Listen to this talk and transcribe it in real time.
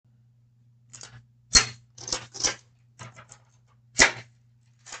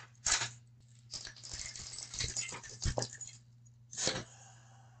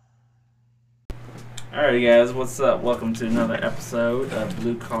Alright guys, what's up? Welcome to another episode of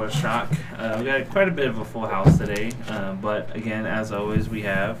Blue Collar Shock. We got quite a bit of a full house today, but again, as always, we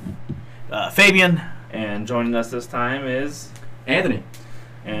have Fabian. And joining us this time is Anthony.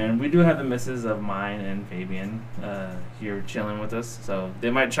 And we do have the misses of mine and Fabian here chilling with us, so they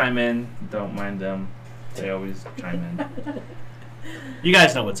might chime in. Don't mind them. They always chime in. You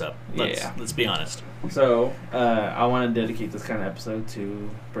guys know what's up. Let's be honest. So, I want to dedicate this kind of episode to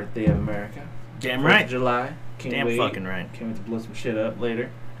Birthday of America. Damn right. July. Can't wait. Fucking right. Can't wait to blow some shit up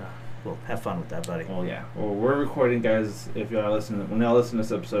later. Well, have fun with that, buddy. Well, yeah. Well, we're recording, guys. If y'all listen, when y'all listen to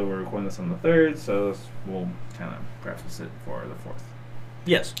this episode, we're recording this on the 3rd, so we'll kind of preface it for the 4th.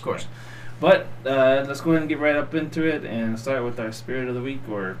 Yes, of course. But let's go ahead and get right up into it and start with our Spirit of the Week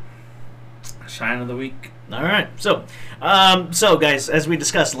or Shine of the Week. All right. So guys, as we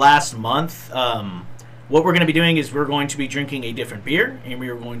discussed last month, what we're going to be doing is we're going to be drinking a different beer, and we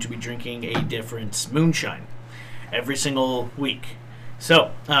are going to be drinking a different moonshine every single week.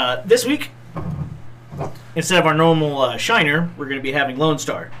 So this week, instead of our normal Shiner, we're going to be having Lone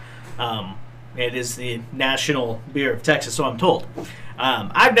Star. It is the national beer of Texas, so I'm told.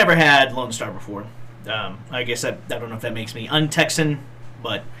 I've never had Lone Star before. I guess I don't know if that makes me un-Texan,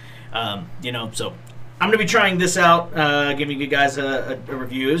 but so I'm going to be trying this out, giving you guys a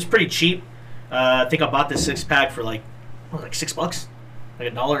review. It was pretty cheap. I think I bought this 6-pack for like $6,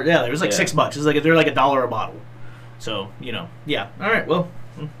 like $1. Yeah, it was like $6. It was like they're like $1 a bottle. So yeah. All right, well,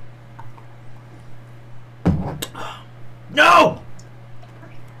 no.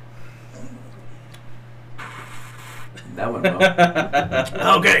 That went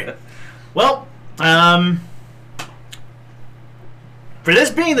well. Okay. Well, for this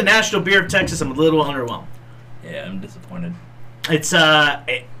being the national beer of Texas, I'm a little underwhelmed. Yeah, I'm disappointed. It's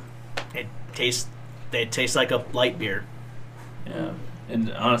it tastes like a light beer. Yeah,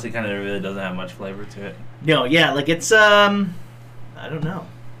 and honestly, kind of really doesn't have much flavor to it. No, yeah, like it's I don't know.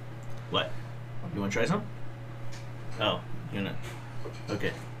 What? You want to try some? Oh, you're not.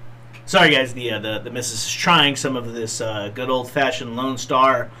 Okay. Sorry, guys. The missus is trying some of this good old fashioned Lone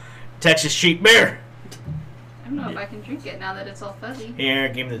Star Texas cheap beer. I don't know if I can drink it now that it's all fuzzy. Here,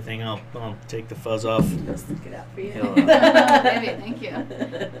 give me the thing. I'll take the fuzz off. I'll stick it out for you. Maybe, thank you.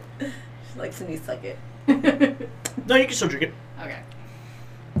 She likes when you suck it. No, you can still drink it. Okay.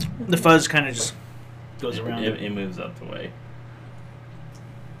 The fuzz kind of just goes around. It moves out the way.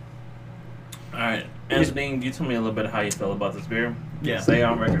 All right, Anthony, you tell me a little bit how you feel about this beer. Yeah. Say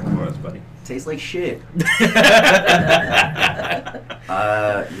on record for us, buddy. Tastes like shit.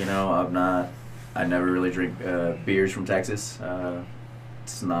 I never really drink beers from Texas.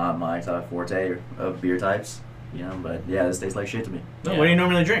 It's not my type of forte of beer types, but yeah, this tastes like shit to me. No, what do you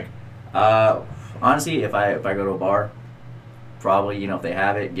normally drink? Honestly, if I go to a bar, probably, if they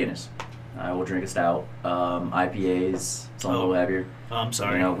have it, Guinness. I will drink a stout. IPAs, something a little heavier. Oh, I'm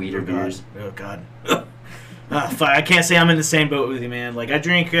sorry. Wheater beers. Oh, God. I can't say I'm in the same boat with you, man. Like, I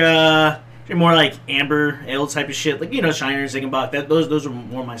drink more like amber ale type of shit. Like, Shiners, Zickenbach. Those are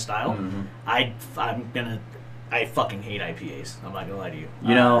more my style. Mm-hmm. I fucking hate IPAs. I'm not going to lie to you.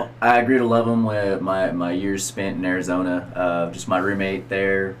 I grew to love them with my years spent in Arizona. Just my roommate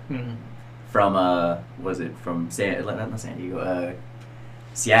there from, from San Diego,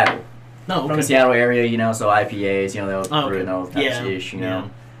 Seattle. No, From the Seattle area, so IPAs, they'll brew those types yeah. of ish, Yeah.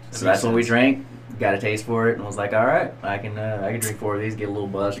 So that's what we drank. Got a taste for it, and was like, all right, I can drink 4 of these, get a little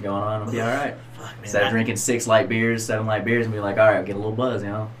buzz going on, and be all right. Fuck, man. Instead of drinking 7 light beers, and be like, all right, I'll get a little buzz,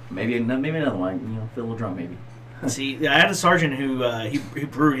 maybe another one, feel a little drunk, maybe. See, I had a sergeant who he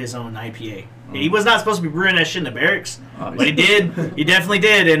brewed his own IPA. He was not supposed to be brewing that shit in the barracks, but he did. He definitely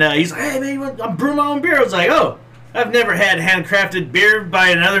did, and he's like, hey man, I'm brewing my own beer. I was like, oh, I've never had handcrafted beer by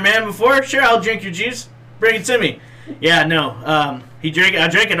another man before. Sure, I'll drink your juice. Bring it to me. Yeah, no. He drank it. I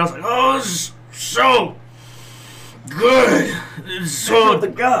drank it. I was like, oh, this is so good. It's so the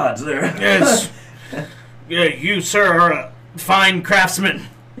gods there. Yes. Yeah, you sir are a fine craftsman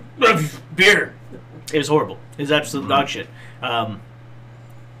of beer. It was horrible. It was absolute dog shit.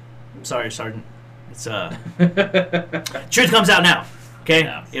 Sorry, Sergeant. It's truth comes out now. Okay,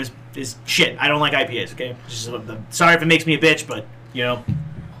 Yeah. It's shit. I don't like IPAs. Okay, sorry if it makes me a bitch, but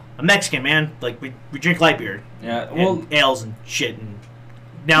I'm Mexican, man. Like we drink light beer. Yeah. And ales and shit, and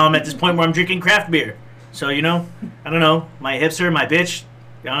now I'm at this point where I'm drinking craft beer. So I don't know, my hipster, my bitch.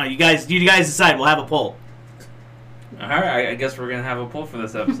 You guys decide. We'll have a poll. All right, I guess we're gonna have a poll for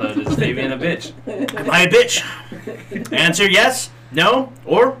this episode. Is Fabian a bitch? Am I a bitch? Answer yes, no,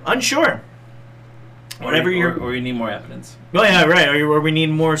 or unsure. Whatever or you need more evidence. Oh yeah, right. Or we need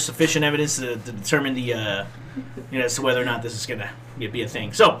more sufficient evidence to determine the, as to whether or not this is gonna be a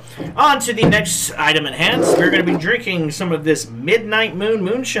thing. So, on to the next item at hand. We're gonna be drinking some of this Midnight Moon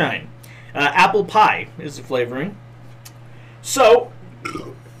moonshine. Apple pie is the flavoring. So,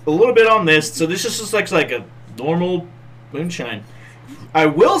 a little bit on this. So this just looks like a normal moonshine. I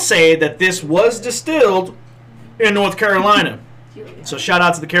will say that this was distilled in North Carolina. So shout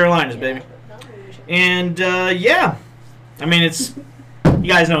out to the Carolinas, baby. And yeah, I mean it's you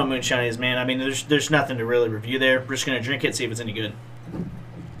guys know what moonshine is, man. I mean there's nothing to really review there. We're just gonna drink it, see if it's any good.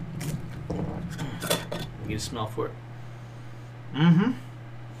 Get a smell for it. Mm-hmm.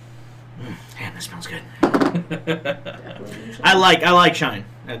 Damn, that smells good. I like shine.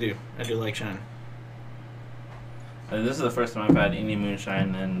 I do like shine. This is the first time I've had any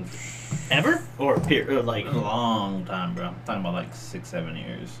moonshine in Ever or like a long time, bro. I'm talking about like 6-7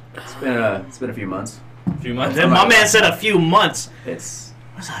 years. It's been a few months. A few months. Then my man said a few months. It's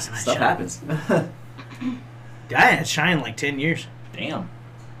What's the last time I stuff shine? happens. I had shine in like 10 years. Damn.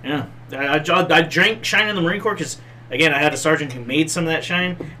 Yeah, I drank shine in the Marine Corps because again I had a sergeant who made some of that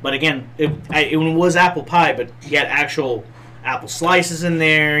shine. But again, it was apple pie, but you got actual apple slices in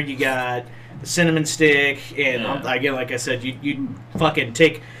there. You got the cinnamon stick, and again, like I said, you fucking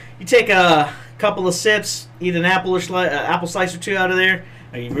take a couple of sips, eat an apple slice or two out of there.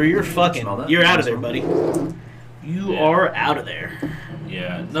 You're out of there, buddy. You are out of there.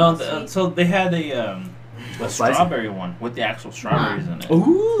 Yeah. No. So they had a strawberry one with the actual strawberries in it.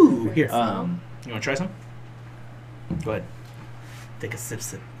 Ooh, here. You want to try some? Go ahead. Take a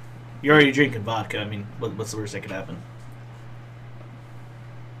sip. You're already drinking vodka. I mean, what's the worst that could happen?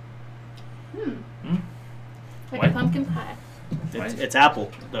 Like a pumpkin pie. It's apple,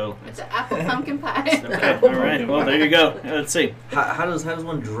 though. It's an apple pumpkin pie. Okay, all right. Well, there you go. Let's see. How does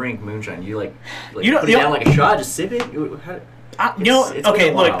one drink moonshine? You like You don't- put it down like a shot, just sip it? It's Okay,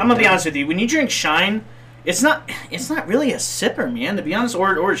 been a look, while, I'm gonna be man. honest with you. When you drink Shine, it's not really a sipper, man. To be honest,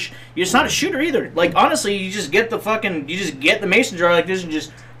 or it's not a shooter either. Like honestly, you just get the mason jar like this and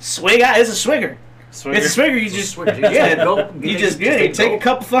just swig out. It's a swigger. Swigger. It's a swigger. You It's a just swigger. you just take a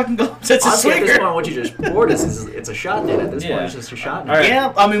couple fucking gulps. It's a Honestly, at this swigger. point, what you just poured it's a shot. Then at this point, it's just a shot. All right.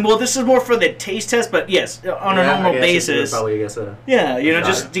 Yeah, I mean, well, this is more for the taste test, but yes, on a normal basis. Probably, I guess, a Yeah, shot.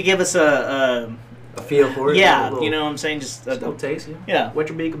 just to give us a feel for it. yeah, a little, you know what I'm saying? Just a little taste. yeah. Wet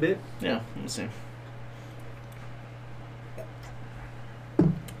your beak a bit. Yeah, let's see.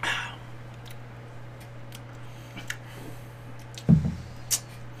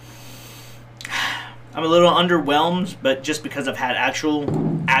 I'm a little underwhelmed, but just because I've had actual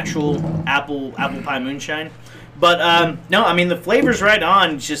apple pie moonshine. But no, I mean the flavor's right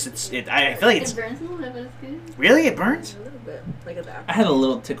on. It's just I feel like it's It burns a little bit, but it's good. really it burns. A little bit. Like a that. I had a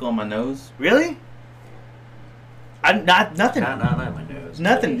little tickle on my nose. Really? I'm nothing. Not in my nose.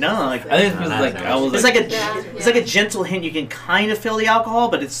 Nothing. No, like I think it was like I was it's like, like a Yeah, it's yeah. like a gentle hint. You can kind of feel the alcohol,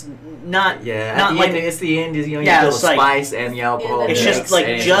 but it's not. Yeah, not at the like end, it's the end. You Yeah, feel the it's like- spice and the alcohol. it's Yeah, just like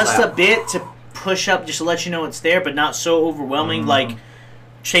and it's just a like- bit to push up, just to let you know it's there, but not so overwhelming. Mhm. Like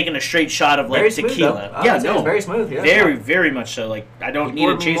taking a straight shot of like Very smooth, tequila. though. I Yeah, would say it's no, very smooth. Yeah, very very much so. Like I don't need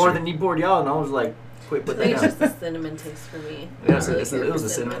a chaser. more than you poured y'all, and I was like, quick, I put think that it's down. just the cinnamon taste for me. Yeah, Not really it care was for the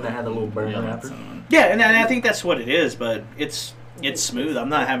cinnamon that had the little burn after. Yeah, and I think that's what it is. But it's smooth. I'm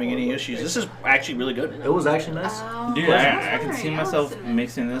not having any issues. This is actually really good. It was actually nice. Oh, Dude, that's I can nice. see I love myself cinnamon.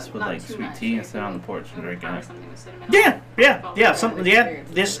 mixing this with Not like too sweet much. tea and sitting on the porch and drinking Or it. something with cinnamon. Yeah, something. Yeah,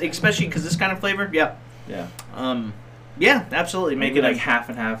 this especially because this kind of flavor. Yeah, Yeah. yeah, absolutely. Make Maybe it like half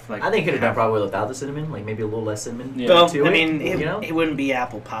and half. Like I think it could have done probably without the cinnamon, like maybe a little less cinnamon. Yeah. Well, to I it, mean, you know? it wouldn't be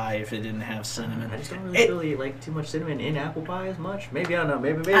apple pie if it didn't have cinnamon. I just don't really It- feel like too much cinnamon in apple pie as much. Maybe I don't know.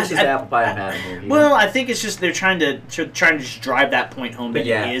 Maybe it's I- just the apple pie I'm having here. you know? Well, I think it's just they're trying to just drive that point home that But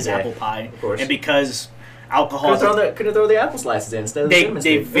yeah, it is yeah, apple pie, of course. and because alcohol. could have thrown the apple slices in instead of the They cinnamon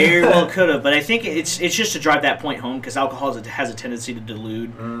stick. very well could have, but I think it's just to drive that point home because alcohol has a tendency to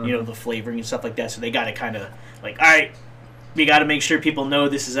dilute, the flavoring and stuff like that. So they got to kind of like, all right, we got to make sure people know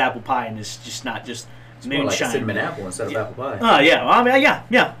this is apple pie and it's just not just It's more like a moonshine. cinnamon apple instead of apple pie. Oh yeah, well, I mean,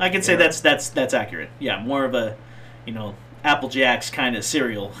 yeah, I can say Yeah. that's accurate. Yeah, more of a, Apple Jacks kind of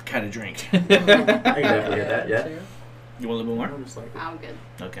cereal kind of drink. I can definitely get that. Yeah. You want a little bit more? I'm just like, I'm good.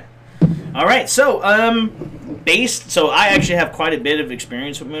 Okay. All right. So, So I actually have quite a bit of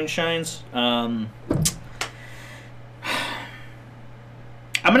experience with moonshines.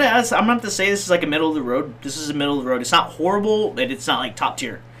 I'm gonna have to say this is like a middle of the road. This is a middle of the road. It's not horrible, but it's not like top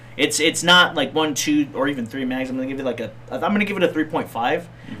tier. It's not like 1, 2, or even 3 mags. I'm gonna give it like I'm gonna give it a 3.5,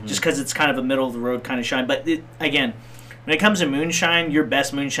 just because it's kind of a middle of the road kind of shine. But again, when it comes to moonshine, your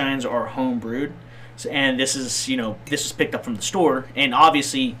best moonshines are home brewed. And this is, this is picked up from the store, and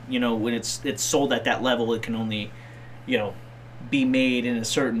obviously, when it's sold at that level, it can only, be made in a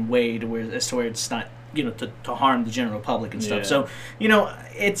certain way to where it's not, to harm the general public and stuff. Yeah. So,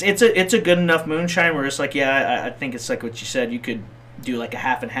 it's a good enough moonshine where it's like, yeah, I think it's like what you said. You could do like a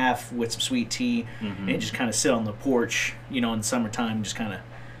half and half with some sweet tea, and just kind of sit on the porch, in the summertime, just kind of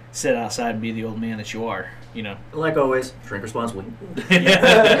sit outside and be the old man that you are. Like always, drink responsibly.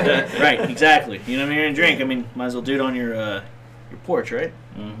 Right, exactly. When you're gonna drink, might as well do it on your porch, right?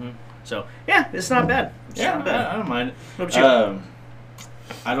 Mm-hmm. So yeah, it's not bad. It's Yeah, not bad. I don't mind it. What about you?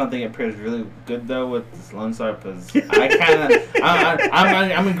 I don't think it pairs really good though with this Lone Star because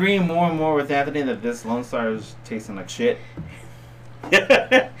I'm agreeing more and more with Anthony that this Lone Star is tasting like shit.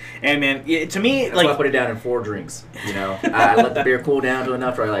 And man, to me, That's why I like put it down in 4 drinks. I let the beer cool down to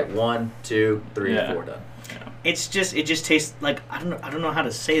enough to like 1, 2, 3, Yeah. 4 done. it just tastes like I don't know how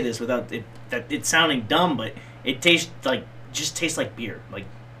to say this without it sounding dumb, but it tastes like beer, like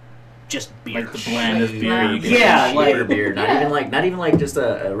just beer. Like the blandest beer you can Yeah, Cheaper like- beer, not even like just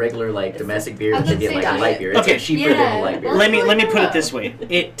a regular like domestic beer I that they was get gonna like say a light beer. It's Okay. cheaper than a light beer. Yeah. Let me Really put it good. this way: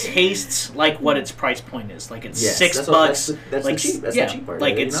 it tastes like what its price point is. Like it's Yes, $6. that's like the cheap. That's yeah, the cheap part.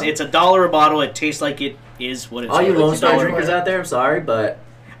 like of it, it's you know? it's $1 a bottle. It tastes like it is what it's. all you worth. Lone Star $1 drinkers out there. I'm sorry, but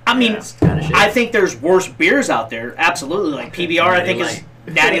I mean, it's kind of shit. I think there's worse beers out there. Absolutely, like PBR. I think is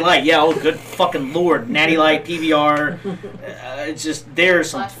Natty Light. Yeah, oh good fucking lord, Natty Light, PBR. It's just there's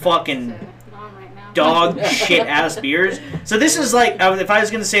some fucking On right now. dog shit ass beers. So this is like, if I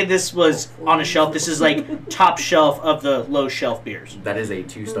was gonna say this was on a shelf, this is like top shelf of the low shelf beers. that is a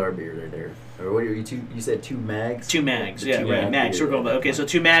 2-star beer right there. Or what are you two? You said 2 mags. 2 mags, The yeah, 2 right. mag Mags. beer. We're going about. Okay, so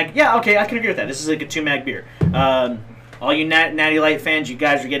 2 mag. Yeah, okay, I can agree with that. This is like a 2 mag beer. All you Natty Light fans, you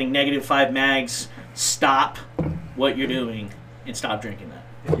guys are getting -5 mags. Stop what you're doing and stop drinking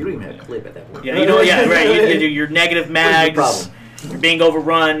that. You don't even have a clip at that point. Yeah, yeah, right. You're negative mags. What's You're being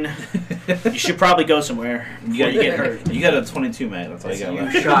overrun. You should probably go somewhere before you get hurt. You got a 22 mag. That's all you got You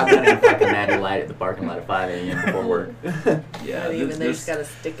left. shotgunning fucking Natty Light at the parking lot at 5 a.m. before work. Yeah, Not even they this just got a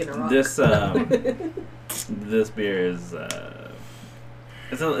stick in a rock. this beer is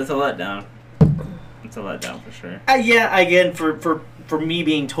it's a letdown. It's a letdown for sure. Yeah, again, for me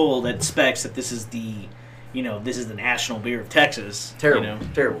being told at Specs that this is this is the national beer of Texas. Terrible,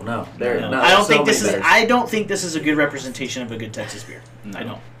 terrible. No, No. no. I don't so think this many is. betters. I don't think this is a good representation of a good Texas beer. No. I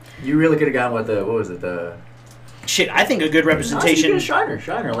don't. You really could have gone with the what was it the Shit, I think a good representation.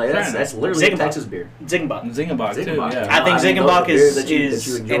 Shiner. Like that's literally a Ziegenbach. Texas beer. Ziegenbach. Zingenbach too. Ziegenbach. Yeah. I think I mean, those Ziegenbach are beers is that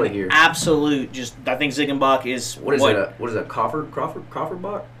you enjoy an here. absolute. I think Ziegenbach is What is it? What is it? Crawford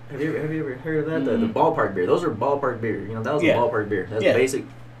Bach? Have you ever heard of that? The Mhm. ballpark beer. Those are ballpark beer. That was Yeah. a ballpark beer. That's Yeah. basic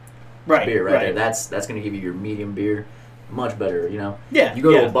right beer right there. That's gonna give you your medium beer, much better. Yeah. You go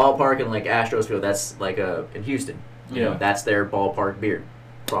yeah. to a ballpark in like Astros Field. That's like in Houston. Yeah. That's their ballpark beer,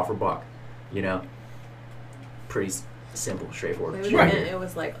 Crawford Bach. Pretty simple, straightforward. Maybe cheap Right. beer. it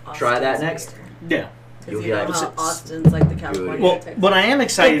was like Austin's Try that next. beer. Yeah. 'Cause You'll you be know like, how Austin's like the California Well, of Texas. what I am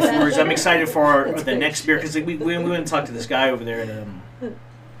excited for is I'm excited for It's the very next beer because we went and talked to this guy over there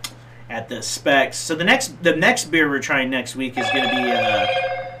at the Specs. So the next beer we're trying next week is going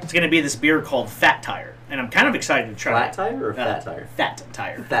to be this beer called Fat Tire, and I'm kind of excited to try Flat it. tire or fat tire? Fat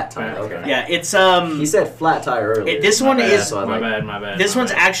Tire. Fat tire. Fat Okay. tire. Yeah, it's He said flat tire earlier. this My one bad, is so I my like- bad. My bad. this my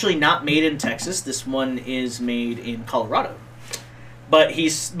one's bad. actually not made in Texas. This one is made in Colorado. But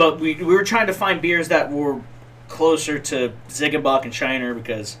we were trying to find beers that were closer to Ziegenbach and Shiner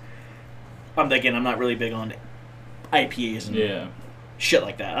because I'm not really big on IPAs and Yeah. shit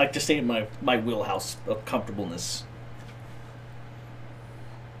like that. I like to stay in my wheelhouse of comfortableness.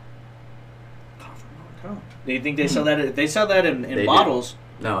 Do you think they sell that? They sell that in They do. bottles.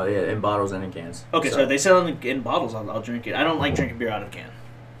 No, yeah, in bottles and in cans. Okay, so if they sell it in bottles, I'll drink it. I don't like drinking beer out of a can.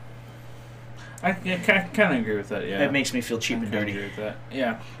 I kind of agree with that. Yeah. That makes me feel cheap I and kinda dirty. agree with that.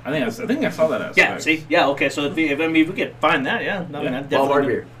 Yeah. I think I saw that as Yeah, see? Yeah, okay, so if we could find that, yeah. No, Yeah. I'd Ballpark definitely...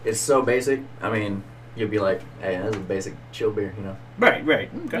 beer. It's so basic. I mean, you'll be like, hey, this is a basic chill beer. Right.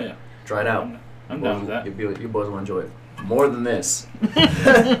 Okay. Yeah. Try it out. I'm down with that. You boys will enjoy it more than this.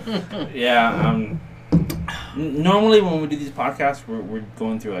 Yeah. Normally when we do these podcasts, we're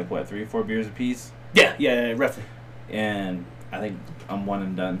going through like what 3 or 4 beers a piece, Yeah, roughly. and I think I'm one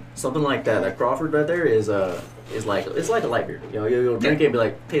and done. Something like that. That Crawford right there is like it's like a light beer. You'll drink it and be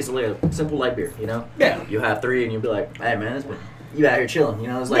like, tastes like a simple light beer. Yeah. You have 3 and you'll be like, hey man, you out here chilling.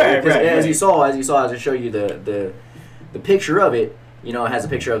 It's like Right, 'cause right, as right. you saw, as I show you the picture of it. It has a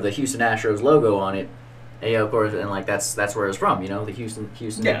picture of the Houston Astros logo on it. And, of course, and that's where it's from. The Houston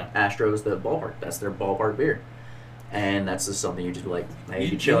Yeah. Astros, the ballpark. That's their ballpark beer. and that's just something you just be like, hey,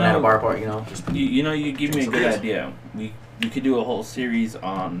 You you chilling at a know- bar park, you know, just You give me a Some good beers. idea. We could do a whole series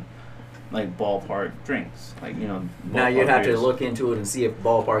on like ballpark drinks, like now you'd ballpark have to beers. look into it and see if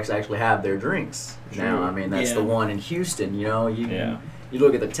ballparks actually have their drinks. True. Now, I mean, that's Yeah. the one in Houston. You know, Yeah. you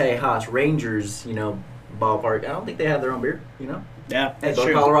look at the Tejas Rangers, ballpark. I don't think they have their own beer. Yeah, Hey, that's go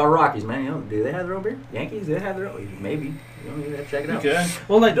true. Colorado Rockies, man. Do they have their own beer? Yankees, do they have their own? Maybe. You have to check it You out. could.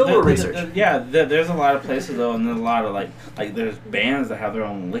 Well, like Do a little research. there's a lot of places though, and there's a lot of like there's bands that have their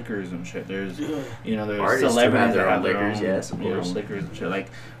own liquors and shit. There's there's Artists who celebrities have their that own have their liquors, own yes, of course. liquors and shit. Like,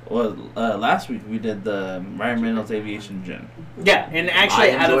 last week we did the Ryan Reynolds Aviation Gin. Yeah, and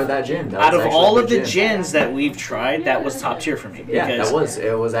actually, I enjoyed that gin. That out was of actually all a of the good gin. gins that we've tried, that was top tier for me. Yeah, because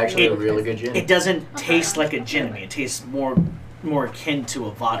it was actually a it- really good gin. it doesn't taste like a gin to me. It tastes more akin to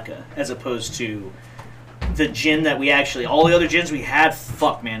a vodka as opposed to the gin that we actually. All the other gins we had,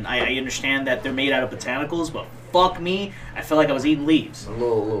 fuck man. I understand that they're made out of botanicals, but fuck me, I felt like I was eating leaves. A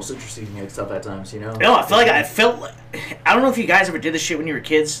little citrusy stuff at times, No, I felt like I don't know if you guys ever did this shit when you were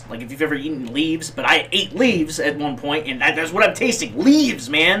kids, like if you've ever eaten leaves, but I ate leaves at one point, and that's what I'm tasting, leaves,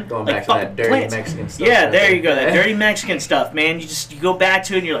 man. Going like back to that fucking dirty plants. Mexican stuff. Yeah, right there you go, that Yeah. dirty Mexican stuff, man. You go back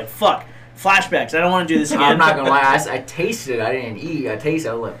to it, and you're like, fuck, flashbacks. I don't want to do this again. I'm not gonna lie, I tasted it. I didn't eat. I tasted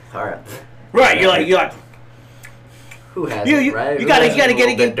it. I was like, all right. Right, you're like. Who has You it, right? you Who gotta has a little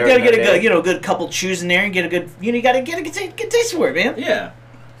bit get dirty a that day? good good couple chews in there and get a good you gotta get a good taste for it, man. Yeah.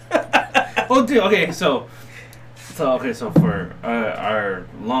 Well, dude. Okay, so for our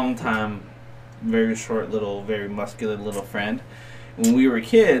long time, very short little, very muscular little friend, when we were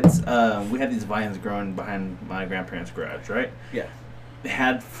kids, we had these vines growing behind my grandparents' garage, right? Yeah. It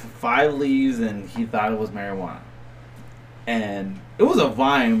had 5 leaves, and he thought it was marijuana. And it was a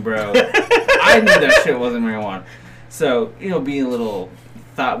vine, bro. I knew that shit wasn't marijuana. So, being a little,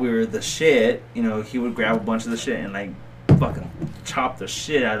 thought we were the shit, he would grab a bunch of the shit and, like, fucking chop the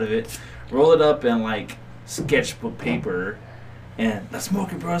shit out of it, roll it up in, like, sketchbook paper, and let's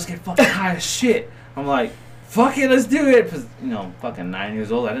smoke it, bro. Let's get fucking high as shit. I'm like, fuck it, let's do it. Because, fucking 9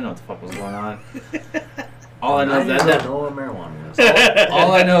 years old, I didn't know what the fuck was going on. All I know is I that know what marijuana was.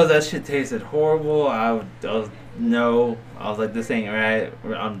 all I know is that shit tasted horrible. I was like, this ain't right.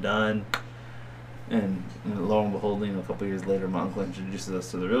 I'm done. And lo and behold, a couple years later, my uncle introduces us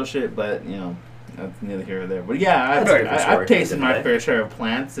to the real shit. But that's neither here or there. But yeah, That's a different story. I've tasted my Right? fair share of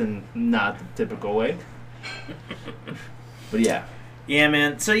plants, and not the typical way. But yeah, Yeah,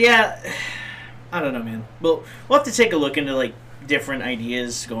 man. So yeah, I don't know, man. We'll have to take a look into like different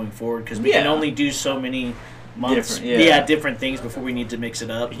ideas going forward because we can Yeah. only do so many months. Different, Different things before we need to mix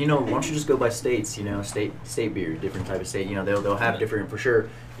it up. Why don't you just go by states? State beer, different type of state. They'll have different for sure.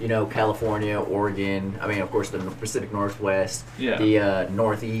 California, Oregon. I mean, of course, the Pacific Northwest, Yeah. the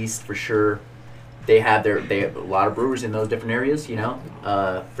Northeast for sure. They have a lot of brewers in those different areas.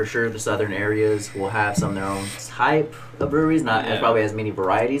 For sure, the southern areas will have some of their own type of breweries, not Yeah. probably as many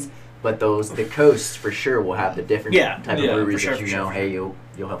varieties. But the coasts for sure will have the different type Yeah, of breweries for sure, that for sure. Hey, you'll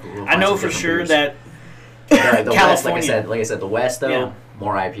have. We'll I find know some for different sure beers. that The West, California. like I said, the West though, Yeah.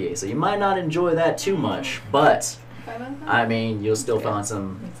 more IPA. So you might not enjoy that too much, but I mean, you'll still find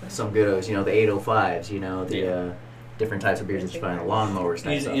some good O's. The 805s. The different types of beers that you find, the lawnmowers.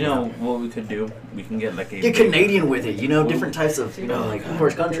 Type stuff, what we could do? We can get like a Get Canadian with it. Different types of like of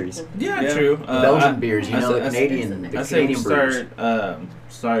course countries. Yeah, Yeah. true. Belgian beers. I The say- Canadian. The I say we Canadian brews.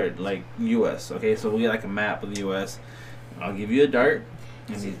 start like U.S. Okay, so we get like a map of the U.S. I'll give you a dart,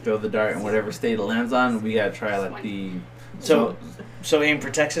 and you throw the dart in whatever state it lands on. We gotta try like the So aim for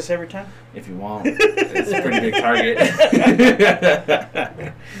Texas every time. if you want. It's a pretty big target.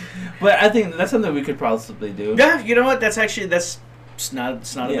 But I think that's something we could possibly do. Yeah, you know what? That's it's not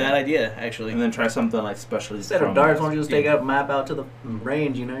a Yeah. bad idea actually. And then try something like specially Instead of darts, why don't you just take a map out to the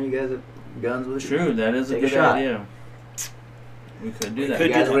range? You guys have guns with you. True, that is a Take a good shot. idea. We could do that. could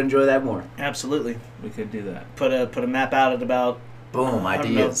You do guys that. would enjoy that more. Absolutely. We could do that. Put a map out at about Boom, I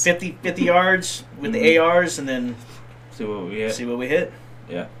don't know, ideas. 50 yards with Mhm. the ARs and then See what we get. see what we hit.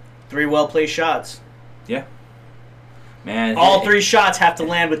 Yeah. 3 well-placed shots. Man, All 3 shots have to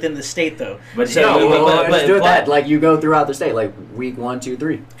land within the state, though. But So- No, but- let's do it but- that. Like you go throughout the state, like week 1, 2,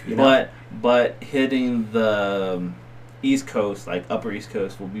 3. But hitting the East Coast, like Upper East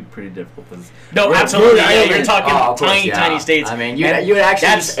Coast, will be pretty difficult because No, We're- absolutely. we're- Yeah, yeah, you're talking of course, tiny, yeah. tiny states. I mean, And you would actually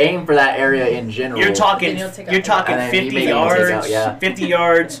that's- just aim for that area in general. You're talking. Then you'll take out You're the- talking And then you 50 may even take yards. out, yeah. 50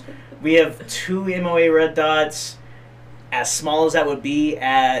 yards. We have 2 MOA red dots. As small as that would be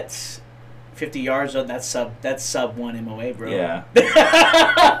at 50 yards. That's sub 1 MOA, bro. Yeah.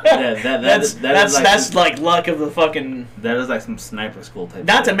 That's like luck of the fucking. That is like some sniper school type.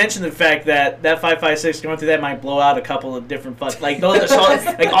 Not shit. to mention the fact that 5.56 going through that might blow out a couple of different like those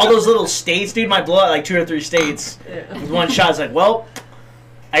like all those little states, dude, might blow out like 2 or 3 states with one shot. It's like, well,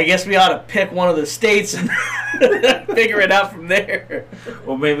 I guess we ought to pick one of the states and figure it out from there.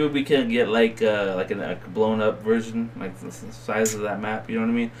 Or maybe we could get like a blown up version, like the size of that map. You know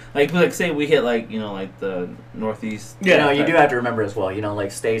what I mean? Like say we hit like like the northeast. Yeah, you do have to remember as well.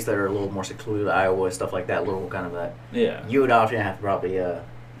 Like states that are a little more secluded, Iowa, stuff like that, little kind of that. Yeah. You would often have to probably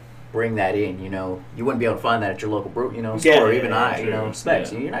bring that in. You wouldn't be able to find that at your local store, or even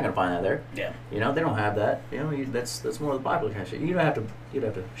Specs. Yeah. You're not gonna find that there. Yeah. They don't have that. That's more of the popular kind of shit. You'd have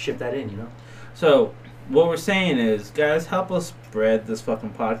to ship that in. So what we're saying is, guys, help us spread this fucking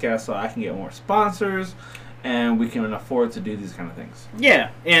podcast so I can get more sponsors, and we can afford to do these kind of things.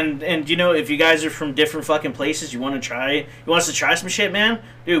 Yeah, and if you guys are from different fucking places, you want us to try some shit, man,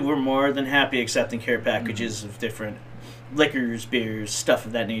 dude, we're more than happy accepting care packages of different liquors, beers, stuff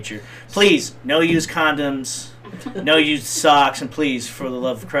of that nature. Please, no used condoms, no used socks, and please, for the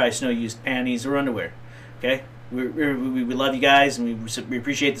love of Christ, no used panties or underwear. Okay, we love you guys and we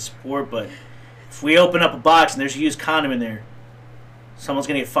appreciate the support, but if we open up a box and there's a used condom in there, someone's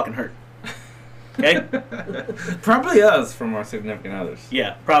gonna get fucking hurt. Okay? Probably us from our significant others.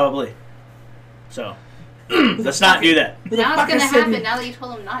 Yeah, probably. So, let's not do that. Now it's gonna happen. Now that you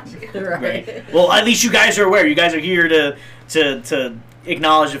told them not to. Right. Well, at least you guys are aware. You guys are here to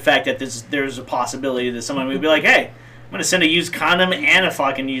acknowledge the fact that there's a possibility that someone would be like, "Hey, I'm gonna send a used condom and a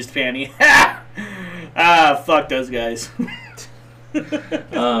fucking used panty." Fuck those guys.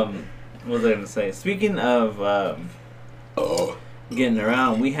 What was I gonna say? Speaking of getting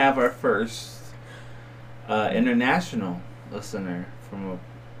around, we have our first international listener from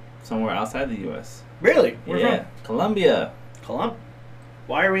somewhere outside the U.S. Really? Where Yeah, Colombia.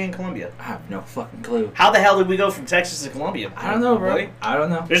 Why are we in Colombia? I have no fucking clue. How the hell did we go from Texas to Colombia? I don't know, bro. Boy? I don't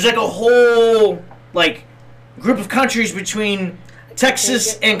know. There's like a whole group of countries between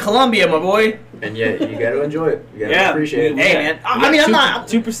Texas and Colombia, my boy. And yet you got to enjoy it. You got to appreciate it. Hey, man. I mean, I'm not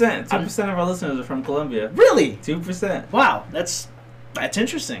 2%. 2% of our listeners are from Colombia. Really. 2%. Wow, that's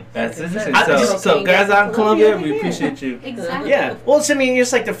interesting. That's interesting. I- So guys out in Colombia, we appreciate you. Exactly. Yeah. Well,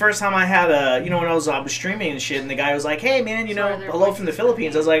 it's like the first time I had when I was streaming and shit, and the guy was like, "Hey, man, hello from the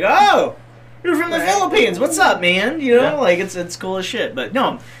Philippines." I was like, "Oh, you're from the Philippines. What's up, man?" It's cool as shit. But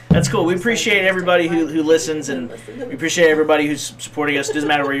no, that's cool. We appreciate everybody who listens, and we appreciate everybody who's supporting us. It doesn't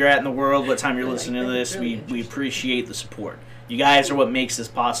matter where you're at in the world, what time you're listening to this. We appreciate the support. You guys are what makes this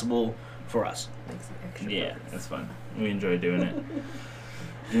possible for us. Yeah, that's fun. We enjoy doing it.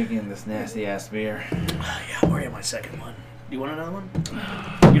 Drinking this nasty ass beer. Yeah, I'm already on my second one. Do you want another one?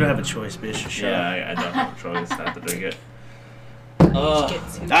 You don't have a choice, bitch. Shut up. I don't have a choice. I have to drink it.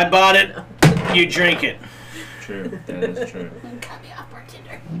 I bought it. You drink it. True. That is true. Cut me off,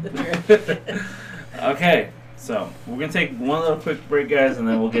 bartender. Okay, so we're going to take one little quick break, guys, and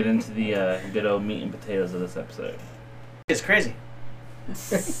then we'll get into the good old meat and potatoes of this episode. It's crazy.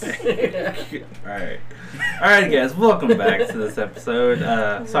 Alright, guys, welcome back to this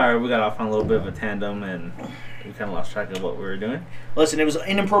episode. Sorry, we got off on a little bit of a tandem and we kind of lost track of what we were doing. Listen, it was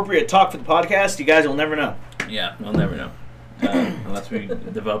inappropriate talk for the podcast. You guys will never know. Yeah, we'll never know. Unless we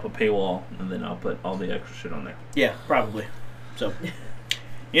develop a paywall, and then I'll put all the extra shit on there. Yeah, probably. So,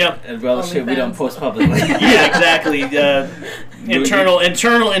 And all the shit we don't post publicly. Yeah, exactly. Internal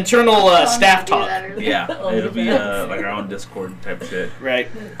staff talk. Yeah, it'll be like our own Discord type shit. Right.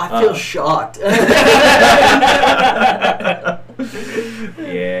 I feel shocked.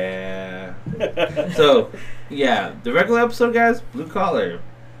 Yeah. So, yeah, the regular episode, guys, blue collar.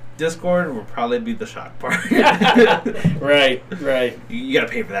 Discord will probably be the shock part. Right. You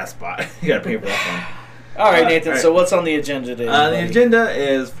gotta pay for that spot. You gotta pay for that one. All right, Nathan. all right. So what's on the agenda today? The agenda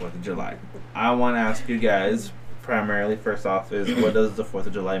is 4th of July. I want to ask you guys, primarily, first off, is what does the 4th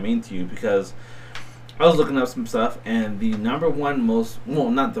of July mean to you? Because I was looking up some stuff, and the number one most, I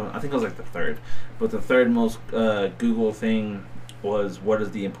think it was like the third, but the third most Google thing was, what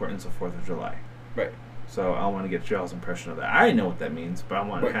is the importance of 4th of July? Right. So I want to get y'all's impression of that. I know what that means, but I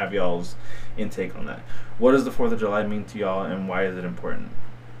want Right. to have y'all's intake on that. What does the 4th of July mean to y'all, and why is it important?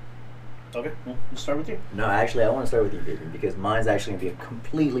 Okay, well, we'll start with you. No, actually, I want to start with you, Vivian, because mine's actually going to be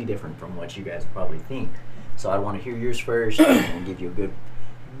completely different from what you guys probably think. So I want to hear yours first and give you a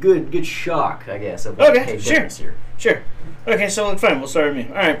good shock, I guess, of the difference here. Sure. Okay, so fine, we'll start with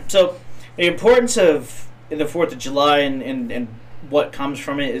me. All right, so the importance of the 4th of July and what comes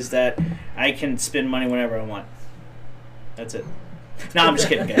from it is that I can spend money whenever I want. That's it. No, I'm just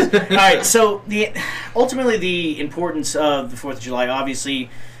kidding, guys. All right, so ultimately the importance of the 4th of July, obviously,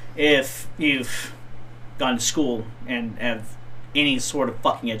 if you've gone to school and have any sort of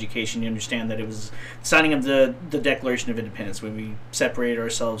fucking education, you understand that it was signing of the Declaration of Independence when we separated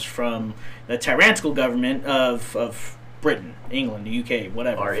ourselves from the tyrannical government of Britain, England, the UK,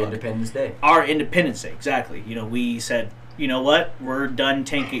 whatever. Our Independence Day. Our Independence Day, exactly. You know, we said, you know what? We're done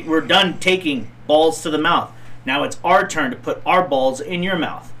taking balls to the mouth. Now it's our turn to put our balls in your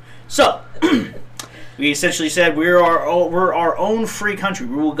mouth. So, we essentially said we're our own free country.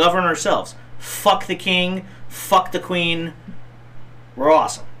 We will govern ourselves. Fuck the king. Fuck the queen. We're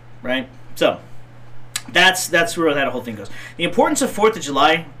awesome, right? So, that's where that whole thing goes. The importance of 4th of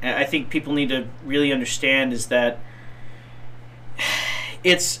July, I think people need to really understand, is that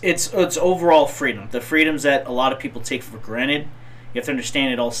it's overall freedom. The freedoms that a lot of people take for granted, you have to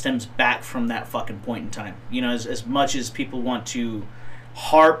understand it all stems back from that fucking point in time. You know, as much as people want to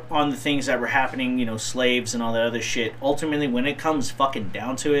harp on the things that were happening, you know, slaves and all that other shit, ultimately when it comes fucking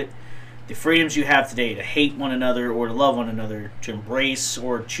down to it, the freedoms you have today to hate one another or to love one another, to embrace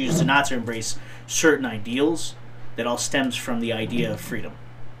or choose to not to embrace certain ideals, that all stems from the idea of freedom.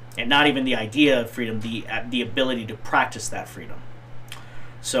 And not even the idea of freedom, the ability to practice that freedom.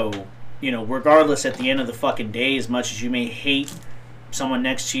 So, you know, regardless, at the end of the fucking day, as much as you may hate someone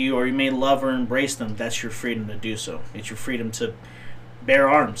next to you or you may love or embrace them, that's your freedom to do so. It's your freedom to bear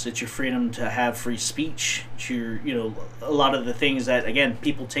arms. It's your freedom to have free speech. It's your, you know, a lot of the things that, again,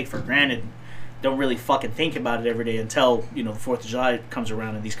 people take for granted, don't really fucking think about it every day until, you know, the 4th of July comes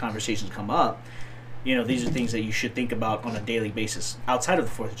around and these conversations come up. You know, these are things that you should think about on a daily basis outside of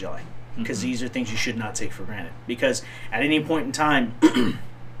the 4th of July. Because these are things you should not take for granted. Because at any point in time,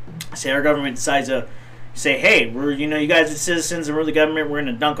 say our government decides to say, hey, we're, you know, you guys are citizens and we're the government, we're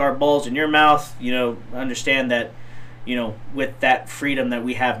going to dunk our balls in your mouth, you know, understand that, you know, with that freedom that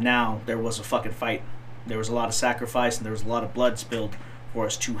we have now, there was a fucking fight. There was a lot of sacrifice and there was a lot of blood spilled for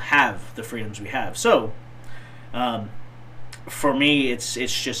us to have the freedoms we have. So, for me, it's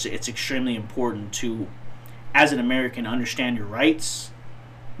extremely important to, as an American, understand your rights,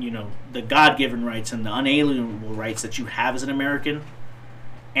 you know, the God-given rights and the unalienable rights that you have as an American,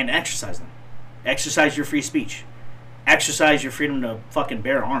 and exercise them. Exercise your free speech. Exercise your freedom to fucking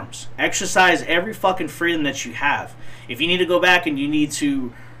bear arms. Exercise every fucking freedom that you have. If you need to go back and you need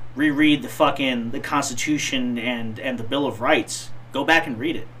to reread the Constitution and the Bill of Rights, go back and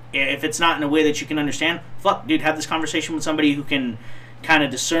read it. If it's not in a way that you can understand, fuck, dude, have this conversation with somebody who can kind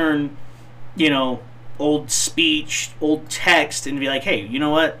of discern, you know, old speech, old text, and be like, hey, you know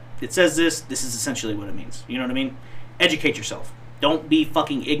what? It says this. This is essentially what it means. You know what I mean? Educate yourself. Don't be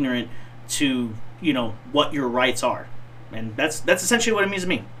fucking ignorant to, you know, what your rights are. And that's essentially what it means to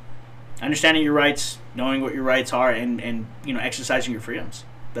me. Understanding your rights, knowing what your rights are, and you know, exercising your freedoms.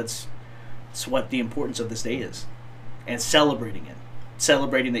 That's what the importance of this day is. And celebrating it.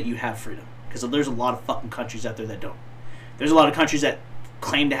 Celebrating that you have freedom. Because there's a lot of fucking countries out there that don't. There's a lot of countries that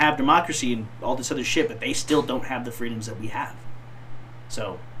claim to have democracy and all this other shit, but they still don't have the freedoms that we have.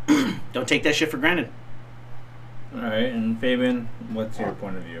 So, don't take that shit for granted. Alright, and Fabian, what's your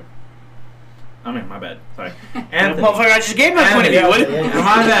point of view? I mean, my bad. Sorry. Anthony. Motherfucker, I just gave my point of view.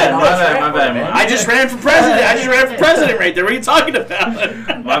 My bad. I just ran for president. Right there. What are you talking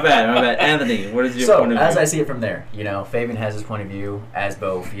about? My bad. Anthony, what is your point of view? As I see it from there, you know, Fabian has his point of view as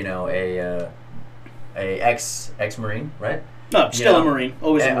both, you know, a ex-Marine, right? No, still a Marine.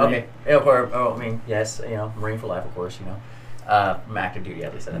 Always a Marine. Okay. I mean, yes, you know, Marine for life, of course, you know. From active duty,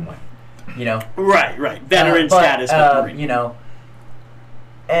 at least at that point. You know. Right. Veteran status, but Marine. You know,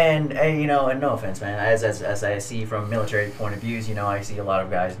 and you know, and no offense, man. As I see from military point of views, you know, I see a lot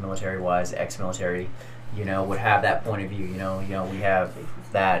of guys, military-wise, ex-military, you know, would have that point of view. You know, we have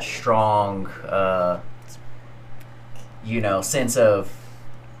that strong, you know, sense of,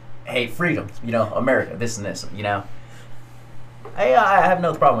 hey, freedom. You know, America, this and this. You know. I have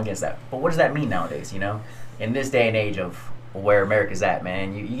no problem against that. But what does that mean nowadays, you know? In this day and age of where America's at,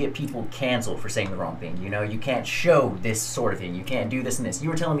 man, you get people canceled for saying the wrong thing. You know, you can't show this sort of thing. You can't do this and this. You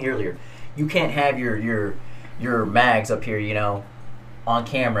were telling me earlier, you can't have your mags up here, you know, on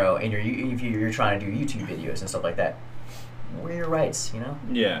camera, and if you're trying to do YouTube videos and stuff like that. Where are your rights, you know?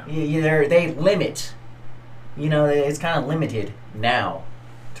 Yeah. They limit. You know, it's kind of limited now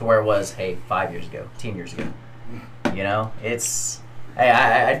to where it was, hey, 5 years ago, 10 years ago. You know, it's, hey,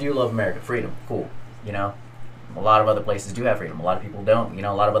 I do love America. Freedom, cool. You know, a lot of other places do have freedom. A lot of people don't. You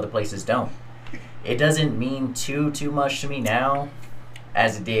know, a lot of other places don't. It doesn't mean too much to me now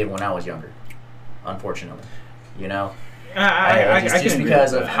as it did when I was younger, unfortunately. You know, just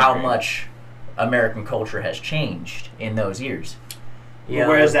because of how much American culture has changed in those years. You know,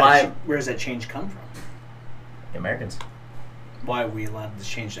 Where does that change come from? the Americans. Why are we allowed this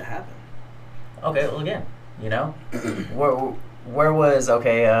change to happen? Okay, well again, you know, where was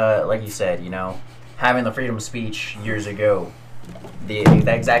like you said, you know, having the freedom of speech years ago, the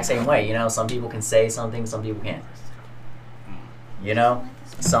exact same way. You know, some people can say something, some people can't. You know,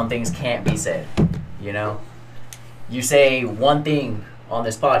 some things can't be said. You know, you say one thing on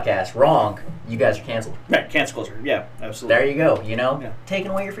this podcast wrong, you guys are canceled. Right, cancel culture. Yeah, absolutely. There you go. You know, Yeah.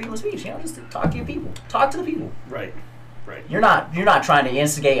 taking away your freedom of speech. You know, just talk to your people. Talk to the people. Right. You're not trying to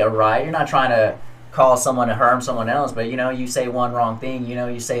instigate a riot. You're not trying to cause someone to harm someone else. But you know, you say one wrong thing. You know,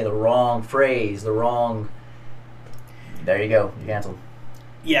 you say the wrong phrase, the wrong. There you go. You're canceled.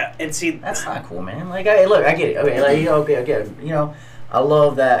 Yeah, and see, That's not cool, man. Like, look, I get it. Okay, like, okay, I get it. You know, I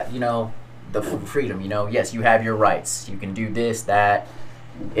love that. You know, the freedom. You know, yes, you have your rights. You can do this, that.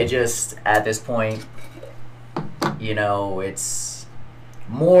 It just at this point, you know, it's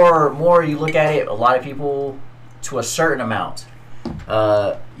more. You look at it. A lot of people, to a certain amount,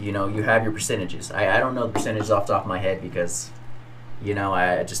 you know, you have your percentages. I don't know the percentages off the top of my head because, you know,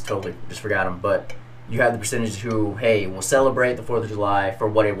 I just totally just forgot them. But you have the percentage who, hey, will celebrate the 4th of July for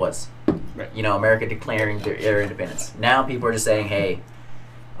what it was. Right. You know, America declaring their independence. Now people are just saying, hey,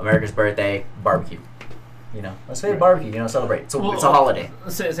 America's birthday, barbecue. You know, let's say barbecue, you know, celebrate. It's a holiday.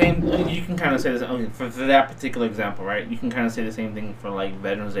 Same. You can kind of say this for that particular example, right? You can kind of say the same thing for like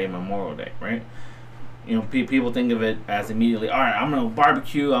Veterans Day, Memorial Day, right? You know, people think of it as immediately, all right, I'm gonna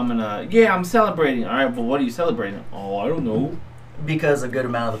barbecue. I'm celebrating. All right, but what are you celebrating? Oh, I don't know. Because a good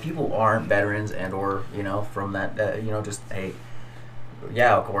amount of the people aren't veterans and or you know from that you know just hey,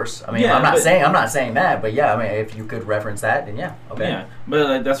 yeah, of course. I mean, Yeah, I'm not saying that, but yeah, I mean, if you could reference that, then yeah, okay. Yeah, but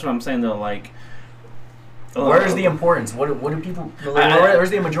like that's what I'm saying though. Like, Where's the importance? What do people? Where's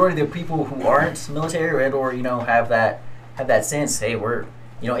the majority of the people who aren't military and or you know have that sense? Hey, we're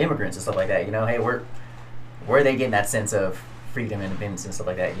you know immigrants and stuff like that. You know, hey, where are they getting that sense of freedom, independence, and stuff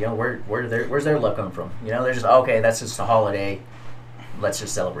like that? You know, where's their love coming from? You know, they're just okay. That's just a holiday. Let's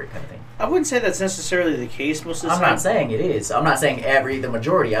just celebrate, kind of thing. I wouldn't say that's necessarily the case most of the time. I'm not saying it is. I'm not saying the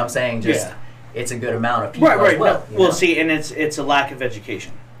majority. I'm saying just it's a good amount of people Right. as well. No, well, see, and it's a lack of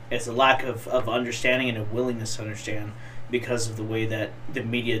education. It's a lack of understanding and a willingness to understand because of the way that the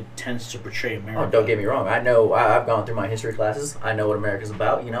media tends to portray America. Oh, don't get me wrong. I know I've gone through my history classes. I know what America's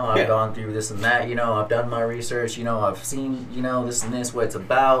about. You know, I've gone through this and that. You know, I've done my research. You know, I've seen you know this and this what it's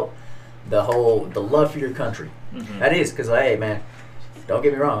about. The love for your country. Mm-hmm. That is because hey man, don't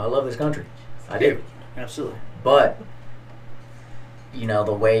get me wrong. I love this country. I do. Absolutely. But you know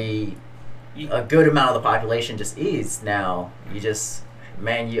the way a good amount of the population just is now. You just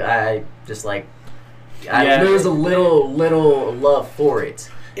I lose a little love for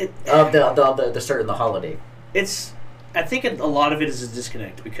it. Of the certain the holiday. I think a lot of it is a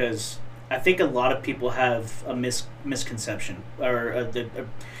disconnect because I think a lot of people have a misconception or they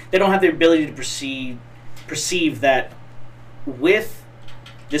don't have the ability to perceive that with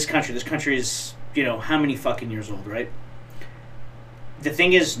this country is you know how many fucking years old, right? The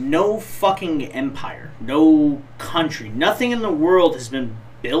thing is, no fucking empire, no country, nothing in the world has been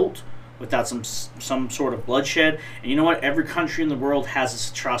built without some sort of bloodshed. And you know what? Every country in the world has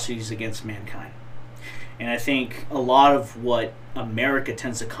its atrocities against mankind. And I think a lot of what America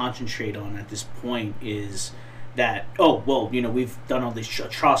tends to concentrate on at this point is that, oh, well, you know, we've done all these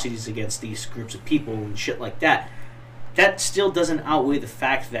atrocities against these groups of people and shit like that. That still doesn't outweigh the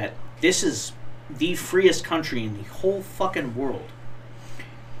fact that this is the freest country in the whole fucking world.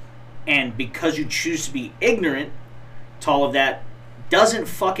 And because you choose to be ignorant to all of that, doesn't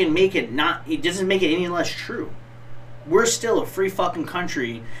fucking make it it doesn't make it any less true. We're still a free fucking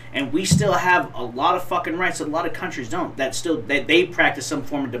country, and we still have a lot of fucking rights that a lot of countries don't. That they practice some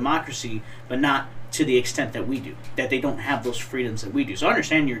form of democracy, but not to the extent that we do. That they don't have those freedoms that we do. So I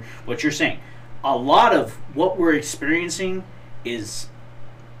understand what you're saying. A lot of what we're experiencing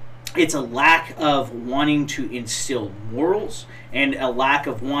it's a lack of wanting to instill morals and a lack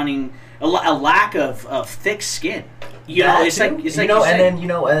of wanting a lack of thick skin. You know, it's like you know, and then you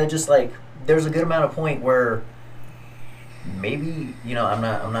know, just like there's a good amount of point where maybe you know, I'm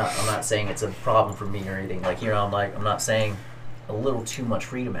not saying it's a problem for me or anything. Like you know, I'm not saying a little too much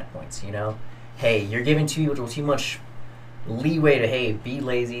freedom at points. You know, hey, you're giving too much leeway to hey, be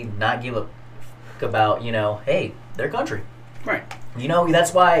lazy, not give a fuck about you know, hey, their country. Right. You know,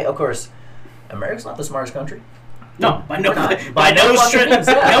 that's why, of course, America's not the smartest country. No, by no stretch of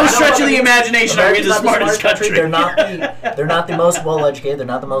the imagination are we the smartest country. They're not the most well educated. They're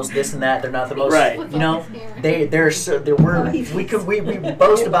not the most this and that. They're not the most right. You know, we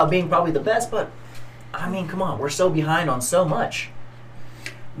boast about being probably the best, but I mean, come on, we're so behind on so much.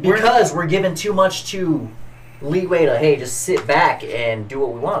 because we're given too much to leeway to, hey, just sit back and do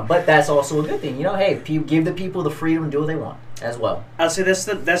what we want. But that's also a good thing, you know. Hey, give the people the freedom to do what they want as well. I'll say that's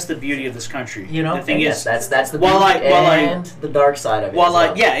the beauty of this country. You know, the thing is, that's the while beauty and the dark side of it. While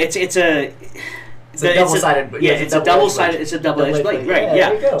as well. it's a double-sided. Yeah, it's a double-sided. It's a double-edged blade, right? Yeah.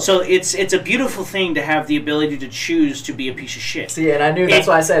 There you go. So it's a beautiful thing to have the ability to choose to be a piece of shit. See, and I knew that's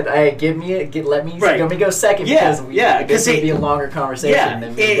why I said, "Hey, let me go second because this would be a longer conversation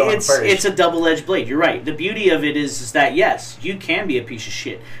than me going first." It's a double-edged blade. You're right. The beauty of it is that yes, you can be a piece of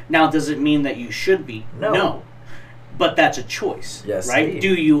shit. Now, does it mean that you should be? No. But that's a choice, yes, right?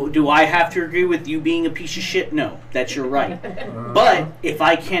 indeed. Do I have to agree with you being a piece of shit? No, that's your right. But if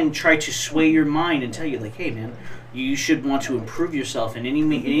I can try to sway your mind and tell you, like, hey, man, you should want to improve yourself in any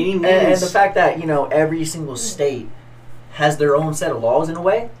means. And the fact that, you know, every single state has their own set of laws in a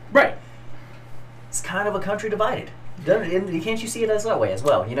way. Right. It's kind of a country divided. Can't you see it as that way as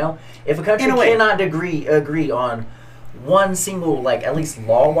well, you know? If a country cannot agree on one single, like, at least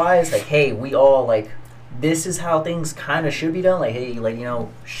law-wise, like, hey, we all, like, this is how things kind of should be done. Like, hey, like, you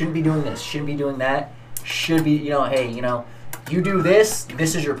know, shouldn't be doing this, shouldn't be doing that. Should be, you know, hey, you know, you do this,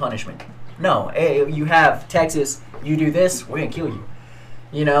 this is your punishment. No, hey, you have Texas, you do this, we're going to kill you.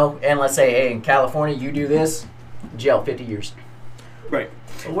 You know, and let's say, hey, in California, you do this, jail 50 years. Right.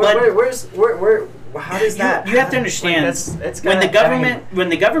 How does that? You have to understand when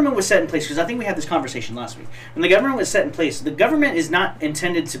the government was set in place, because I think we had this conversation last week. When the government was set in place, the government is not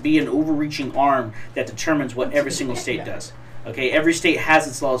intended to be an overreaching arm that determines what every single state does. Okay, every state has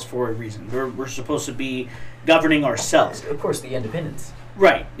its laws for a reason. We're supposed to be governing ourselves. Of course, the independence.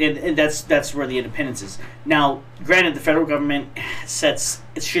 Right, and that's where the independence is. Now, granted, the federal government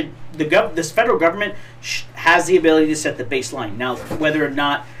this federal government has the ability to set the baseline. Now, whether or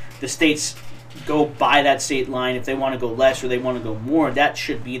not the states go by that state line, if they want to go less or they want to go more, that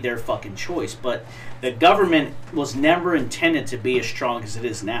should be their fucking choice. But the government was never intended to be as strong as it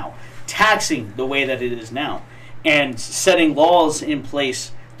is now, taxing the way that it is now, and setting laws in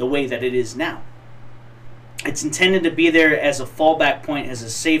place the way that it is now. It's intended to be there as a fallback point, as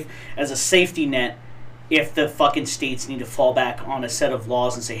a safety net, if the fucking states need to fall back on a set of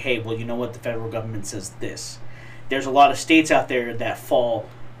laws and say, hey, well, you know what, the federal government says this. There's a lot of states out there that fall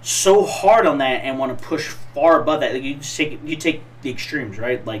so hard on that and want to push far above that. Like you take the extremes,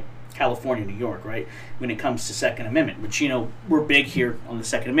 right? Like California, New York, right? When it comes to Second Amendment, which, you know, we're big here on the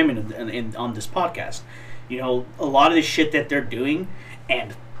Second Amendment and on this podcast. You know, a lot of the shit that they're doing,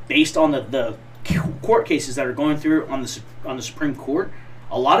 and based on the court cases that are going through on the Supreme Court,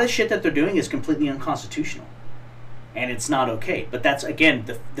 a lot of shit that they're doing is completely unconstitutional, and it's not okay. But that's, again,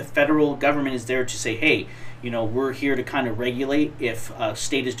 the federal government is there to say, hey, you know, we're here to kind of regulate. If a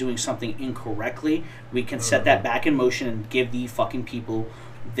state is doing something incorrectly, we can set that back in motion and give the fucking people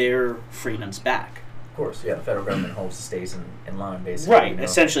their freedoms back. Of course, yeah, the federal government holds the states in line, basically. Right, you know?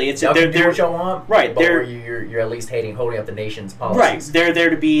 essentially, it's they're do what y'all want. Right, but you're at least holding up the nation's policies. Right, they're there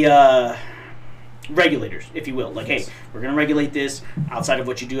to be regulators, if you will. Like, yes. Hey, we're going to regulate this outside of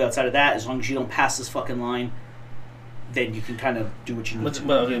what you do outside of that. As long as you don't pass this fucking line, then you can kind of do what you need to.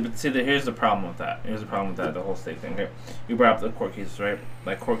 But see, here's the problem with that. The whole state thing. Okay? You brought up the court cases, right?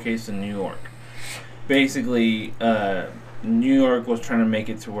 Like court case in New York. Basically, New York was trying to make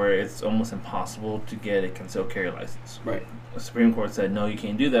it to where it's almost impossible to get a concealed carry license. Right. The Supreme Court said, no, you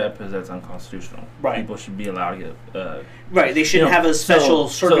can't do that because that's unconstitutional. Right. People should be allowed to get... right, they shouldn't have a special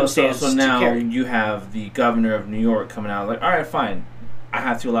circumstance So now to carry. You have the governor of New York coming out like, all right, fine. I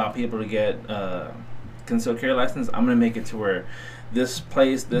have to allow people to get concealed carry license. I'm going to make it to where this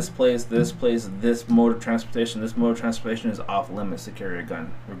mode of transportation is off limits to carry a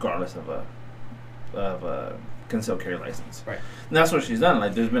gun, regardless of a concealed carry license. Right. And that's what she's done.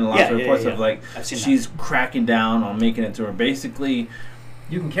 Like, there's been lots of reports of like she's cracking down on making it to where basically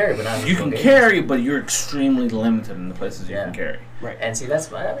you can carry, but not you can carry, but you're extremely limited in the places you can carry. Right. And see, that's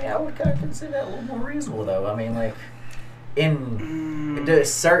I would kind of consider that a little more reasonable, though. I mean, like in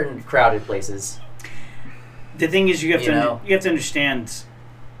certain crowded places. The thing is, you have to understand,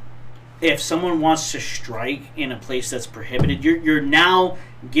 if someone wants to strike in a place that's prohibited, you're now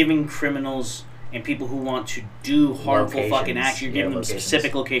giving criminals and people who want to do harmful fucking acts, you're giving them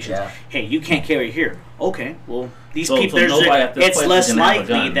specific locations. Yeah. Hey, you can't carry here. Okay, well, these people, it's less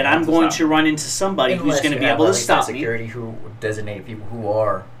likely that I'm going to run into somebody who's going to be able to stop me. Security who designate people who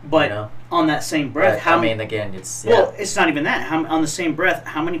are, but on that same breath, it's not even that. On the same breath,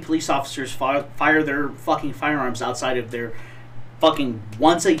 how many police officers fire their fucking firearms outside of their fucking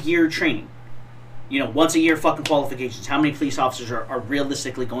once a year training? You know, once a year fucking qualifications. How many police officers are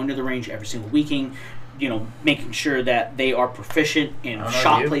realistically going to the range every single weekend, making sure that they are proficient in I don't know,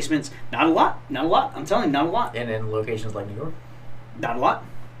 shot you? placements. Not a lot. I'm telling you, not a lot. And in locations like New York. Not a lot.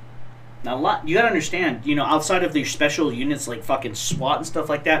 Not a lot. You gotta understand, outside of your special units like fucking SWAT and stuff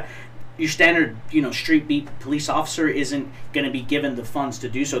like that, your standard, street beat police officer isn't going to be given the funds to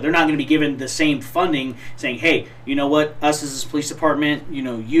do so. They're not going to be given the same funding saying, hey, you know what, us as this police department,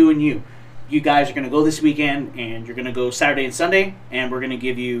 you and you guys are going to go this weekend and you're going to go Saturday and Sunday and we're going to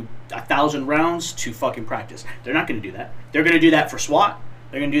give you 1,000 rounds to fucking practice. They're not going to do that. They're going to do that for SWAT.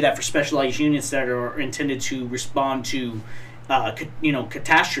 They're going to do that for specialized units that are intended to respond to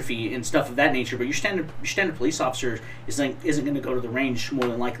catastrophe and stuff of that nature. But your standard police officer isn't going to go to the range more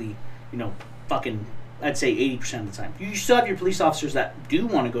than likely, fucking, I'd say 80% of the time. You still have your police officers that do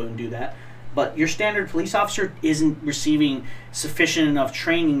want to go and do that, but your standard police officer isn't receiving sufficient enough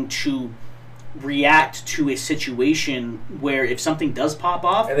training to react to a situation where if something does pop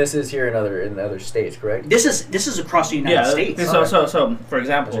off. And this is here in other states, correct? This is across the United States. So for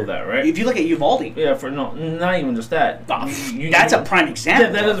example of that, right? If you look at Uvalde, not even just that. That's a prime example.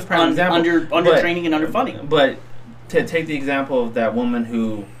 Yeah, that is a prime example. Under training and underfunding. But to take the example of that woman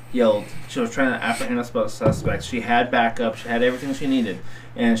who yelled, she was trying to apprehend a suspect. She had backup, she had everything she needed,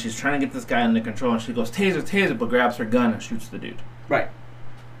 and she's trying to get this guy under control. And she goes, taser, but grabs her gun and shoots the dude. Right.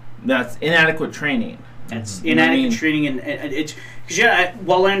 That's inadequate training. That's inadequate training, and it's because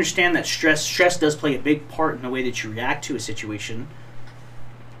while I understand that stress does play a big part in the way that you react to a situation.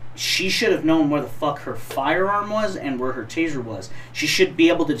 She should have known where the fuck her firearm was and where her taser was. She should be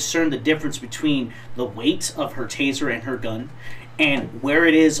able to discern the difference between the weight of her taser and her gun and where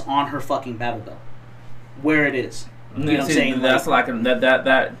it is on her fucking battle belt. Where it is. You know what I'm saying? That's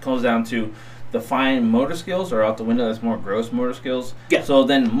that comes down to the fine motor skills are out the window. That's more gross motor skills. Yeah. So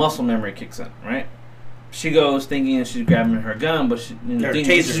then muscle memory kicks in, right? She goes thinking she's grabbing her gun, but she's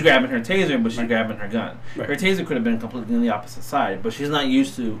grabbing her taser, but she's grabbing her gun. Right. Her taser could have been completely on the opposite side, but she's not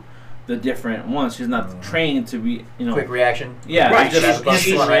used to the different ones. She's not trained to be, quick reaction. Yeah, right.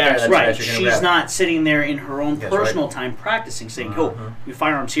 She's She's not sitting there in her own personal time practicing, saying, your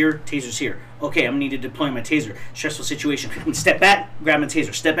firearm's here, taser's here. Okay, I'm going to need to deploy my taser. Stressful situation. Step back, grab my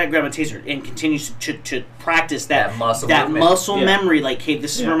taser. Step back, grab my taser. And continues to practice that muscle memory. Like, hey,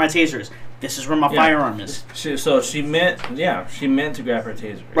 this is where my taser is. This is where my firearm is. She meant to grab her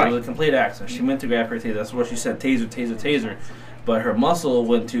taser. Right. It was a complete accident. She meant to grab her taser. That's what she said, taser. But her muscle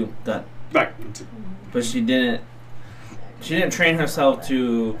went to gun. Right. But she didn't train herself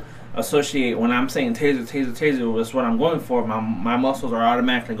to associate when I'm saying taser was what I'm going for. My muscles are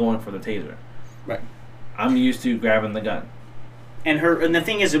automatically going for the taser. Right. I'm used to grabbing the gun. And the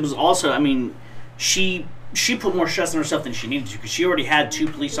thing is, it was also, she put more stress on herself than she needed to because she already had two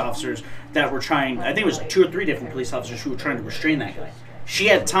police officers that were trying. I think it was 2 or 3 different police officers who were trying to restrain that guy. She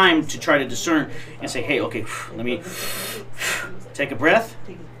had time to try to discern and say, hey, okay, let me take a breath,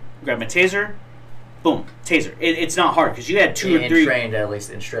 grab my taser, boom, taser. It's not hard because you had 2 or 3. Trained at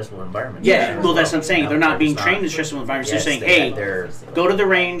least in stressful environments. Yeah, well, that's what I'm saying. They're not being trained in stressful environments. Yes, they're saying, hey, go to the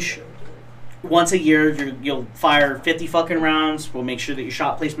range. Once a year, you'll fire 50 fucking rounds. We'll make sure that your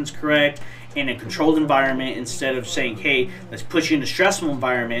shot placement's correct in a controlled environment instead of saying, hey, let's put you in a stressful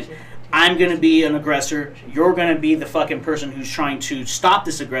environment. I'm going to be an aggressor. You're going to be the fucking person who's trying to stop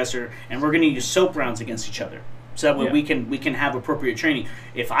this aggressor, and we're going to use soap rounds against each other. So that way we can have appropriate training.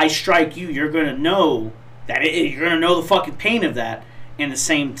 If I strike you, you're going to know that you're going to know the fucking pain of that. And the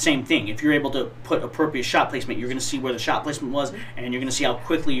same thing. If you're able to put appropriate shot placement, you're going to see where the shot placement was, and you're going to see how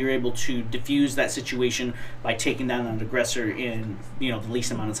quickly you're able to diffuse that situation by taking down an aggressor in the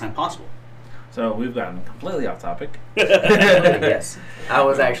least amount of time possible. So we've gotten completely off topic. Yes, I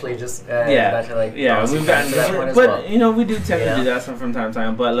was actually just about to we've gotten to that one as but well. We do tend to do that from time to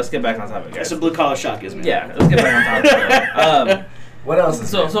time. But let's get back on topic, guys. That's a blue collar shot, isn't it? Yeah, let's get back on topic. What else is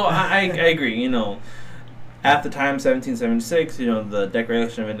so I agree. At the time, 1776, the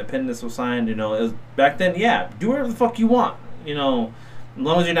Declaration of Independence was signed. It was back then. Yeah, do whatever the fuck you want. As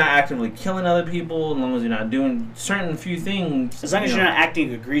long as you're not actively killing other people, as long as you're not doing certain few things. As long as you're not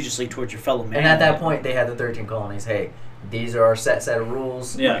acting egregiously towards your fellow man. And at that point, they had the 13 colonies. Hey, these are our set of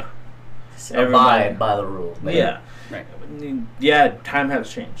rules. Yeah. Abide by the rules. Yeah. Right. Yeah, time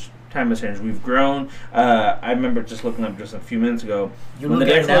has changed. We've grown. I remember just looking up just a few minutes ago. When the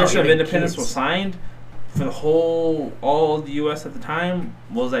Declaration of Independence was signed, for all of the U.S. at the time,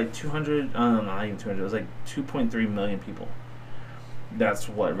 was like 200, not even 200, it was like 2.3 million people. That's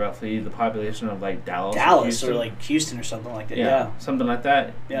what, roughly the population of like Dallas or like Houston or something like that. Yeah, something like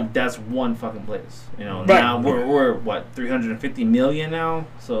that. Yeah. That's one fucking place. Right. Now we're what, 350 million now?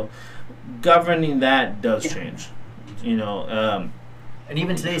 So governing that does change. And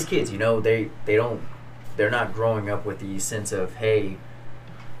even today's kids, they don't they're not growing up with the sense of, hey,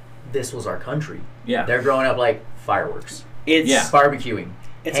 this was our country. Yeah. They're growing up like fireworks, It's Yeah. barbecuing,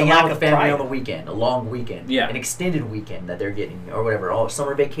 it's hanging a lack out with of family pride. on the weekend, a long weekend, Yeah. an extended weekend that they're getting or whatever, or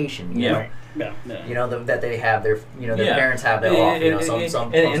summer vacation. You Yeah. know? Right. Yeah. Yeah. You know that they have their their Yeah. parents have that off. You know, some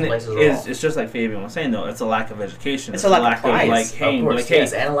places are off. it's just like Fabian was saying though. It's a lack of education. It's a lack of pride. like, hey, Of course, like, hey,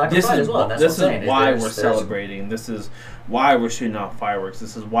 yes, and a lack of this pride is as well. That's this what I'm is saying. why There's- we're there's- celebrating. This is why we're shooting off fireworks.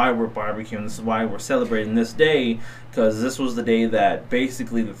 This is why we're barbecuing. This is why we're celebrating this day, because this was the day that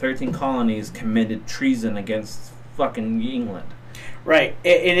basically the 13 colonies committed treason against fucking England. Right.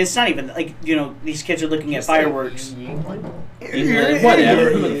 And it's not even like, these kids are looking at fireworks. England,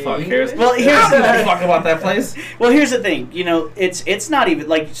 whatever. Who the fuck cares? Well, I here's don't give a fuck about that place. Well, here's the thing. It's not even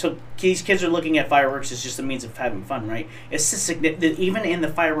like, so these kids are looking at fireworks as just a means of having fun, right? It's even in the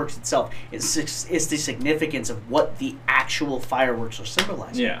fireworks itself, it's the significance of what the actual fireworks are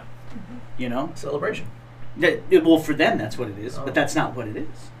symbolizing. Yeah. celebration. Well, for them, that's what it is, Oh. but that's not what it is.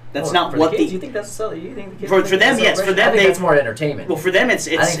 That's Oh, not for what the kids, the. you think that's you think the kids For think them, that's yes, for celebration? them, I think they- that's more entertainment. Well, for them, it's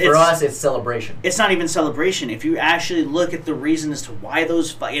I think for us it's celebration. it's not even celebration. If you actually look at the reason as to why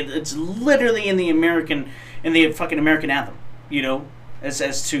it's literally in the fucking American anthem,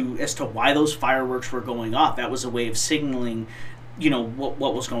 as to why those fireworks were going off. That was a way of signaling,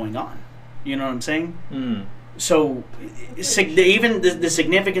 what was going on. You know what I'm saying? Mm. So, even the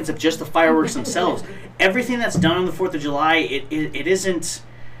significance of just the fireworks themselves, everything that's done on the 4th of July, it isn't.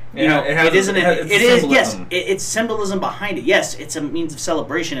 Yeah, It isn't. it's It is. Yes, symbolism. it's symbolism behind it. Yes, it's a means of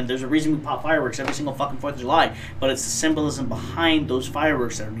celebration, and there's a reason we pop fireworks every single fucking 4th of July. But it's the symbolism behind those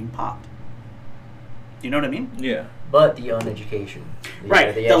fireworks that are being popped. You know what I mean? Yeah. But the uneducation,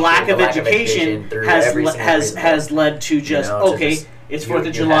 Right. The lack of education through has every single reason. has led to just You know, to okay. just- It's you- 4th of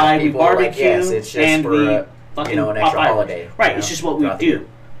you July. have We people like, barbecue yes, it's just and for we a, fucking an pop extra fireworks. holiday. Right. It's just what we throughout the do. year.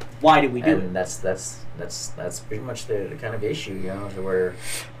 Why do we do And it? that's pretty much the kind of issue, to where,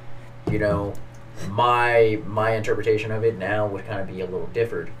 my interpretation of it now would kind of be a little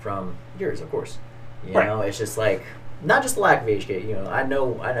different from yours, of course. Right. It's just like not just the lack of education. I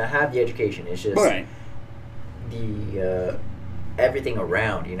have the education. It's just Right. the everything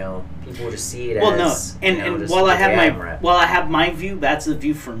around. People just see it Well, as no, and just while I the have day I'm at. while I have my view, that's the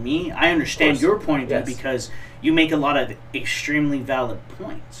view for me. I understand course. your point of view Yes. because you make a lot of extremely valid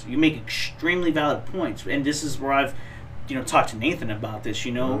points. You make extremely valid points, and this is where I've, talked to Nathan about this.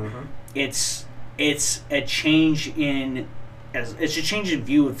 Mhm. It's a change in it's a change in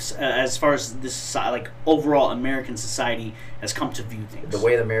view of as far as this society, like overall American society has come to view things. The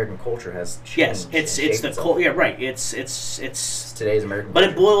way the American culture has changed. yes, and it's shaped the itself. yeah, right. It's Today's American but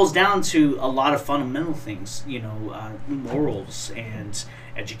culture. it boils down to a lot of fundamental things, morals and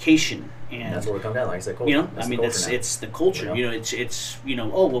education, and that's what it comes down. Like I said, culture. That's the culture now. it's the culture. You know? It's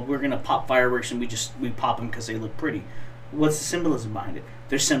oh well, we're gonna pop fireworks and we pop them because they look pretty. What's the symbolism behind it?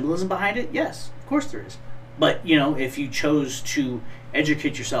 There's symbolism behind it. Yes, of course there is. But if you chose to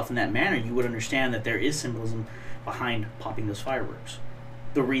educate yourself in that manner, you would understand that there is symbolism behind popping those fireworks.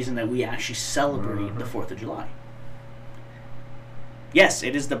 The reason that we actually celebrate the 4th of July. Yes,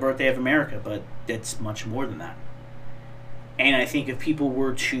 it is the birthday of America, but it's much more than that. And I think if people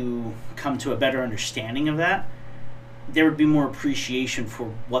were to come to a better understanding of that, there would be more appreciation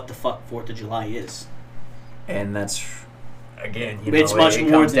for what the fuck 4th of July is. And that's again, It's much it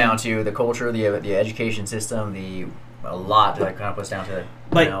more comes than- down to the culture, the education system, a lot that kind of puts down to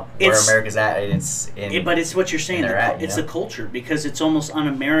But where it's- America's at. And it's in, But it's what you're saying. they're at, It's you the know? culture because it's almost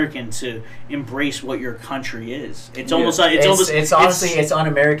un-American to embrace what your country is. It's Yeah. almost. it's honestly it's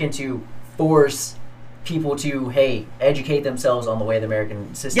un-American to force people to educate themselves on the way the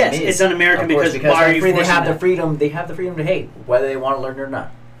American system Yes, is. it's un-American Of course, because why are you they forcing have the that? freedom. They have the freedom to whether they want to learn it or not.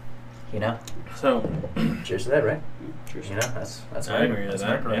 So Cheers to that, right? Cheers. That's I agree with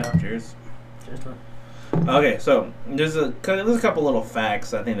that. America, Yeah. Cheers. Cheers to it. Okay, so there's a couple little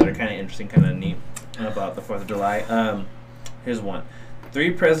facts I think that are kind of interesting, kind of neat about the 4th of July. Here's one: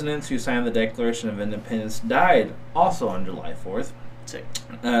 3 presidents who signed the Declaration of Independence died also on July 4th. Sick.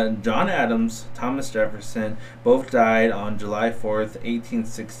 John Adams, Thomas Jefferson, both died on July 4th,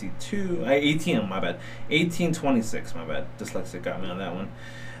 1826. My bad. Dyslexic got me on that one.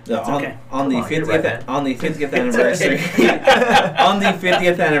 That's okay. On the Come on, you're 50th right, man. on the 50th anniversary. On the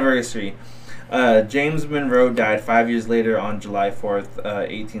 50th anniversary, James Monroe died 5 years later on July 4th,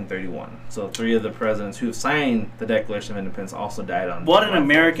 1831. So 3 of the presidents who signed the Declaration of Independence also died on. What an July 4th.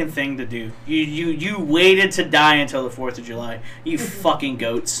 American thing to do. You waited to die until the 4th of July. You fucking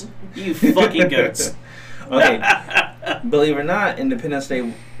goats. You fucking goats. Okay. Believe it or not, Independence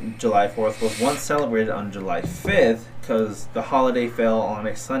Day, July 4th, was once celebrated on July 5th because the holiday fell on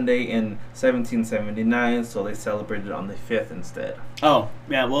a Sunday in 1779, so they celebrated on the 5th instead. Oh,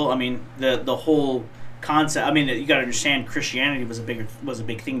 yeah. Well, I mean, the whole concept. I mean, you got to understand, Christianity was a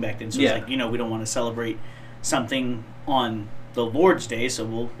big thing back then. So Yeah. it's like, we don't want to celebrate something on the Lord's Day, so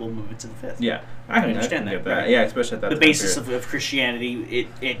we'll move it to the 5th. Yeah, I can understand get that, right? Yeah, especially at that The time basis period. of Christianity,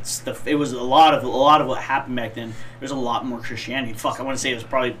 it was a lot of what happened back then. There's a lot more Christianity. Fuck, I want to say it was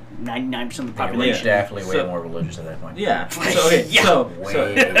probably 99% of the Yeah, we're population. definitely way So- more religious at that point. Yeah. So, okay, Yeah.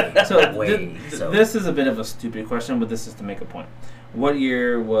 so this is a bit of a stupid question, but this is to make a point. What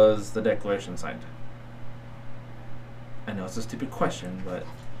year was the Declaration signed? I know it's a stupid question, but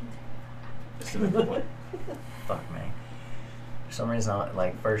it's to make a point. Fuck, man. For some reason,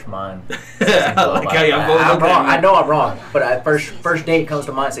 like first month. I like how y'all both I'm looked at wrong. me. I know I'm wrong, but first date comes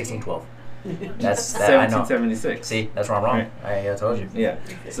to mind 1612. That's that I know. 1776. See, that's where I'm wrong. Right. I told you. Yeah.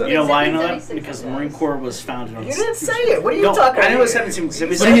 So, You know why I know that? 1776 Because the Marine Corps was founded on. You didn't say it. What are you No, talking about? I know it's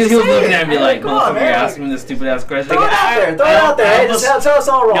 1776. but he was looking at me like, Come on, motherfucker, you're man. asking me this stupid ass question. Throw it out there. Throw it out there. Hey, just tell us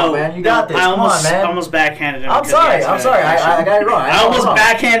all wrong, man. You got this. I Come almost, on, man. I almost backhanded him. I'm because he sorry. asked me I'm that sorry. question. I got it wrong. I almost wrong.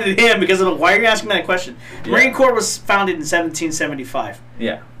 backhanded him because of why are you asking me that question? The Yeah. Marine Corps was founded in 1775.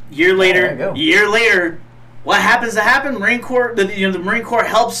 Yeah. Year there you later, go. what happens to happen? Marine Corps, the Marine Corps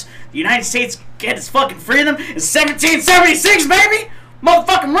helps the United States get its fucking freedom in 1776, baby.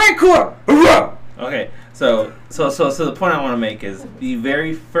 Motherfucking Marine Corps. Hurrah! Okay. So the point I want to make is the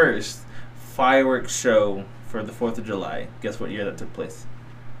very first fireworks show for the 4th of July. Guess what year that took place?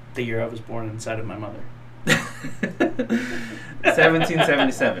 The year I was born inside of my mother.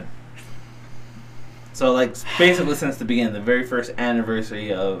 1777. So, like, basically since the beginning, the very first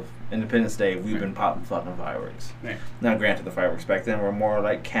anniversary of Independence Day, we've been popping fucking fireworks. Right. Now, granted, the fireworks back then were more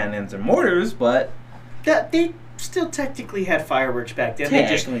like cannons and mortars, but They still technically had fireworks back then.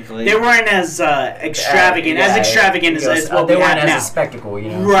 technically, They weren't as extravagant, as what we they weren't have as now. a spectacle, you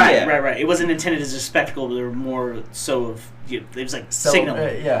know. Right, Yeah. right. It wasn't intended as a spectacle, but they were more so of. It was like So,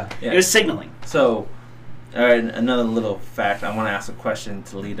 signaling. yeah. Yeah. It was signaling. So, all right, another little fact. I want to ask a question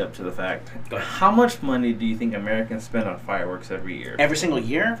to lead up to the fact. Go ahead. How much money do you think Americans spend on fireworks every year? Every single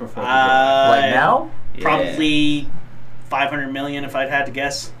year? For 4th of July. Like now? Yeah. Probably 500 million if I'd had to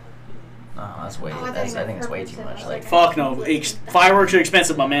guess. No, that's way. Oh, I That's, thought I think it's way too you much. meant Like Fuck no. Fireworks are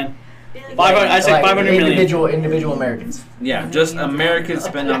expensive, my man. 500, I said like 500 million. individual Americans. Yeah, just Americans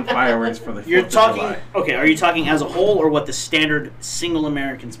spend on fireworks for the 4th You're of talking. July Okay, are you talking as a whole or what the standard single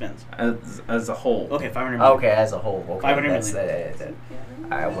American spends? as a whole. Okay, 500 million. Okay, as a whole. Okay, 500 that's, million.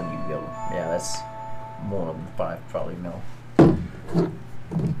 I wouldn't even be able. Yeah, that's more than 5 probably mil.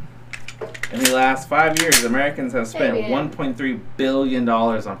 In the last 5 years, Americans have spent Hey, man. $1.3 billion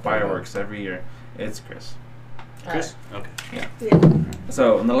on fireworks every year. It's Chris. Chris? Okay.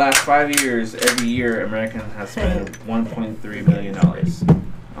 So, in the last 5 years, every year, Americans have spent $1.3 billion.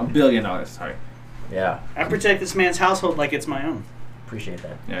 $1 billion, sorry. Yeah, I protect this man's household like it's my own. appreciate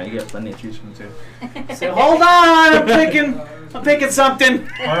that. Yeah, you got plenty to choose from, too. So hold on, I'm picking something.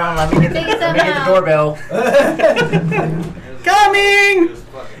 Hold on, let me get Figure let me get the something doorbell. Coming! It was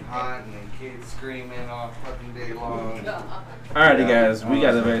fucking hot and the kids screaming all fucking day long. Alrighty, guys, we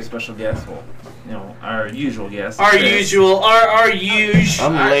got a very special guest. Well, our usual guest. Our Chris. usual.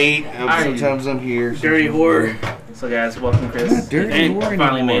 I'm late. I- Sometimes I'm here. Dirty whore. So, guys, welcome, Chris. Dirty Hey, whore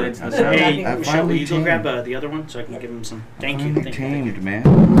finally anymore. made it to the I show. finally- Hey, I Michelle, will finally you go tamed. grab the other one so I can give him some? Thank you. Finally Thank you. tamed,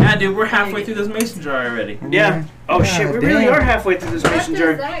 man. Yeah, dude, we're halfway through this mason jar already. Yeah. Oh shit, we really damn. are halfway through this What mason does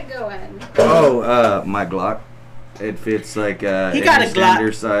jar. that go in? Oh, my Glock. It fits like He got any a Glock.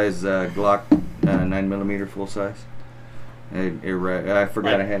 standard size Glock 9mm full size. I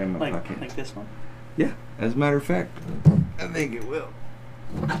forgot I had it in my pocket. Like this one. Yeah, as a matter of fact, I think it will.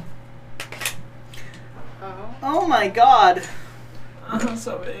 Oh. Oh my god.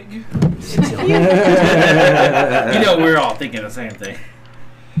 So big. You We're all thinking the same thing.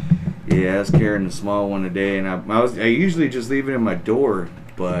 Yeah, I was carrying the small one today, and I usually just leave it in my door,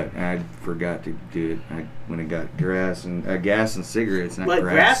 but I forgot to do it. I went and got gas and cigarettes, not What,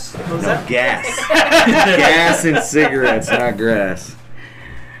 grass. grass? What was No, that? gas. Gas and cigarettes, not grass.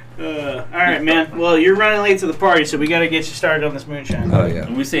 All right, man. Well, you're running late to the party, so we got to get you started on this moonshine. Oh yeah.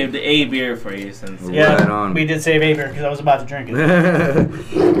 We saved a beer for you since. Yeah, Right on. we did save Aver because I was about to drink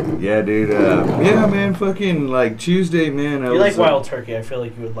it. Yeah, dude. Yeah, man. Fucking like Tuesday, man. You like Wild Turkey? I feel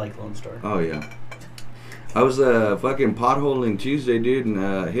like you would like Lone Star. Oh yeah. I was fucking potholing Tuesday, dude,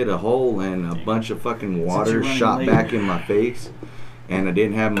 and hit a hole, and a bunch of fucking water running shot late. back in my face. and I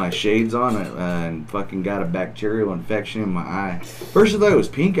didn't have my shades on, and fucking got a bacterial infection in my eye. First I thought it was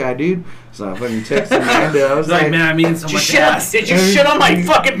pink eye, dude. So I fucking texted Amanda. I was Like, like, man, I mean so much. Did you shit on my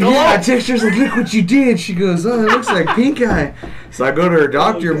fucking pillow? yeah, I texted her, I was like, look what you did. She goes, oh, it looks like pink eye. So I go to her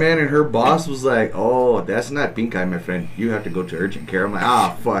doctor, man, and her boss was like, oh, that's not pink eye, my friend. You have to go to urgent care. I'm like,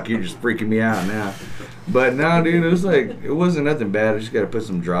 oh, fuck, you're just freaking me out now. But no, dude, it was like, it wasn't nothing bad. I just got to put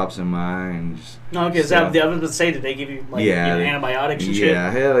some drops in my eye and just... No, okay, I was going to say, did they give you, like, antibiotics and shit? Yeah,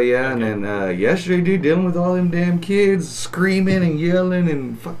 hell yeah. Okay. And then yesterday, dude, dealing with all them damn kids screaming and yelling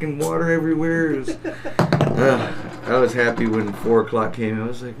and fucking water everywhere. It was, I was happy when 4 o'clock came. I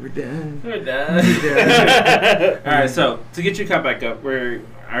was like, we're done. We're done. All right, so to get you caught back up, I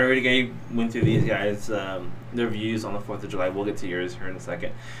already went through these guys' their views on the 4th of July. We'll get to yours here in a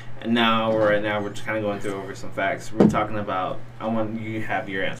second. And now we're just kind of going through over some facts. We're talking about, I want you to have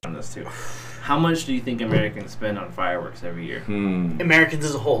your answer on this too. How much do you think Americans spend on fireworks every year? Americans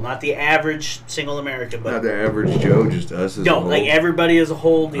as a whole, not the average single American, but not the average Joe, just us as a whole. No, like everybody as a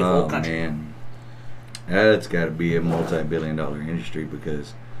whole, the whole country. Man. That's got to be a multi-billion-dollar industry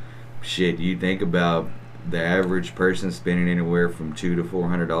because, shit, you think about the average person spending anywhere from $200 to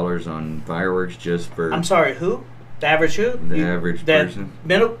 $400 on fireworks just for... I'm sorry, who? The average who? The average person.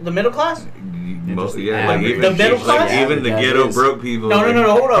 The middle class? Yeah, like even, the middle class? Even the ghetto broke people. No,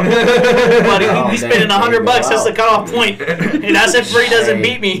 hold up. Buddy, he's spending $100. That's the cutoff point. And I said free doesn't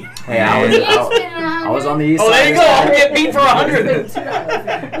beat me. Hey, I was on the east side. Oh, there you go. I'll get beat for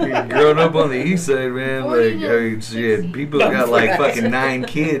 $100. Growing up on the east side, man, like, I mean, shit, people got like fucking 9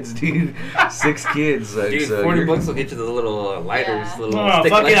 kids, dude. 6 kids. Like, dude, so $40 will get you the little lighters. Yeah. Little Oh,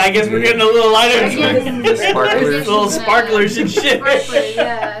 stick fuck it. I guess we're getting a little lighters. The sparklers. Little sparklers and shit.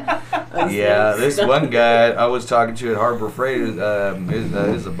 Yeah, this one guy I was talking to at Harbor Freight is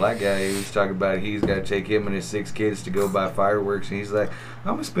a black guy. He was talking about he's got to take him and his 6 kids to go buy fireworks, and he's like,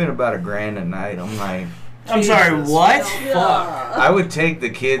 I'm gonna spend about $1,000 a night. I'm like, I'm sorry, what? Fuck. I would take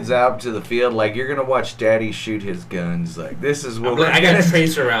the kids out to the field like you're gonna watch Daddy shoot his guns. Like this is what I got a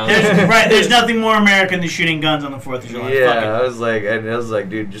trace around. There's nothing more American than shooting guns on the 4th of July. Yeah, Fuck it. I was like,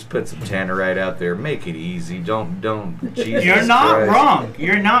 dude, just put some tannerite out there. Make it easy. Don't. Jesus You're not Christ. wrong.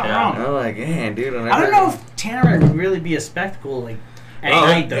 You're not wrong. I'm like, man, dude. I don't know if tannerite would really be a spectacle like at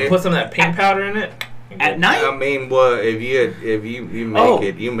night though. Put some of that paint powder in it. At night? I mean, well, if you make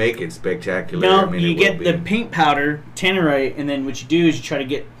it, you make it spectacular. No, I mean, you it get will the be. paint powder, tannerite, and then what you do is you try to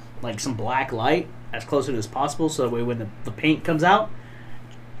get like some black light as close to it as possible, so that way when the paint comes out,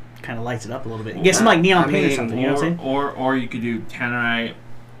 it kind of lights it up a little bit. You get some like neon paint or something. You know what I'm saying? Or you could do tannerite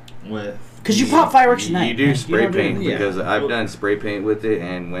with. Because you pop fireworks at night. You do man. spray don't do paint it. because I've done spray paint with it,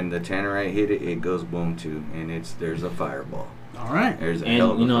 and when the tannerite hit it, it goes boom too, and there's a fireball. All right. There's a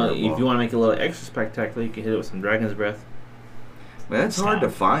hell of And a if fireball. you want to make it a little extra spectacular, you can hit it with some dragon's breath. Well, that's hard to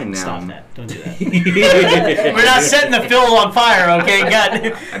find now. Stop that. Don't do that. We're not setting the field on fire, okay? God.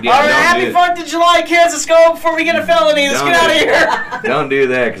 All right, happy 4th of July, kids. Let's go before we get a felony. Let's get out of here. Don't do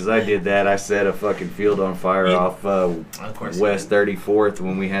that, because I did that. I set a fucking field on fire off course West 34th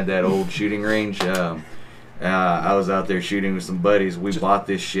when we had that old shooting range. I was out there shooting with some buddies. We bought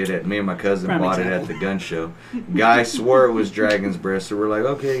this shit me and my cousin Prime bought example. it at the gun show. Guy swore it was dragon's breath, so we're like,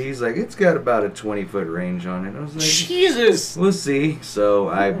 okay. He's like, it's got about a 20-foot range on it. I was like, Jesus. we'll see. So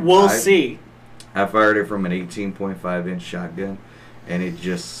We'll see. I fired it from an 18.5 inch shotgun, and it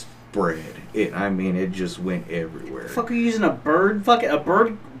just spread. It just went everywhere. Fuck, are you using a bird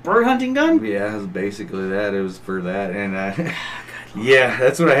hunting gun? Yeah, it was basically that. It was for that, and yeah,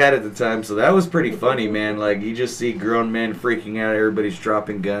 that's what I had at the time. So that was pretty funny, man. Like you just see grown men freaking out. Everybody's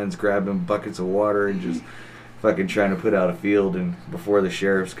dropping guns, grabbing buckets of water, and just fucking trying to put out a field. And before the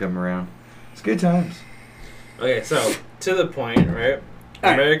sheriffs come around, it's good times. Okay, so to the point, right? All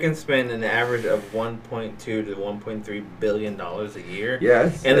right. Americans spend an average of $1.2 to $1.3 billion a year.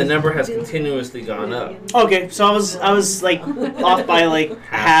 Yeah, And the number has continuously gone up. Okay, so I was like off by like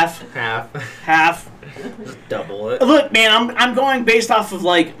half. Just double it. Look, man, I'm going based off of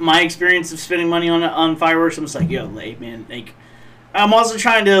like my experience of spending money on fireworks. I'm just like, yo, man, like I'm also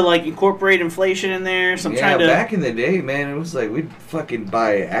trying to like incorporate inflation in there. So I'm trying to. Back in the day, man, it was like we'd fucking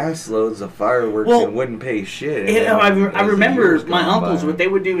buy ass loads of fireworks and wouldn't pay shit. And I then as the remember years my gone uncles. by- What they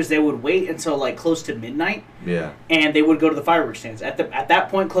would do is they would wait until like close to midnight. Yeah. And they would go to the fireworks stands. At that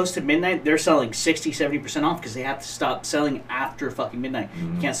point, close to midnight, they're selling 60-70% off because they have to stop selling after fucking midnight.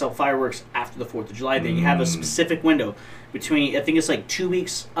 You can't sell fireworks after the 4th of July. They have a specific window between, I think it's like 2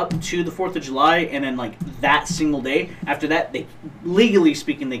 weeks up to the 4th of July, and then like that single day. After that, they legally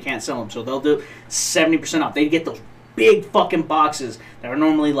speaking, they can't sell them. So they'll do 70% off. They get those big fucking boxes that are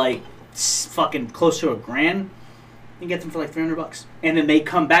normally like fucking close to $1,000. You can get them for like $300. And then they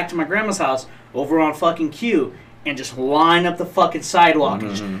come back to my grandma's house over on fucking Q and just line up the fucking sidewalk.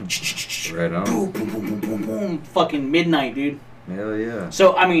 And just Right on. boom, boom, boom, boom, boom, boom. Fucking midnight, dude. Hell yeah.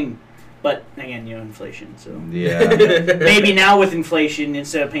 So, I mean, but again, inflation. So Yeah. maybe now with inflation,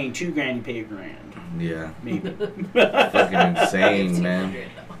 instead of paying $2,000, you pay $1,000. Yeah. Maybe. Fucking insane, man.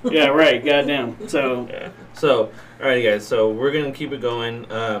 Yeah, right. Goddamn. So, Yeah. So, alright, guys. So we're gonna keep it going.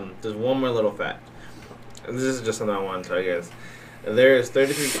 There's one more little fact. This is just something I want to tell you guys. There's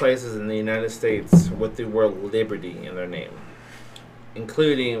 33 places in the United States with the word liberty in their name,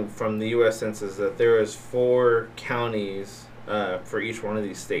 including from the U.S. Census that there is 4 counties for each one of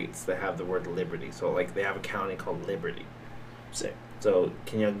these states that have the word liberty. So, like, they have a county called Liberty. sick. So,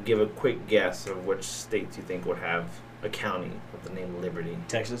 can you give a quick guess of which states you think would have a county with the name Liberty?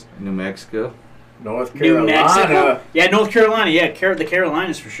 Texas. New Mexico. North New Carolina. Mexico? Yeah, North Carolina. Yeah, the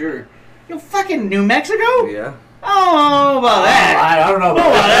Carolinas for sure. Yo, fucking New Mexico? Yeah. Oh, about that. I don't know about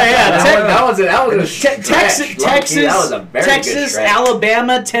Oh, that. yeah, That was a stretch. Texas, Low-key, that was a very good Texas, stretch.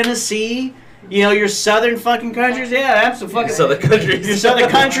 Alabama, Tennessee. You know, your southern fucking countries. Yeah, absolutely. So the countries. Your southern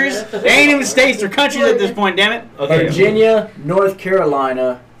countries. They ain't even states. They're countries at this point. Damn it. Okay. Virginia, North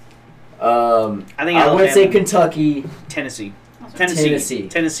Carolina. I think I would say Alabama. Kentucky. Tennessee. Tennessee.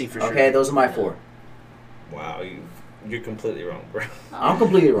 Tennessee for sure. Okay, those are my 4. Wow, you're completely wrong, bro. I'm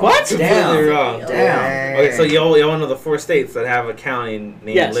completely wrong. What? Completely Damn. wrong. Damn. Okay, so y'all know the 4 states that have a county named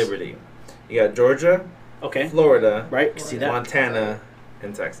Yes. Liberty. You got Georgia, Okay. Florida, Right. See that? Montana,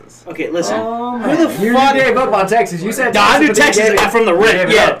 and Texas. Okay. Listen. Oh, Who man. the You fuck? gave up on Texas. You said No, I knew but then you Texas gave it- from the you rip. gave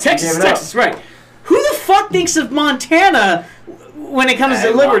it Yeah, up. You Texas, gave it up. Texas, right. Who the fuck thinks of Montana when it comes to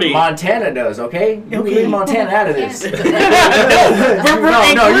Hey, Liberty? Montana does, okay? You Okay. leave Montana out of this. We're you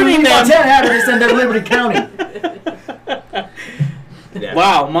including leave them. Montana out of this and they're Liberty County. Yeah.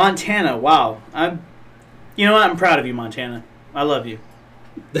 Wow, Montana. Wow. You know what? I'm proud of you, Montana. I love you.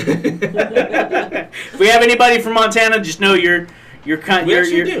 If we have anybody from Montana, just know you're kind. We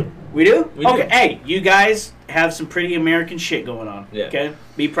actually do. We do? We okay. do. Hey, you guys have some pretty American shit going on. Yeah. Okay.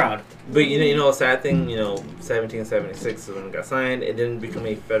 Be proud. But you know, a sad thing. 1776 is when it got signed. It didn't become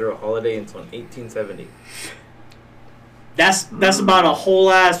a federal holiday until 1870. That's about a whole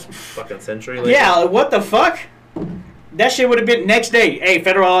ass. Fucking century later. Yeah. What the fuck? That shit would have been next day. Hey,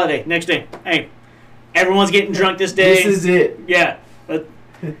 federal holiday. Next day. Hey, everyone's getting drunk this day. This is it. Yeah.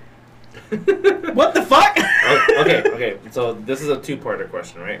 What the fuck? Okay. So this is a 2-parter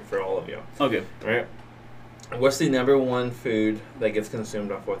question, right, for all of you. Okay. Right? What's the number 1 food that gets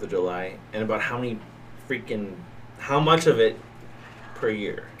consumed on 4th of July, and about how much of it per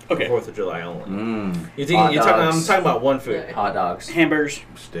year? Okay. 4th of July only. You Hot think I'm dogs. talking about one food. Hot dogs. Hamburgers.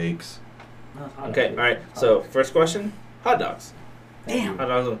 Steaks. Okay, all right. So first question, hot dogs. Damn. Hot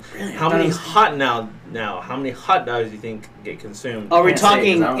dogs. Really? How I thought many it was- how many hot dogs do you think get consumed? Are we Can't say, 'cause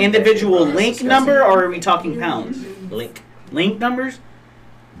talking I don't individual think it's link disgusting. number or are we talking pounds? Link. Link numbers?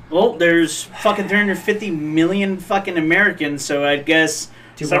 Well, there's fucking 350 million fucking Americans, so I guess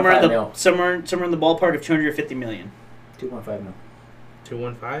 2.5 somewhere in the mil. somewhere in the ballpark of 250 million. 2.5 mil.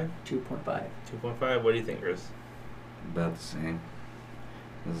 215. 2.5. 2.5. What do you think, Chris? About the same.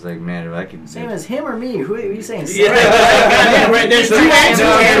 It's like, man, if I can. Same as him or me? Who are you saying? Yeah. Yeah, right, there's two answers.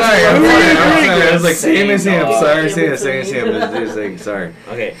 No, I'm sorry. Who are you agreeing I with? was like, same as him. Same Sorry, dog. same as him. It's just like, sorry.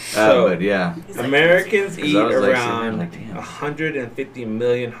 Okay. So But yeah. Americans 'Cause eat I was like, around like, damn. 150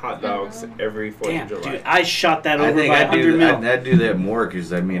 million hot dogs every 4th Damn, of July. dude, I shot that I over think by I'd 100 do, mil. I'd do that more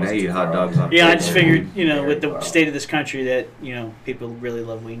because, I mean, I eat hot dogs on Yeah, I just Friday. figured, with the state of this country that, people really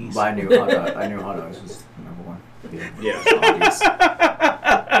love weenies. But I knew hot dogs was number 1. Yeah. Obvious.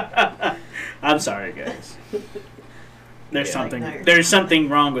 I'm sorry, guys. There's Yeah, something. like- There's something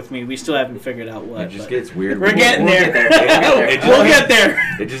wrong with me. We still haven't figured out what. It just but gets weird. we're when- getting we'll there. get there. It We'll just- get there.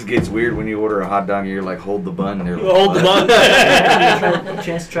 It just gets weird when you order a hot dog and you're like, hold the bun. They're like, Hold the what? bun.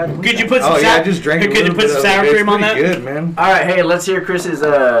 Chance to try the Could you put some Oh, yeah, I sour? just drank a Could you little put bit some of it. sour It's cream on pretty that? good, man. All right, hey, let's hear Chris's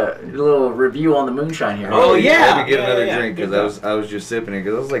little review on the moonshine here. Oh, yeah. Let me get another Yeah, drink because I was just sipping it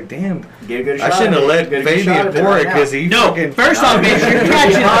because I was like, damn, Get a good I shot. shouldn't have let Get a good shot Fabian of it pour right it now. because he No, fucking. first off, bitch, you're You're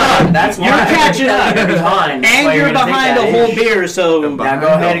catching behind. up. That's why. You're catching up. You're behind. That's why And you're gonna think behind that a whole is. beer, so Now go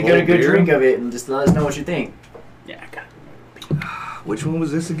ahead and get a whole good beer? drink of it and just let us know what you think. yeah, I got Which one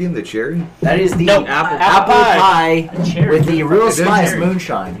was this again? The cherry? That is the No, apple apple pie cherry. with the real It doesn't spice taste-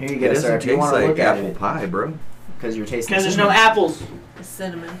 moonshine. Here you It go, sir. doesn't If you taste want to like look at apple it, pie, bro. because you're tasting. because there's no cinnamon. apples.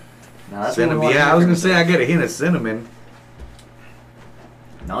 Cinnamon. Now, that's what we Cinnamon. wanna Yeah, hear I was from gonna you, say sir. I get a hint of cinnamon.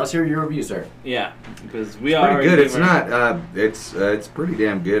 Now let's hear your review, sir. Yeah, because we Pretty already good. It's were- not. It's pretty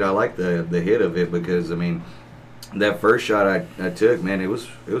damn good. I like the hit of it because I mean, that first shot I took, man, it was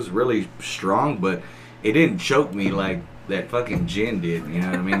really strong, but it didn't choke me like that fucking gin did. You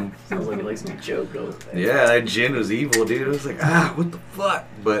know what I mean? Sounds like it likes to be choked. Yeah, that gin was evil, dude. I was like, what the fuck?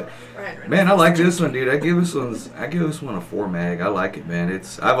 But Right. man, I like this one, dude. I give this one a 4 mag. I like it, man.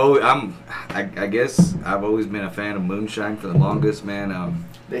 I guess I've always been a fan of moonshine for the longest, man.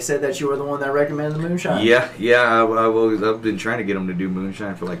 They said that you were the one that recommended the moonshine. Yeah. I've been trying to get them to do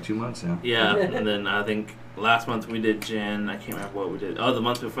moonshine for like 2 months now. Yeah, and then I think last month we did gin. I can't remember what we did. Oh, the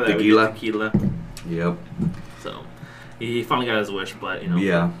month before that Tequila. we did tequila. Yep. So he finally got his wish, but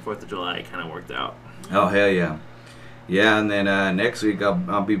Yeah. 4th of July it kind of worked out. Oh hell yeah. Yeah, and then next week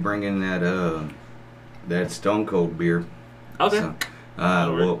I'll be bringing that Stone Cold beer. Okay. So,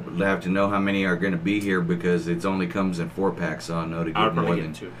 we'll have to know how many are going to be here because it only comes in 4-packs, so I'll know to I'll get more probably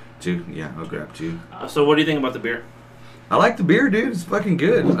than get 2. 2. Yeah, I'll grab 2. So what do you think about the beer? I like the beer, dude. It's fucking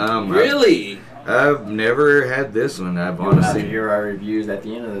good. Really? I've never had this one. I've You'll have to honestly, hear our reviews at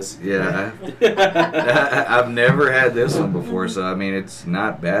the end of this. yeah, I've never had this one before, so I mean it's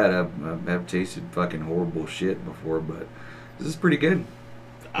not bad. I've tasted fucking horrible shit before, but this is pretty good.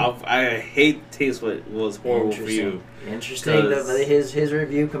 I hate to taste what was horrible for you. Interesting. 'Cause- His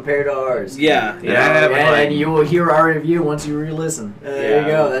review compared to ours. Yeah. You know, Yeah, but like- and you will hear our review once you re-listen. There you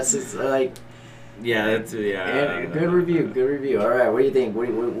Yeah. go. That's just like Yeah, that's and good review. Good review. All right. What do you think?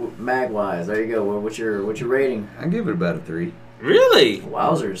 What mag wise? There you go. What's your rating? I give it about a 3. Really?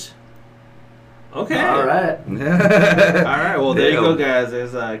 Wowzers. Okay. All right. All right. Well, there you Damn. go, guys.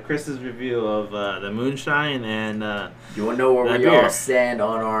 There's Chris's review of the moonshine and You want to know where That we beer. all stand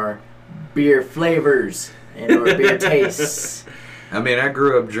on our beer flavors and our beer tastes? I mean, I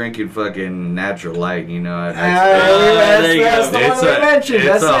grew up drinking fucking Natural Light, you know. there you That's go. the one we mentioned.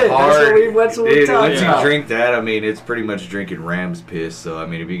 That's it. That's what we dude, talked once about. you drink that, I mean, it's pretty much drinking ram's piss. So, I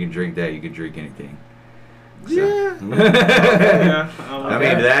mean, if you can drink that, you can drink anything. So. yeah. I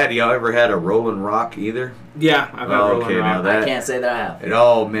mean, that, y'all ever had a Rolling Rock either? Yeah, I've got Oh, Rolling okay, now Rock. that- I can't say that I have.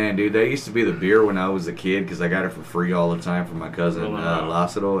 Oh, man, dude. That used to be the beer when I was a kid because I got it for free all the time from my cousin, Rolling Rock.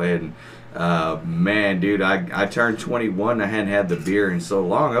 Lassito. And, man, dude, I turned 21. I hadn't had the beer in so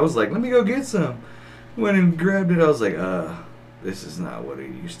long. I was like, let me go get some. Went and grabbed it. I was like, this is not what it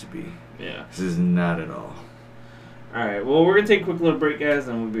used to be. Yeah. This is not at all. All right. Well, we're gonna take a quick little break, guys,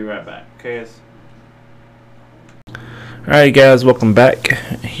 and we'll be right back. Okay, guys. Alright guys, welcome back.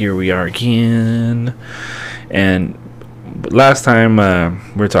 Here we are again. And last time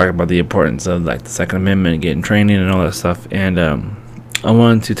we were talking about the importance of like the Second Amendment and getting training and all that stuff. And I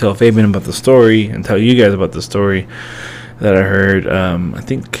wanted to tell Fabian about the story and tell you guys about the story that I heard I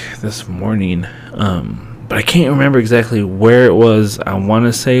think this morning. But I can't remember exactly where it was. I want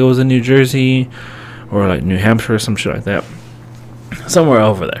to say it was in New Jersey or like New Hampshire or some shit like that. Somewhere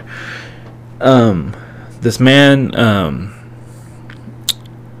over there. This man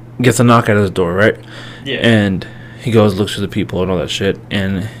gets a knock at his door, right? Yeah. And he goes, looks for the people and all that shit,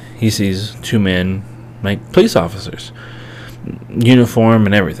 and he sees 2 men, like police officers, uniform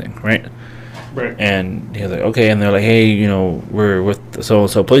and everything, right? Right. And he's like, okay, and they're like, hey, you know, we're with the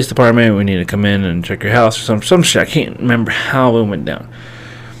so-and-so police department, we need to come in and check your house or some shit. I can't remember how it went down.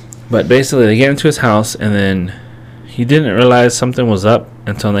 But basically, they get into his house, and then he didn't realize something was up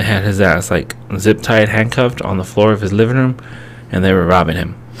until they had his ass like zip-tied, handcuffed on the floor of his living room, and they were robbing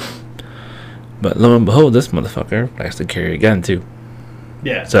him. But lo and behold, this motherfucker likes to carry a gun too.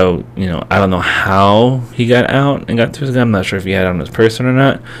 Yeah. So, you know, I don't know how he got out and got to his gun. I'm not sure if he had it on his person or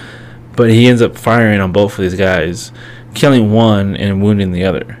not. But he ends up firing on both of these guys, killing one and wounding the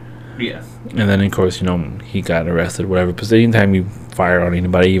other. Yeah. And then, of course, you know, he got arrested, whatever. Because anytime you fire on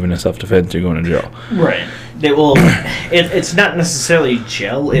anybody, even in self-defense, you're going to jail. Right. They will. It's not necessarily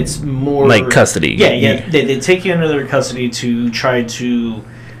jail. It's more Like custody. Yeah. They take you into their custody to try to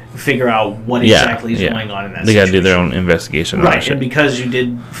figure out what exactly is going on in that. They got to do situation. their own investigation. on that Right, shit. and because you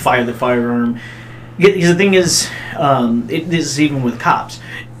did fire the firearm, because the thing is, this is even with cops.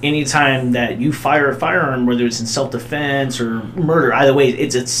 Anytime that you fire a firearm, whether it's in self-defense or murder, either way,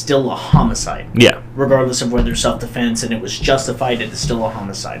 it's still a homicide. Yeah. Regardless of whether it's self-defense and it was justified, it's still a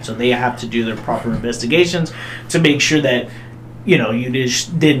homicide. So they have to do their proper investigations to make sure that, you know, you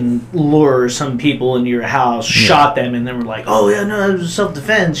just didn't lure some people into your house, shot them, and then were like, oh, yeah, no, it was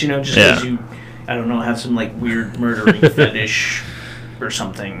self-defense, you know, just because you, I don't know, have some, like, weird murdering fetish or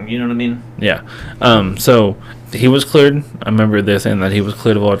something, you know what I mean? Yeah. So he was cleared. I remember they saying that he was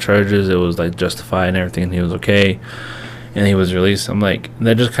cleared of all charges. It was, like, justified and everything, and he was okay. And he was released. I'm like,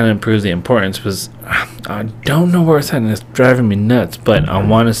 that just kind of proves the importance, because I don't know where it's at, and it's driving me nuts, but I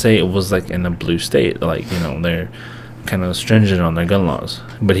want to say it was, like, in a blue state. Like, you know, they're kind of stringent on their gun laws.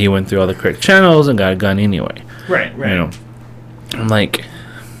 But he went through all the correct channels and got a gun anyway. Right. You know, I'm like,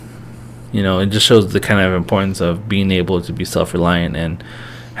 You know, it just shows the kind of importance of being able to be self-reliant and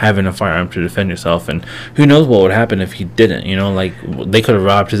having a firearm to defend yourself. And who knows what would happen if he didn't, you know, like they could have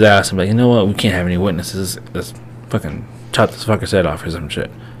robbed his ass and be like, you know what, we can't have any witnesses, let's fucking chop this fucker's head off or some shit.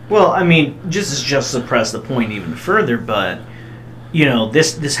 Well, I mean, just to press the point even further, but you know,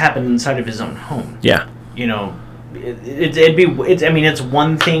 this happened inside of his own home. Yeah. You know, it's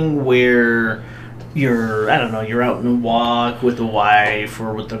one thing where you're out on a walk with a wife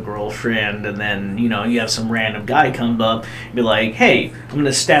or with a girlfriend, and then, you know, you have some random guy come up and be like, hey, I'm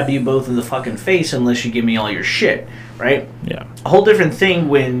gonna stab you both in the fucking face unless you give me all your shit, right? Yeah. A whole different thing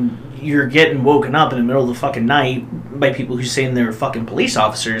when you're getting woken up in the middle of the fucking night by people who say they're fucking police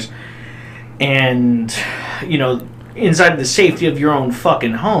officers, and, you know, inside the safety of your own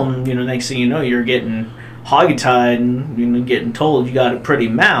fucking home, you know, next thing you know, you're getting hogtied and, you know, getting told you got a pretty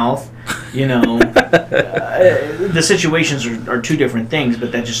mouth, you know. The situations are two different things,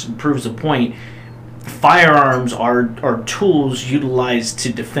 but that just proves the point. Firearms are tools utilized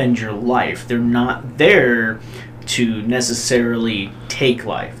to defend your life. They're not there to necessarily take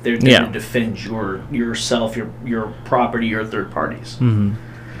life. They're there to defend yourself, your property, your third parties. Mm-hmm.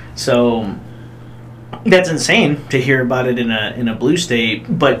 So that's insane to hear about it in a blue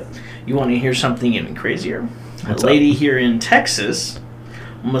state. But you want to hear something even crazier? What's a lady here in Texas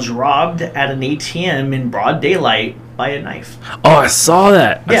was robbed at an ATM in broad daylight by a knife. Oh, I saw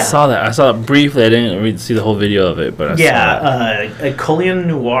that. Yeah. I saw it briefly. I didn't see the whole video of it, but I saw it. Colin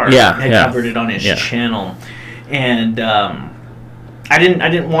Noir had covered it on his channel, and I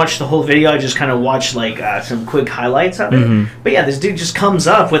didn't watch the whole video. I just kind of watched like some quick highlights of it. Mm-hmm. But yeah, this dude just comes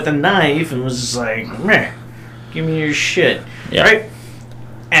up with a knife and was just like, meh, give me your shit, right?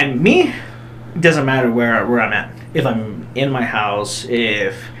 And me, it doesn't matter where I'm at. If I'm in my house,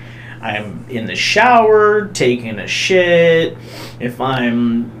 if I'm in the shower taking a shit, if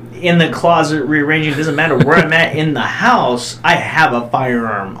I'm in the closet rearranging, it doesn't matter where I'm at in the house, I have a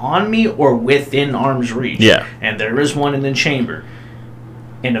firearm on me or within arm's reach. Yeah. And there is one in the chamber.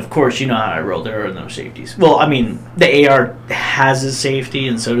 And of course, you know how I roll, there are no safeties. Well, I mean, the AR has a safety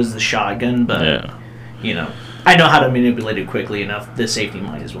and so does the shotgun, but, you know, I know how to manipulate it quickly enough. The safety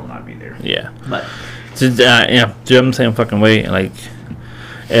might as well not be there. Yeah. But So, dude, I'm the same fucking way. Like,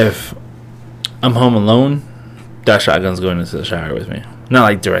 if I'm home alone, that shotgun's going into the shower with me. Not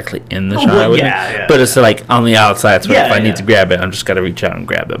like directly in the shower with me, but it's like on the outside. So if I need to grab it, I'm just gotta reach out and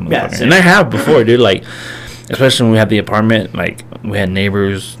grab that motherfucker. And I have before, dude. Like, especially when we had the apartment, like we had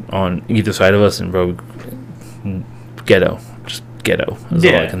neighbors on either side of us, and bro, ghetto, just ghetto. Is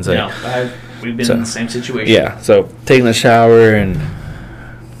all I can say. No, we've been in the same situation. Yeah. So taking a shower and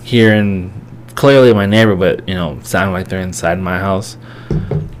hearing clearly my neighbor, but you know, sounding like they're inside my house.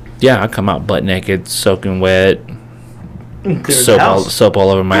 Yeah, I come out butt naked, soaking wet, soap all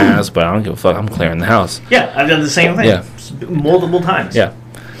over my ass, but I don't give a fuck. I'm clearing the house. Yeah, I've done the same thing. Yeah, multiple times. Yeah,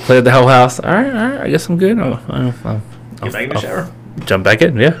 cleared the whole house. All right. I guess I'm good. I'll get back in the shower. Jump back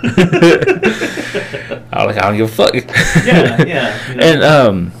in. Yeah. I don't give a fuck. Yeah. You know.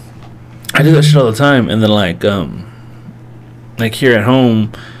 And I do that shit all the time, and then like here at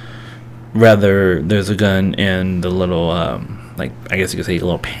home, rather there's a gun in the little like I guess you could say a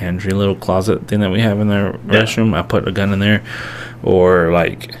little pantry, little closet thing that we have in our restroom. I put a gun in there, or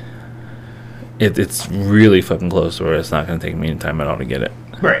like it's really fucking close to where it's not gonna take me any time at all to get it.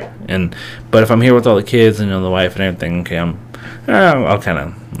 Right. But if I'm here with all the kids and the wife and everything, okay, I'll kind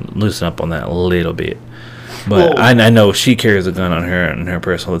of loosen up on that a little bit. But I know she carries a gun on her in her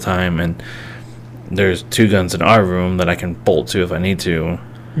purse all the time, and there's 2 guns in our room that I can bolt to if I need to.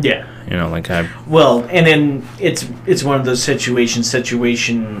 Yeah. You know, like well, and then it's one of those situations.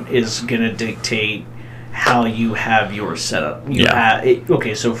 Situation is gonna dictate how you have your setup.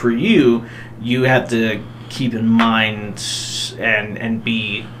 Okay, so for you have to keep in mind and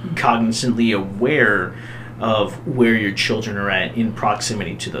be cognizantly aware of where your children are at in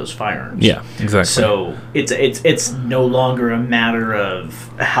proximity to those firearms. Yeah, exactly. So it's no longer a matter of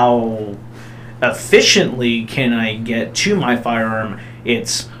how efficiently can I get to my firearm.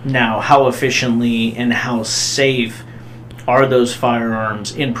 It's now how efficiently and how safe are those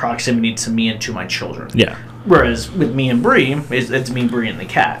firearms in proximity to me and to my children. Yeah. Whereas with me and Bree, it's me, Bree, and the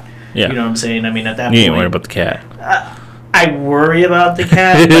cat. Yeah. You know what I'm saying? I mean, at that point... You ain't worried about the cat. I worry about the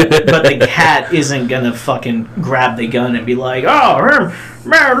cat, but the cat isn't going to fucking grab the gun and be like, oh,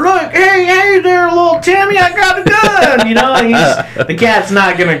 man, look, hey there, little Timmy, I got a gun. You know, the cat's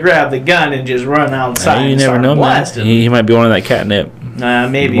not going to grab the gun and just run outside You never know, man. He might be one of that catnip.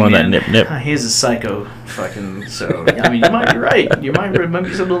 Maybe, one man. Of that nip. He's a psycho fucking, so, I mean, you might be right. You might be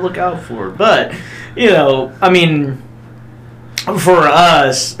something to look out for. But, you know, I mean... for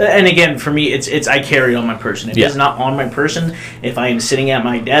us, and again for me, it's I carry it on my person. If Yeah. it's not on my person, if I am sitting at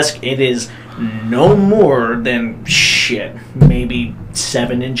my desk, it is no more than maybe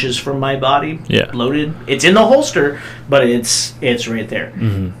 7 inches from my body. Yeah. Loaded. It's in the holster, but it's right there.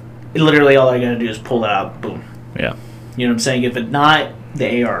 Mm-hmm. Literally, all I gotta do is pull it out. Boom. Yeah. You know what I'm saying? If it not,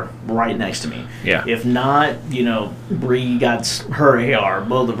 the AR right next to me. Yeah. If not, Bree got her AR,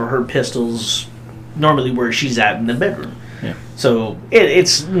 both of her pistols, normally where she's at in the bedroom. Yeah. So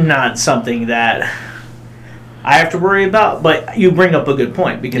it's not something that I have to worry about. But you bring up a good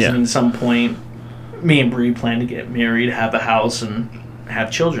point because Yeah. at some point, me and Bree plan to get married, have a house, and have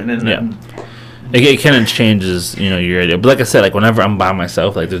children, and then It kind of changes, your idea. But like I said, like whenever I'm by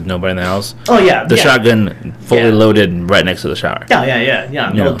myself, like there's nobody in the house. oh yeah, The yeah. shotgun fully loaded right next to the shower. Yeah.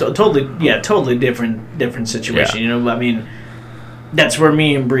 No, Yeah. totally different situation. I mean, that's where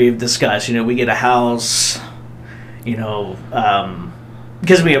me and Bree have discussed. We get a house. Because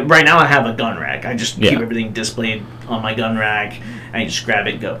right now I have a gun rack. I just keep everything displayed on my gun rack. I just grab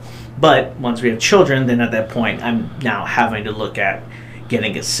it and go. But once we have children, then at that point I'm now having to look at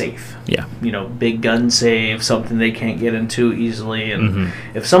getting a safe. Yeah. Big gun safe, something they can't get into easily. And Mhm.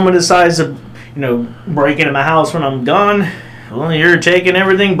 if someone decides to, break into my house when I'm gone, well, you're taking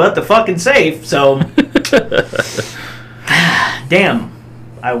everything but the fucking safe. So, damn.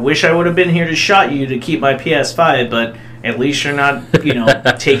 I wish I would have been here to shot you to keep my PS5, but at least you're not,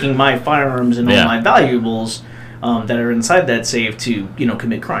 taking my firearms and all my valuables that are inside that safe to,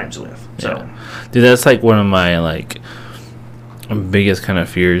 commit crimes with. So, Yeah. Dude, that's like one of my biggest kind of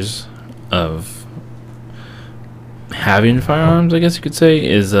fears of having firearms, I guess you could say,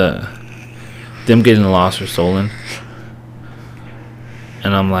 is them getting lost or stolen.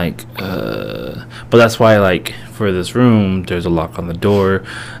 And I'm like, but that's why, for this room, there's a lock on the door.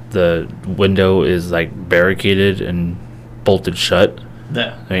 The window is, barricaded and bolted shut.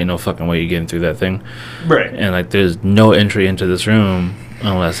 yeah. There ain't no fucking way you're getting through that thing. Right. And, there's no entry into this room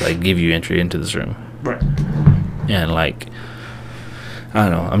unless I give you entry into this room. Right. And, I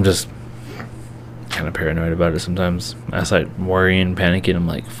don't know, I'm just kind of paranoid about it sometimes. I start worrying, panicking. I'm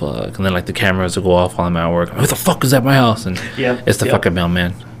like, fuck. And then, the cameras will go off while I'm at work. I'm like, what the fuck is at my house? And it's the fucking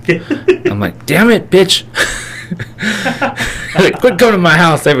mailman. I'm like, damn it, bitch. Quit coming to my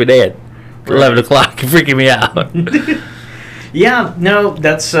house every day at 11 o'clock. You're freaking me out. Yeah, no,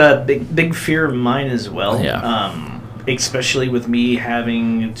 that's a big fear of mine as well. Yeah. Especially with me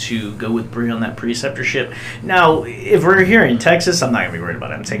having to go with Bree on that preceptorship. Now, if we're here in Texas, I'm not going to be worried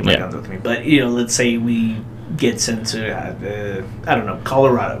about it. I'm taking my guns with me. But, let's say we get sent to, I don't know,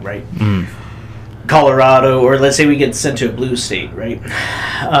 Colorado, right? Mm. Colorado, or let's say we get sent to a blue state, right?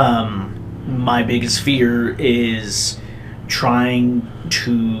 My biggest fear is trying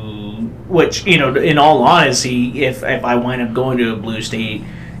to, which, in all honesty, if I wind up going to a blue state,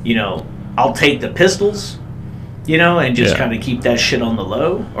 I'll take the pistols, and just kind of keep that shit on the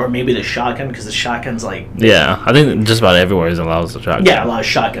low, or maybe the shotgun, because the shotgun's Yeah, I think just about everywhere is allows the shotgun. yeah, a lot of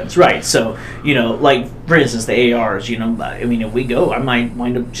shotguns, right? So, for instance, the ARs, I mean, if we go, I might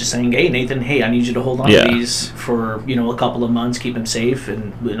wind up just saying, hey, Nathan, I need you to hold on to these for, a couple of months, keep them safe,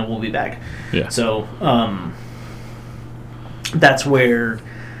 and, we'll be back. Yeah. So, that's where,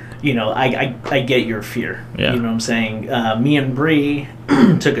 I get your fear. Yeah. You know what I'm saying? Me and Bree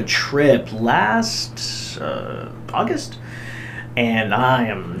took a trip last August, and I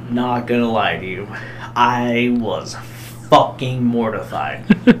am not going to lie to you. I was fucking mortified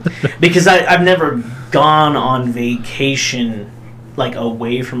because I've never gone on vacation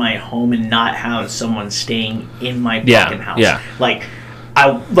away from my home and not have someone staying in my fucking house. Yeah.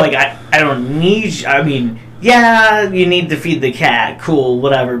 I don't need. I mean, yeah, you need to feed the cat, cool,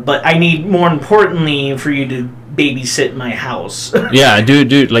 whatever. But I need, more importantly, for you to babysit my house. Yeah,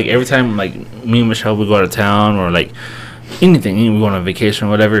 dude. Every time, me and Michelle would go out of town or anything, we go on a vacation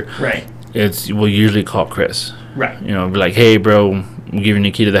or whatever. Right. We'll usually call Chris. Right. Be like, hey, bro, I'm giving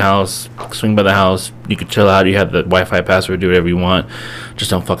you the key to the house. Swing by the house. You can chill out. You have the Wi-Fi password. Do whatever you want. Just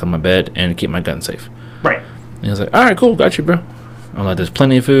don't fuck on my bed and keep my gun safe. Right. And he was like, all right, cool, got you, bro. I'm like, there's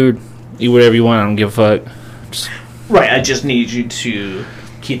plenty of food. Eat whatever you want. I don't give a fuck. Right. I just need you to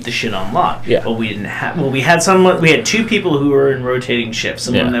keep the shit on lock. Yeah. But we didn't have. Well, we had someone. We had two people who were in rotating shifts.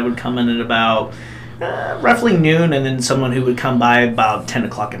 Someone that would come in at about roughly noon, and then someone who would come by about 10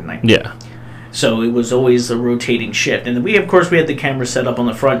 o'clock at night. Yeah. So it was always a rotating shift, and then we had the camera set up on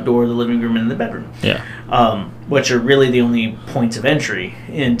the front door, the living room, and the bedroom. Yeah. Which are really the only points of entry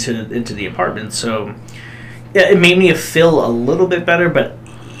into the apartment. So it made me feel a little bit better, but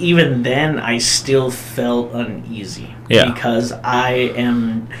even then, I still felt uneasy. Yeah. Because I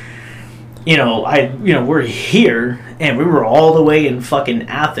am we're here, and we were all the way in fucking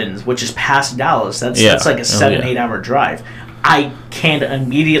Athens, which is past Dallas. That's like a 7-8 hour drive. I can't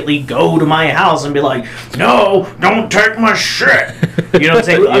immediately go to my house and be like, no, don't take my shit. You know what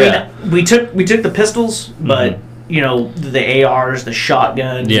I'm saying? I mean, we took the pistols, but the ARs, the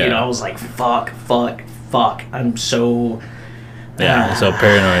shotgun. I was like, fuck. I'm so so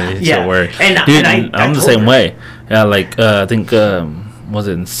paranoid. So worried. Dude, I'm the same way. Yeah, like I think was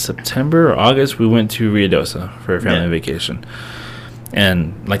it in September or August we went to Ruidoso for a family vacation.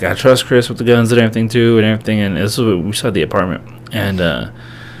 And like I trust Chris with the guns and everything too, and this is what we saw the apartment, and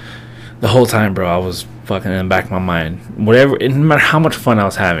the whole time, bro, I was fucking in the back of my mind, no matter how much fun I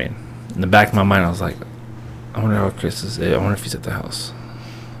was having, in the back of my mind, I was like, I wonder how Chris is. I wonder if he's at the house.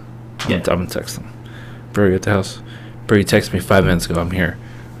 I'm gonna text him. Bro, you at the house? Bro, you texted me 5 minutes ago. I'm here.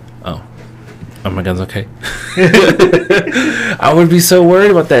 Oh, my gun's okay. I would be so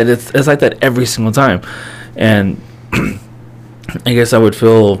worried about that. It's like that every single time, and I guess I would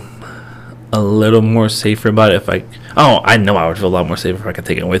feel a little more safer about it if I know I would feel a lot more safer if I could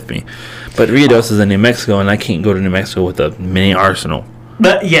take it with me. But Ruidoso is in New Mexico, and I can't go to New Mexico with a mini arsenal.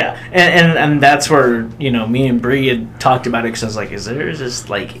 But yeah, and that's where me and Bree had talked about it, because I was like, is there just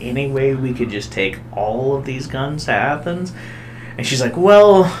like any way we could just take all of these guns to Athens? And she's like,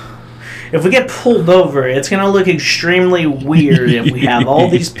 well, if we get pulled over, it's going to look extremely weird if we have all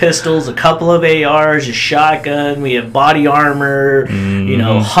these pistols, a couple of ARs, a shotgun, we have body armor,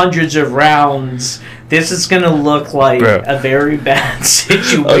 hundreds of rounds. This is going to lok like a very bad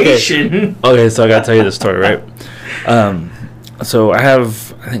situation. Okay, so I got to tell you the story, right? So I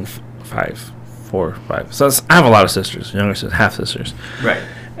have, I think, 4 or 5. So I have a lot of sisters, younger sisters, half sisters. Right.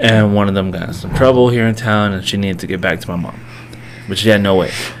 And one of them got some trouble here in town, and she needed to get back to my mom. But she had no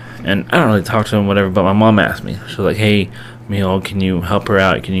way. And I don't really talk to him, whatever, but my mom asked me. She was like, hey, Mijo, can you help her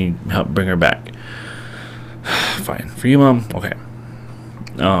out? Can you help bring her back? Fine. For you, Mom? Okay.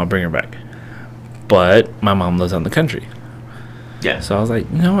 I'll bring her back. But my mom lives out in the country. Yeah. So I was like,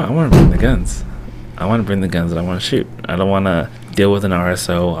 you know what? I want to bring the guns. I want to bring the guns that I want to shoot. I don't want to deal with an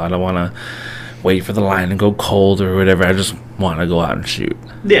RSO. I don't want to wait for the line to go cold or whatever. I just want to go out and shoot.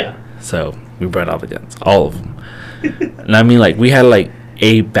 Yeah. So we brought all the guns. All of them. And I mean, like, we had, like,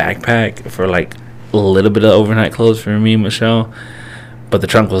 a backpack for like a little bit of overnight clothes for me and Michelle, but the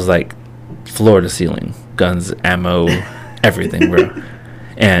trunk was like floor to ceiling, guns, ammo, everything, bro.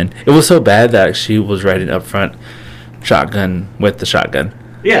 And it was so bad that she was writing up front, shotgun with the shotgun.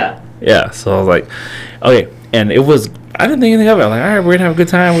 Yeah. So I was like, okay. And I didn't think anything of it. I was like, all right, we're gonna have a good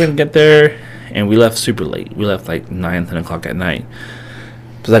time, we're gonna get there. And we left super late. We left like 9-10 o'clock at night,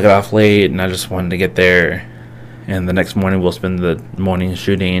 because I got off late and I just wanted to get there. And the next morning we'll spend the morning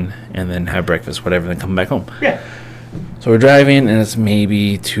shooting and then have breakfast, whatever, then come back home. Yeah. So we're driving, and it's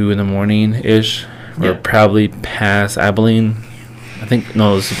maybe 2 in the morning-ish. We're probably past Abilene. I think,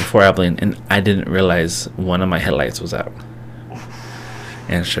 no, this is before Abilene. And I didn't realize one of my headlights was out.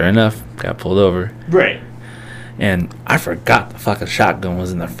 And sure enough, got pulled over. Right. And I forgot the fucking shotgun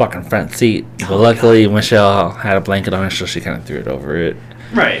was in the fucking front seat. But luckily, Michelle had a blanket on her, so she kind of threw it over it.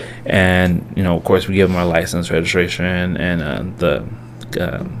 Right. And, of course, we give them our license, registration, and the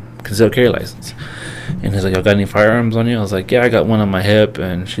concealed carry license. And he's like, y'all got any firearms on you? I was like, yeah, I got one on my hip,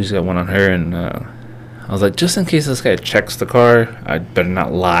 and she's got one on her. And I was like, just in case this guy checks the car, I better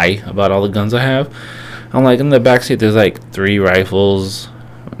not lie about all the guns I have. I'm like, in the backseat, there's like 3 rifles,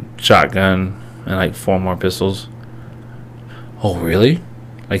 shotgun, and like 4 more pistols. Oh, really?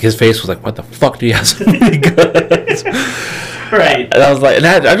 Like, his face was like, what the fuck do you have so many guns? Right. And I was like, and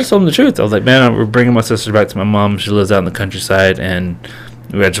I just told him the truth. I was like, man, we're bringing my sister back to my mom. She lives out in the countryside, and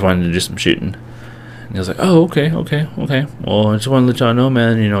I just wanted to do some shooting. And he was like, oh, okay. Well, I just want to let y'all know,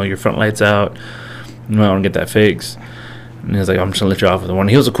 man, your front light's out. You might want to get that fixed. And he was like, I'm just going to let you off with one.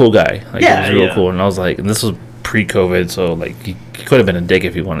 He was a cool guy. Like, he was real cool. And I was like, and this was pre-COVID, so, like, he could have been a dick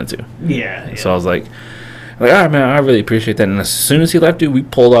if he wanted to. Yeah. So I was like, all right, man, I really appreciate that. And as soon as he left, dude, we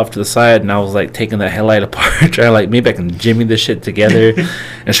pulled off to the side, and I was like taking that headlight apart, trying to like, maybe I can jimmy this shit together.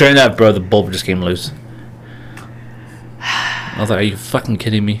 And sure enough, bro, the bulb just came loose. I was like, are you fucking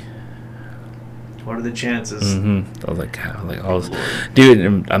kidding me? What are the chances? I was like,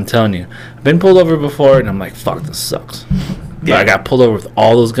 dude, I'm telling you, I've been pulled over before, and I'm like, fuck, this sucks. But I got pulled over with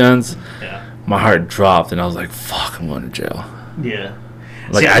all those guns. Yeah. My heart dropped, and I was like, fuck, I'm going to jail. Yeah.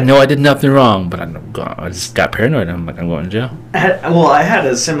 Like, I know I did nothing wrong, but I just got paranoid. I'm like, I'm going to jail. I had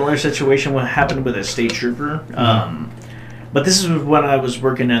a similar situation what happened with a state trooper. But this is when I was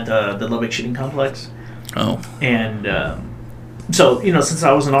working at the Lubbock Shooting Complex. Oh. And so since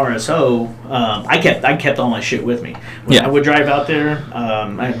I was an RSO, I kept all my shit with me. When Yeah. I would drive out there,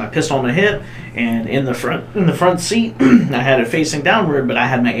 I had my pistol on my hip, and in the front seat, I had it facing downward, but I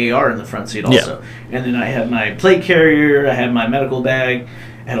had my AR in the front seat also. And then I had my plate carrier, I had my medical bag,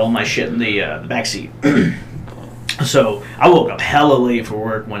 I had all my shit in the back seat. So I woke up hella late for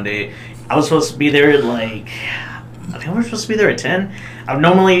work one day. I was supposed to be there at I think we were supposed to be there at 10. I've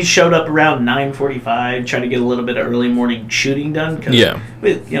normally showed up around 9:45, try to get a little bit of early morning shooting done. Cause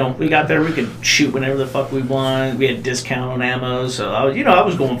we got there, we could shoot whenever the fuck we want. We had discount on ammo, so I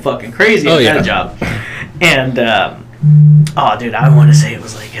was going fucking crazy at that job. And dude, I want to say it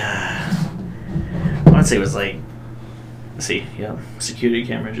was security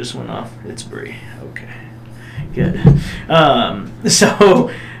camera just went off. It's Bree. Okay, good.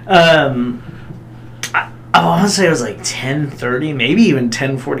 I want to say it was 10:30, maybe even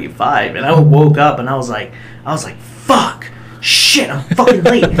 10:45, and I woke up and I was like, fuck, shit, I'm fucking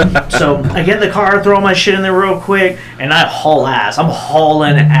late. So I get in the car, throw all my shit in there real quick, and I haul ass. I'm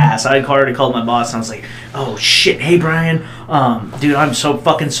hauling ass. I already called my boss, and I was like, oh shit, hey Brian, dude, I'm so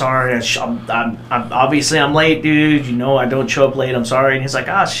fucking sorry. I'm obviously I'm late, dude. I don't show up late. I'm sorry. And he's like,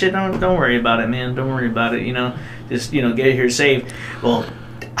 shit, don't worry about it, man. Don't worry about it. Just get here safe. Well,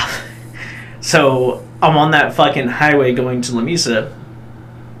 so I'm on that fucking highway going to La Mesa,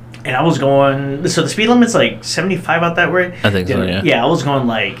 and I was going. So the speed limit's 75 out that way. I think so. Yeah. Yeah, I was going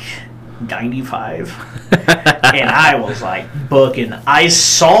 95, and I was booking. I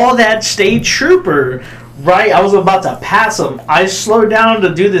saw that state trooper. Right, I was about to pass him. I slowed down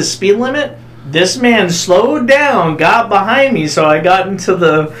to do the speed limit. This man slowed down, got behind me, so I got into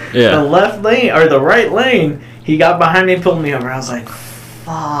the left lane or the right lane. He got behind me, pulled me over. I was like,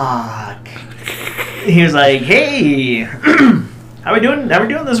 fuck. He was like, hey, how we doing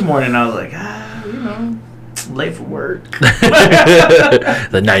this morning? I was like, late for work.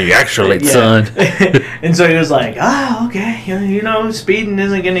 Now you're actually late, son. And so he was like, okay, speeding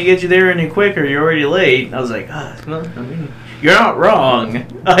isn't going to get you there any quicker. You're already late. I was like, you're not wrong.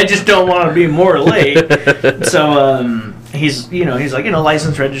 I just don't want to be more late. So he's like,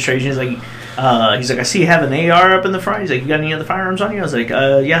 license registration. He's like, I see you have an AR up in the front. He's like, you got any other firearms on you? I was like,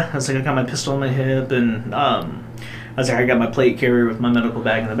 yeah. I was like, I got my pistol on my hip, and I was like, I got my plate carrier with my medical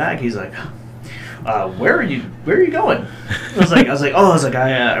bag in the back. He's like, where are you going? I was like,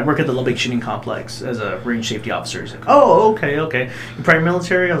 I work at the Lubbock Shooting Complex as a range safety officer. He's like, oh, okay. You probably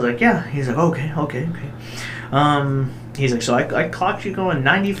military? I was like, yeah. He's like, okay. He's like, so I clocked you going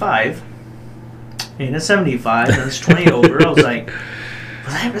 95 in a 75. That's 20 over. I was like,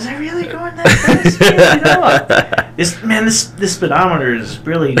 was I really going that fast? This speedometer is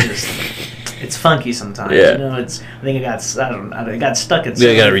really just. It's funky sometimes. Yeah. I think it got stuck at 75.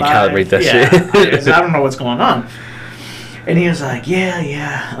 You gotta recalibrate that shit. I don't know what's going on. And he was like, yeah.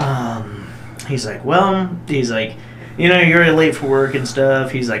 He's like, you're already late for work and stuff.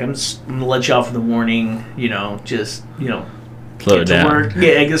 He's like, I'm gonna let you off in the morning. Slow down. Work.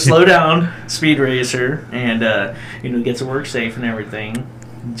 Yeah, slow down, speed racer, and get to work safe and everything.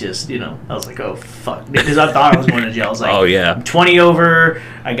 Just I was like, oh fuck, because I thought I was going to jail. I was like, oh yeah, I'm 20 over.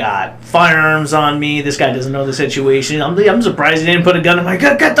 I got firearms on me. This guy doesn't know the situation. I'm surprised he didn't put a gun in my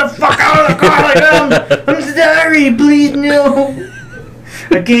gun. Get the fuck out of the car! I'm sorry, please no.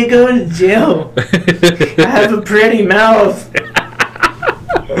 I can't go to jail. I have a pretty mouth.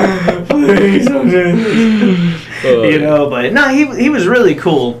 Please don't do this. But no, he was really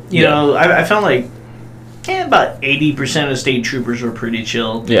cool. You know, I felt like. And about 80% of state troopers were pretty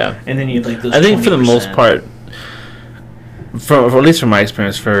chill. Yeah. And then you have those. I think 20%. For the most part, at least from my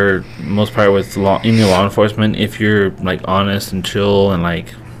experience, for most part with law enforcement, if you're honest and chill and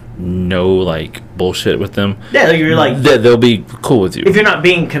no bullshit with them, you're they'll be cool with you. If you're not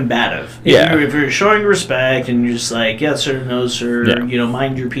being combative, if you're showing respect and you're just yes sir, no sir,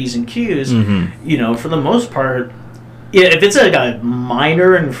 mind your P's and Q's, for the most part. Yeah, if it's a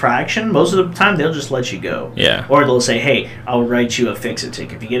minor infraction, most of the time they'll just let you go. Yeah. Or they'll say, hey, I'll write you a fix-it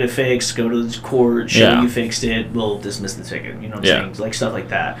ticket. If you get it fixed, go to the court, show you fixed it, we'll dismiss the ticket. You know what I'm saying? Stuff like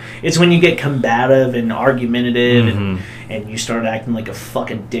that. It's when you get combative and argumentative and you start acting like a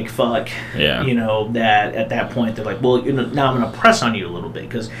fucking dick fuck. Yeah. That at that point they're like, well, now I'm going to press on you a little bit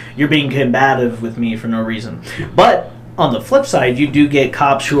because you're being combative with me for no reason. But... on the flip side, you do get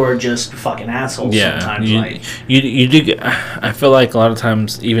cops who are just fucking assholes sometimes. You do get, I feel like a lot of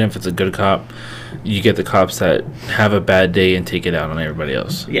times, even if it's a good cop, you get the cops that have a bad day and take it out on everybody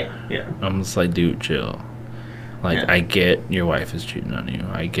else. Yeah. I'm just like, dude, chill. I get your wife is cheating on you.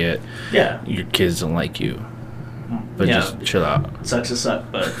 I get your kids don't like you. But just chill out. Sucks to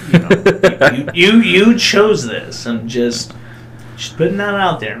suck, but you chose this and just Just putting that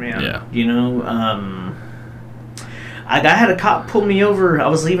out there, man. Yeah. You know, I had a cop pull me over. I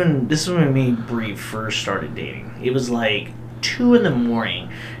was leaving. This was when me and Bree first started dating. It was like 2 a.m.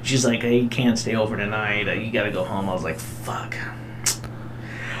 She's like, "Hey, you can't stay over tonight. You gotta go home." I was like, "Fuck.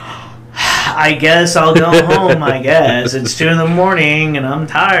 I guess I'll go home. I guess it's 2 a.m. and I'm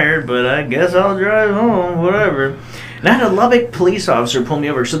tired, but I guess I'll drive home. Whatever." And I had a Lubbock police officer pull me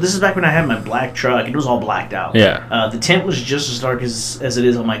over. So this is back when I had my black truck. It was all blacked out. Yeah. The tent was just as dark as it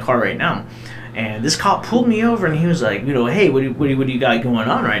is on my car right now. And this cop pulled me over, and he was like, you know, "Hey, what do you got going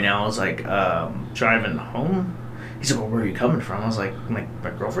on right now?" I was like, "Driving home." He's like, "Well, where are you coming from?" I was like,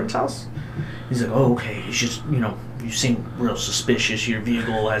 my girlfriend's house." He's like, "Oh, okay. It's just, you know, you seem real suspicious. Your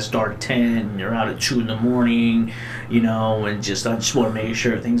vehicle has dark tent, and you're out at 2 a.m, you know, and I just want to make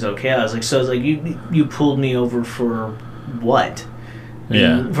sure everything's okay." I was like, you pulled me over for what?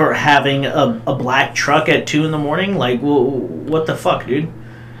 Yeah. For having a black truck at 2 a.m? Like, well, what the fuck, dude?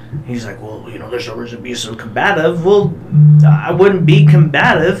 He's like, "Well, you know, there's no reason to be so combative." Well, I wouldn't be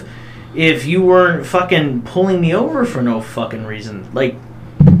combative if you weren't fucking pulling me over for no fucking reason. Like,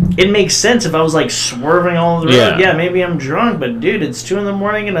 it makes sense if I was like swerving all over the road. Yeah, maybe I'm drunk, but dude, it's 2 a.m.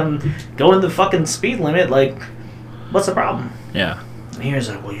 and I'm going the fucking speed limit. Like, what's the problem? Yeah. And he was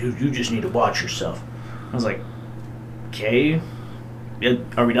like, "Well, you just need to watch yourself." I was like, "Okay, yeah,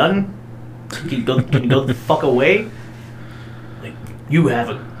 are we done? Can you go the fuck away? Like, you have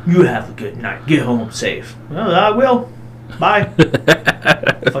a good night. Get home safe." "Well, I will. Bye."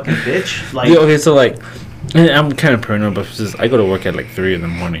 Fucking bitch. Like, Yeah, okay, so like, and I'm kind of paranoid, but I go to work at like 3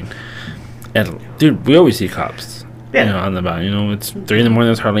 a.m, and dude, we always see cops. Yeah. You know, on the bound. You know, it's 3 a.m.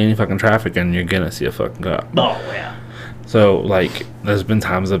 There's hardly any fucking traffic, and you're gonna see a fucking cop. oh yeah. So like, there's been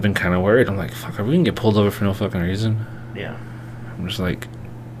times I've been kind of worried. I'm like, fuck, are we gonna get pulled over for no fucking reason? Yeah. I'm just like,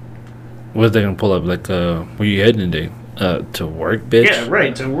 what are they gonna pull up? Like, where you heading today? To work, bitch. Yeah,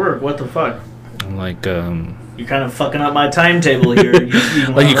 right, to work. What the fuck? I'm like, You're kind of fucking up my timetable here. You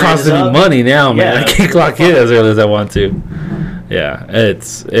like, you costing me money now, man. Yeah. I can't clock in as early as I want to. Yeah, it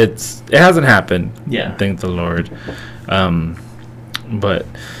hasn't happened. Yeah. Thank the Lord. But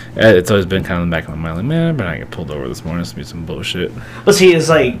it's always been kind of in the back of my mind, like, man, I better not get pulled over this morning. It's gonna be some bullshit. But see, it's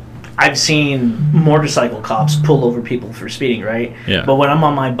like, I've seen motorcycle cops pull over people for speeding, right? Yeah. But when I'm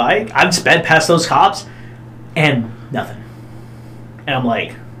on my bike, I've sped past those cops and nothing. And I'm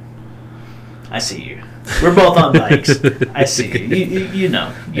like, I see you. We're both on bikes. I see you. You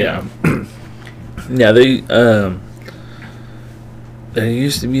know. Yeah. Yeah, there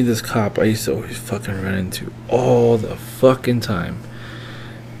used to be this cop I used to always fucking run into all the fucking time.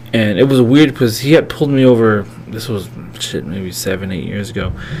 And it was weird because he had pulled me over. This was, maybe 7-8 years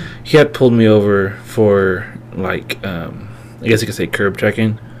ago. He had pulled me over for, like, I guess you could say curb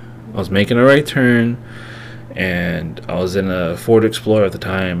checking. I was making a right turn, and I was in a Ford Explorer at the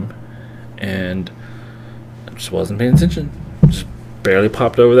time, and I just wasn't paying attention. Just barely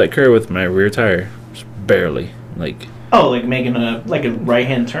popped over that curb with my rear tire. Just barely. Like, oh, like making a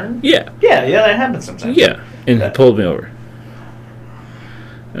right-hand turn? yeah. Yeah, that happens sometimes. Yeah. And he pulled me over.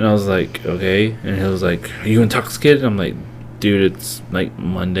 And I was like, okay. And he was like, "Are you intoxicated?" I'm like, "Dude, it's like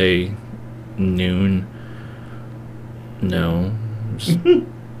Monday noon. No.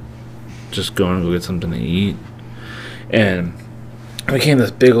 Just going to go get something to eat." And it became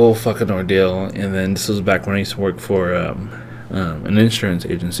this big old fucking ordeal. And then this was back when I used to work for an insurance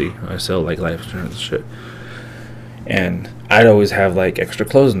agency. I sell like life insurance and shit. And I'd always have like extra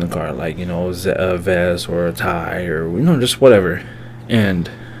clothes in the car, like, you know, a vest or a tie or, you know, just whatever. And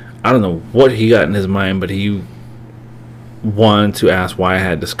I don't know what he got in his mind, but he wanted to ask why I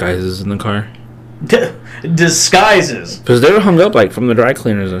had disguises in the car. Disguises? Because they were hung up like from the dry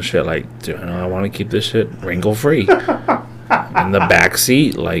cleaners and shit. Like, dude, you know, I want to keep this shit wrinkle free. In the back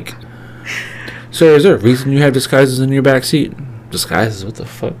seat, like, "Sir, is there a reason you have disguises in your back seat?" Disguises? What the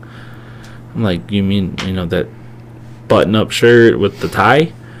fuck? I'm like, "You mean, you know, that button-up shirt with the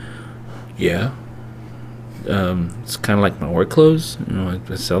tie?" "Yeah. It's kind of like my work clothes. You know,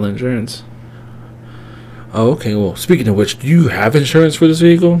 I sell insurance." "Oh, okay. Well, speaking of which, do you have insurance for this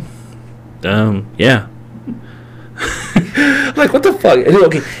vehicle?" Yeah." Like, what the fuck?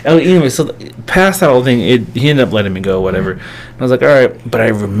 Okay. Anyway, so past that whole thing, he ended up letting me go, whatever. And I was like, all right. But I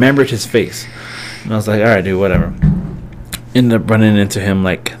remembered his face, and I was like, all right, dude, whatever. Ended up running into him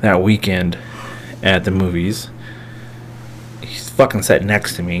like that weekend at the movies. He's fucking sat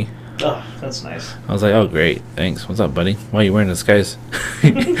next to me. Oh, that's nice. I was like, oh, great. Thanks. What's up, buddy? Why are you wearing a disguise?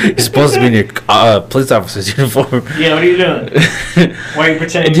 You're supposed to be in your police officer's uniform. Yeah, what are you doing? Why are you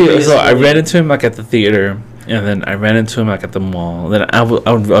pretending to be So I ran into him, like, at the theater, and then I ran into him, like, at the mall. And then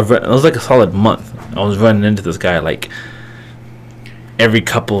it was like a solid month. I was running into this guy, like, every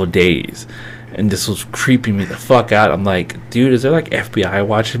couple of days. And this was creeping me the fuck out. I'm like, dude, is there like FBI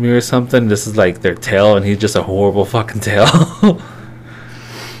watching me or something? This is like their tail, and he's just a horrible fucking tail.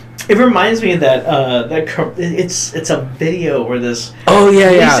 It reminds me of that it's a video where this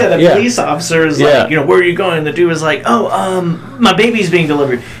police officer is like, you know, where are you going? The dude was like, my baby's being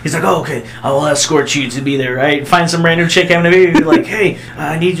delivered. He's like, oh, okay, I will escort you to be there, right? Find some random chick having a baby. Be like, hey,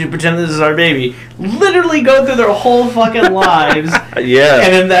 I need you to pretend this is our baby. Literally go through their whole fucking lives. Yeah.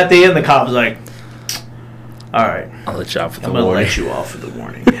 And then at the end, the cop's like, all right, I'll let you off for the I'm gonna warning. let you off for the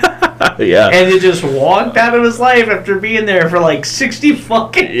warning. Yeah. And he just walked out of his life after being there for like 60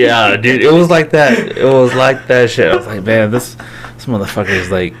 fucking Yeah, dude, it was like that. It was like that shit. I was like, man, this motherfucker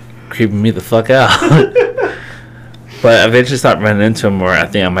is like creeping me the fuck out. But I eventually stopped running into him, or I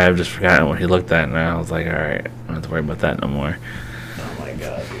think I might have just forgotten what he looked at, and I was like, all right, I don't have to worry about that no more. Oh my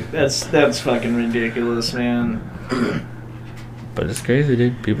god, dude. That's fucking ridiculous, man. But it's crazy,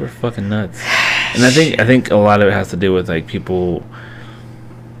 dude. People are fucking nuts. And I think a lot of it has to do with like people.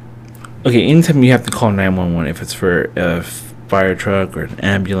 Okay, anytime you have to call 911, if it's for a fire truck or an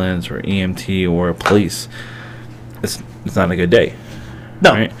ambulance or EMT or police, it's not a good day.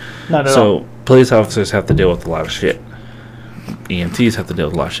 No, right? not at all. So police officers have to deal with a lot of shit. EMTs have to deal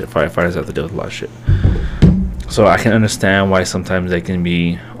with a lot of shit. Firefighters have to deal with a lot of shit. So I can understand why sometimes they can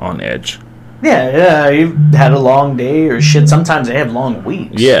be on edge. Yeah, you've had a long day or shit. Sometimes they have long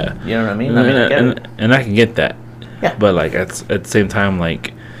weeks. Yeah. You know what I mean? And I can get that. Yeah. But like at the same time,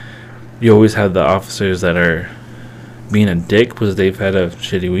 like, you always have the officers that are being a dick because they've had a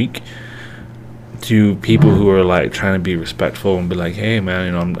shitty week, to people who are like trying to be respectful and be like, hey man,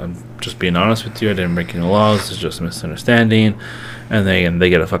 you know, I'm just being honest with you, I didn't break any laws, it's just a misunderstanding, and they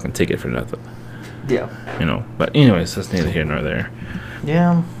get a fucking ticket for nothing. Yeah. You know. But anyways, that's neither here nor there.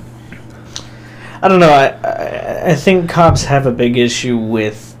 Yeah. I don't know. I think cops have a big issue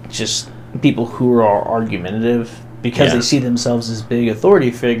with just people who are argumentative because they see themselves as big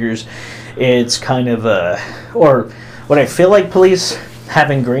authority figures. It's kind of or what I feel like police have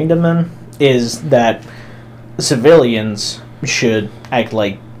ingrained in them is that civilians should act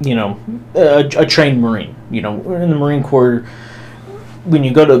like, you know, a trained Marine. You know, in the Marine Corps, when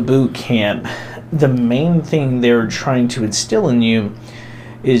you go to boot camp, the main thing they're trying to instill in you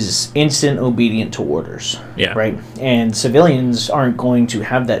is instant obedient to orders. Yeah. Right? And civilians aren't going to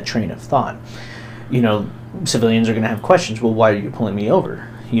have that train of thought. You know, civilians are going to have questions. Well, why are you pulling me over?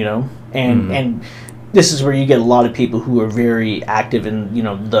 You know? And this is where you get a lot of people who are very active in, you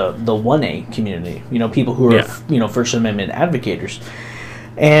know, the 1A community. You know, people who are, you know, First Amendment advocates.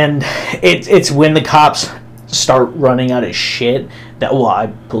 And it's when the cops start running out of shit that, well, I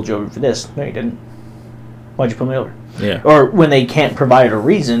pulled you over for this. No, you didn't. Why'd you pull me over? Yeah. Or when they can't provide a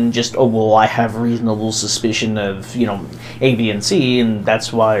reason, just, oh, well, I have reasonable suspicion of, you know, A, B, and C, and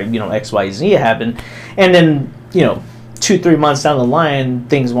that's why, you know, X, Y, Z happened. And then, you know, 2-3 months down the line,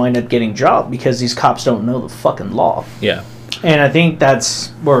 things wind up getting dropped because these cops don't know the fucking law. Yeah. And I think that's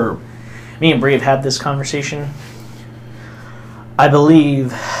where me and Bree have had this conversation. I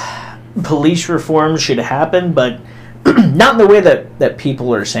believe police reform should happen, but not in the way that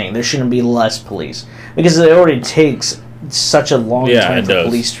people are saying. There shouldn't be less police. Because it already takes such a long time for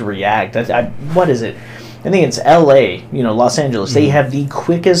police to react. What is it? I think it's L.A., you know, Los Angeles. They have the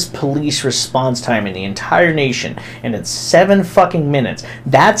quickest police response time in the entire nation, and it's 7 fucking minutes.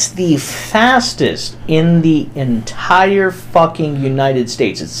 That's the fastest in the entire fucking United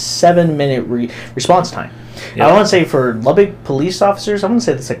States. It's 7-minute response time. Yeah. I want to say for Lubbock police officers, I want to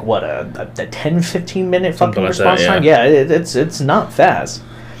say that's like, what, a 10-15 minute fucking response time? Yeah, it's not fast.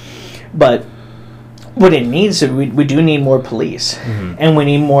 But what it needs, we do need more police. And we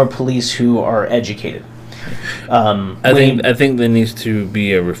need more police who are educated. I think there needs to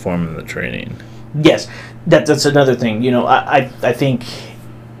be a reform in the training. Yes, that's another thing. You know, I think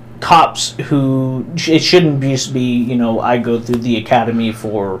cops who it shouldn't just be, you know, I go through the academy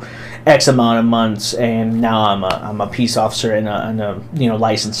for X amount of months and now I'm a peace officer and a you know,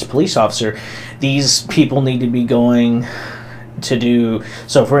 licensed police officer. These people need to be going to do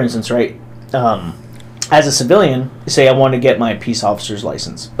so. For instance, right. As a civilian, say I want to get my peace officer's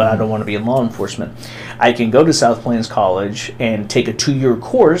license, but I don't want to be in law enforcement. I can go to South Plains College and take a 2-year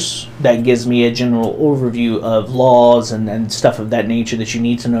course that gives me a general overview of laws and stuff of that nature that you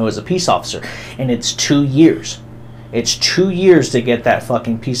need to know as a peace officer. And it's 2 years. It's 2 years to get that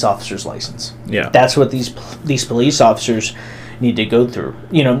fucking peace officer's license. Yeah. That's what these police officers need to go through.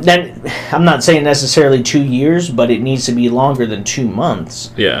 You know, then I'm not saying necessarily 2 years, but it needs to be longer than 2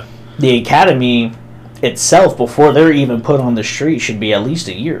 months. Yeah. The academy itself, before they're even put on the street, should be at least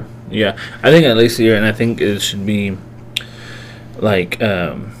a year. Yeah, I think at least a year, and I think it should be like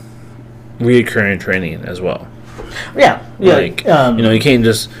reoccurring training as well. Yeah. Like you can't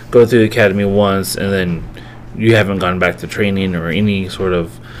just go through the academy once and then you haven't gone back to training or any sort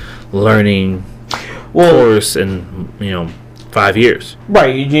of learning course in 5 years.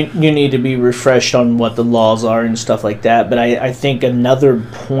 Right, you need to be refreshed on what the laws are and stuff like that. But I think another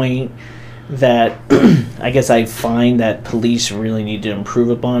point that I guess I find that police really need to improve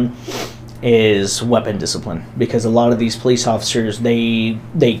upon is weapon discipline, because a lot of these police officers they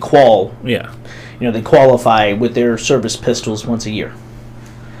qualify with their service pistols once a year.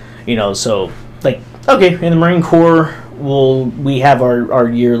 So like okay, in the Marine Corps we have our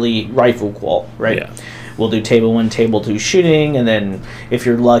yearly rifle qual, right? Yeah. We'll do table 1, table 2 shooting, and then if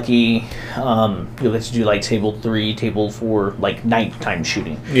you're lucky, you'll get to do like table 3, table 4, like nighttime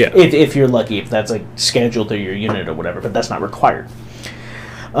shooting. Yeah. If you're lucky, if that's like scheduled through your unit or whatever, but that's not required.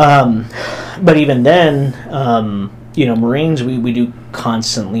 But even then, Marines, we do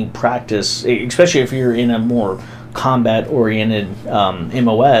constantly practice, especially if you're in a more combat-oriented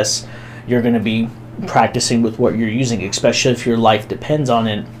MOS, you're going to be practicing with what you're using, especially if your life depends on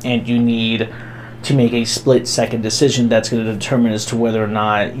it and you need to make a split-second decision that's going to determine as to whether or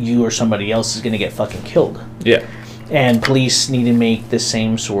not you or somebody else is going to get fucking killed. Yeah. And police need to make the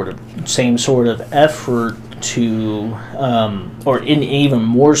same sort of effort to, or even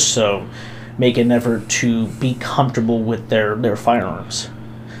more so, make an effort to be comfortable with their firearms.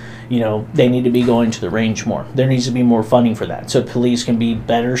 They need to be going to the range more. There needs to be more funding for that, so police can be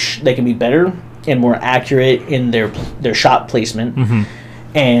better. They can be better and more accurate in their shot placement,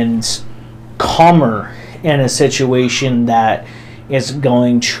 and calmer in a situation that is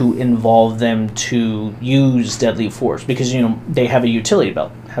going to involve them to use deadly force, because they have a utility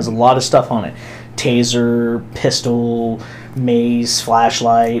belt, has a lot of stuff on it: taser, pistol, mace,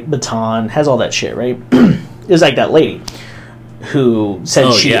 flashlight, baton, has all that shit, right? It's like that lady who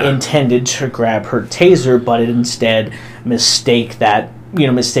said she intended to grab her taser, but instead mistaked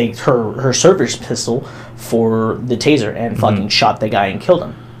her service pistol for the taser and fucking shot the guy and killed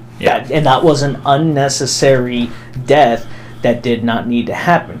him. Yeah. That was an unnecessary death that did not need to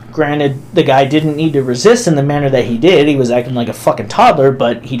happen. Granted, the guy didn't need to resist in the manner that he did. He was acting like a fucking toddler,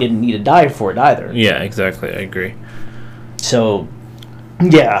 but he didn't need to die for it either. Yeah, exactly. I agree. So,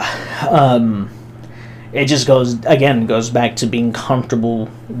 yeah. It just goes back to being comfortable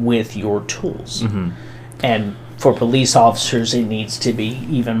with your tools. And for police officers, it needs to be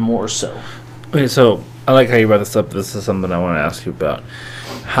even more so. Okay, so I like how you brought this up. This is something I want to ask you about.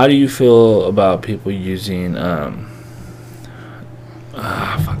 How do you feel about people using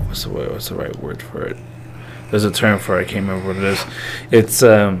what's the right word for it? There's a term for it, I can't remember what it is. It's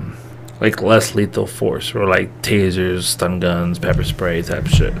like less lethal force, or like tasers, stun guns, pepper spray type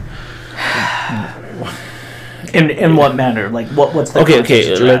shit. In what manner? Like what's the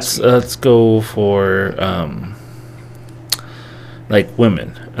okay? Let's go for like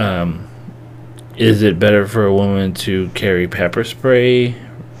women. Is it better for a woman to carry pepper spray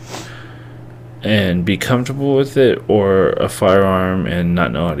and be comfortable with it, or a firearm and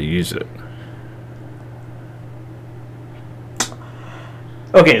not know how to use it?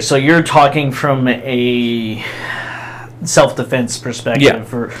 Okay, so you're talking from a self-defense perspective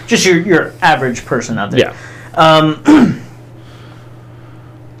for just your average person out there. Yeah.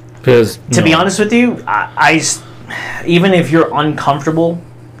 Because to be honest with you, I even if you're uncomfortable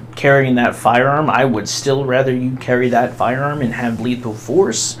carrying that firearm, I would still rather you carry that firearm and have lethal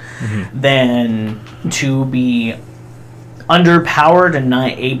force than to be underpowered and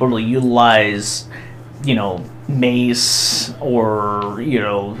not able to utilize, mace or,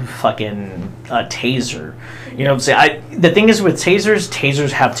 fucking a taser. You know what I'm saying? The thing is with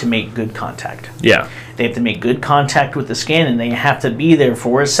tasers have to make good contact. Yeah. They have to make good contact with the skin, and they have to be there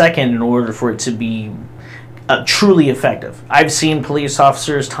for a second in order for it to be truly effective. I've seen police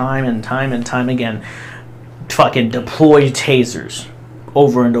officers time and time again fucking deploy tasers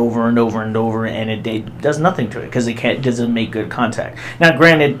over and over and over and over, and it does nothing to it because it doesn't make good contact. Now,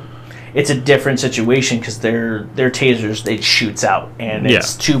 granted, it's a different situation because their tasers, it shoots out, and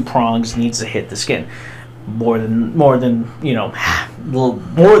it's 2 prongs, needs to hit the skin. More than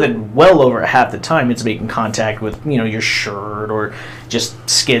well over half the time, it's making contact with your shirt or just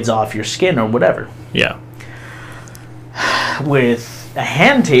skids off your skin or whatever. Yeah. With a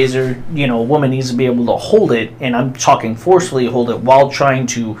hand taser, a woman needs to be able to hold it, and I'm talking forcefully hold it while trying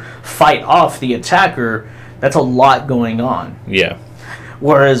to fight off the attacker. That's a lot going on. Yeah.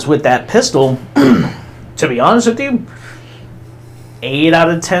 Whereas with that pistol, to be honest with you, 8 out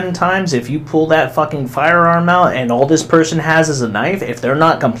of 10 times, if you pull that fucking firearm out and all this person has is a knife, if they're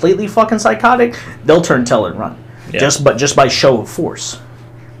not completely fucking psychotic, they'll turn tail and run. Yeah. just by show of force,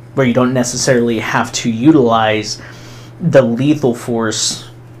 where you don't necessarily have to utilize the lethal force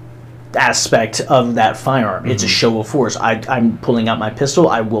aspect of that firearm. It's a show of force. I'm pulling out my pistol.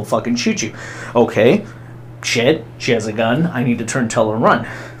 I will fucking shoot you. Okay, shit, she has a gun. I need to turn tail and run.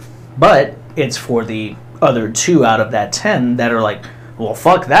 But it's for the other 2 out of that 10 that are like, well,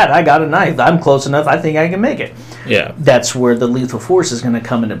 fuck that. I got a knife. I'm close enough. I think I can make it. Yeah. That's where the lethal force is going to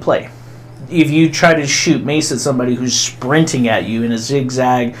come into play. If you try to shoot mace at somebody who's sprinting at you in a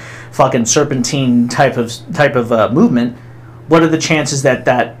zigzag, fucking serpentine type of movement, what are the chances that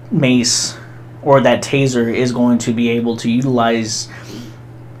that mace or that taser is going to be able to utilize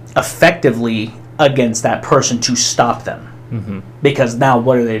effectively against that person to stop them? Mm-hmm. Because now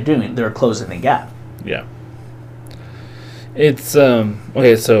what are they doing? They're closing the gap. Yeah. It's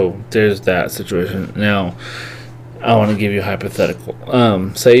okay, so there's that situation. Now I want to give you a hypothetical.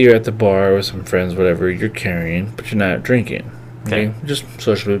 Say you're at the bar with some friends, whatever, you're carrying, but you're not drinking. Okay? Just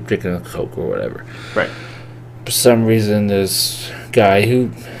socially drinking a Coke or whatever. Right. For some reason, this guy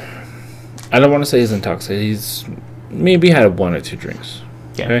who, I don't want to say he's intoxicated, he's maybe had 1 or 2 drinks.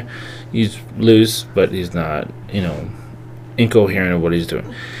 Yeah. Okay? He's loose, but he's not, incoherent of what he's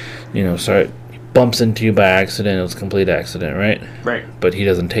doing. Bumps into you by accident. It was a complete accident, right? Right. But he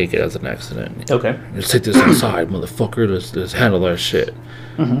doesn't take it as an accident. Okay. Let's take this outside, motherfucker. Let's handle our shit.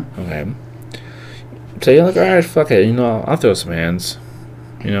 Mm-hmm. Okay. So you're like, all right, fuck it. I'll throw some hands.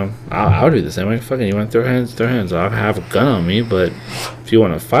 I'll do the same way. Fucking, you want to throw hands? Throw hands. I have a gun on me, but if you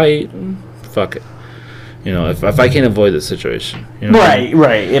want to fight, fuck it. If I can't avoid the situation.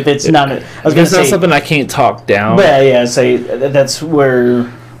 Right. If it's not, I was gonna say, not something I can't talk down. But yeah, say that's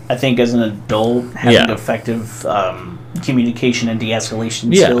where I think as an adult having effective communication and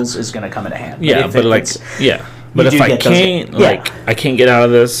de-escalation skills is going to come into hand. But if I can't, I can't get out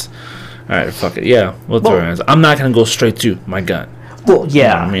of this. All right, fuck it. Yeah, we'll throw hands. I'm not going to go straight to my gun. Well,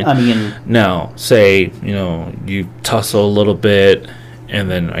 yeah. You know what I mean, now, say you tussle a little bit, and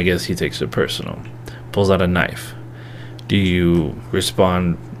then I guess he takes it personal, pulls out a knife. Do you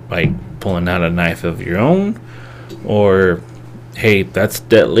respond by pulling out a knife of your own, or hey, that's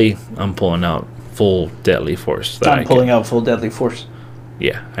deadly, I'm pulling out full deadly force? I'm pulling out full deadly force.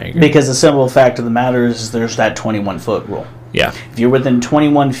 Yeah, I agree. Because the simple fact of the matter is there's that 21-foot rule. Yeah. If you're within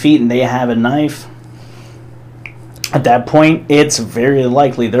 21 feet and they have a knife, at that point, it's very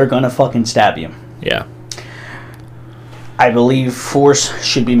likely they're going to fucking stab you. Yeah. I believe force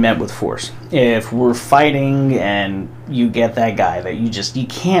should be met with force. If we're fighting and you get that guy that you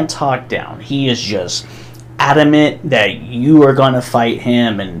can't talk down, he is just adamant that you are going to fight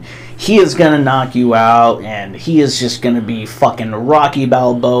him and he is going to knock you out and he is just going to be fucking Rocky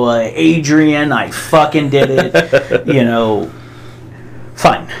Balboa, Adrian, I fucking did it,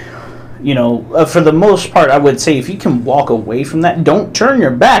 fine. For the most part, I would say if you can walk away from that, don't turn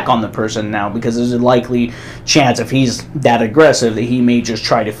your back on the person now, because there's a likely chance if he's that aggressive that he may just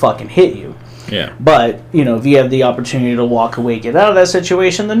try to fucking hit you. Yeah. But, if you have the opportunity to walk away, get out of that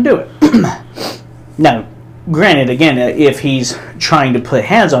situation, then do it. Now, granted, again, if he's trying to put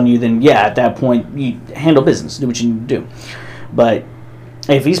hands on you, then yeah, at that point, you handle business, do what you need to do. But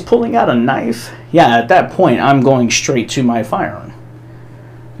if he's pulling out a knife, yeah, at that point, I'm going straight to my firearm.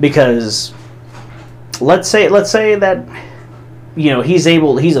 Because let's say that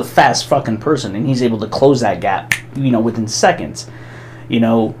he's a fast fucking person and he's able to close that gap within seconds.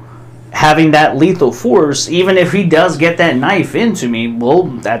 Having that lethal force, even if he does get that knife into me,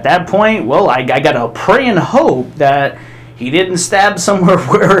 well, at that point, I gotta pray and hope that he didn't stab somewhere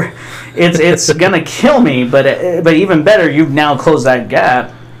where it's gonna kill me. But even better, you've now closed that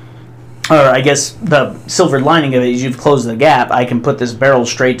gap. Or I guess the silver lining of it is you've closed the gap. I can put this barrel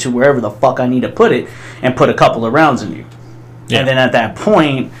straight to wherever the fuck I need to put it and put a couple of rounds in you. Yeah. And then at that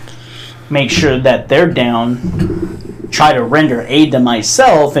point, make sure that they're down, try to render aid to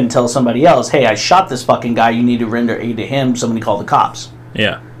myself and tell somebody else, hey, I shot this fucking guy, you need to render aid to him, somebody call the cops.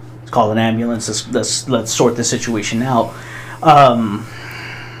 Yeah. Let's call an ambulance, let's sort the situation out.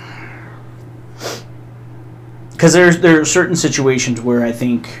 Because there are certain situations where I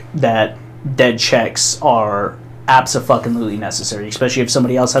think that dead checks are abso-fucking-lutely necessary, especially if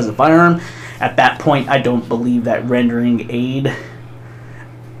somebody else has a firearm. At that point, I don't believe that rendering aid...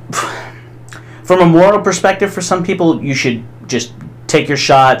 From a moral perspective, for some people, you should just take your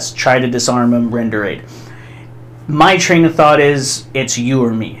shots, try to disarm them, render aid. My train of thought is it's you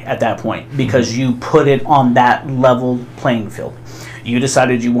or me at that point, because you put it on that level playing field. You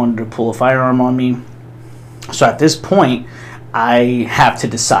decided you wanted to pull a firearm on me. So at this point, I have to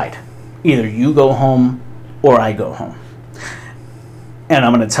decide. Either you go home or I go home. And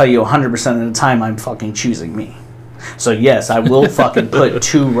I'm going to tell you 100% of the time I'm fucking choosing me. So yes, I will fucking put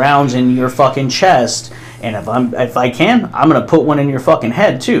 2 rounds in your fucking chest, and if I can, I'm gonna put one in your fucking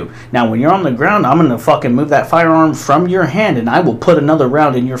head too. Now when you're on the ground, I'm gonna fucking move that firearm from your hand, and I will put another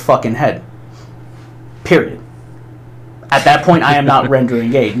round in your fucking head. Period. At that point, I am not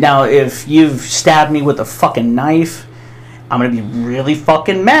rendering aid. Now, if you've stabbed me with a fucking knife, I'm gonna be really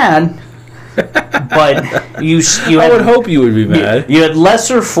fucking mad. But you I would hope you would be mad. You had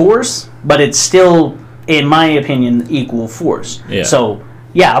lesser force, but it's still, in my opinion, equal force. Yeah. So,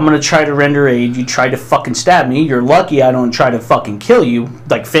 yeah, I'm gonna try to render aid. You try to fucking stab me. You're lucky I don't try to fucking kill you,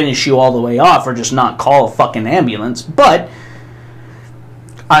 like finish you all the way off, or just not call a fucking ambulance. But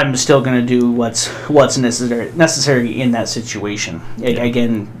I'm still gonna do what's necessary in that situation.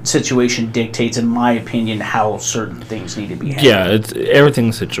 Again, situation dictates, in my opinion, how certain things need to be handled. Yeah, it's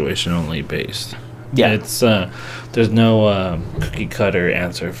everything's situationally based. Yeah, it's there's no cookie cutter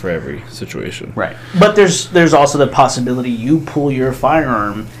answer for every situation. Right, but there's also the possibility you pull your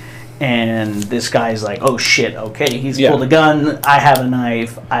firearm, and this guy's like, oh shit, okay, he's pulled a gun. I have a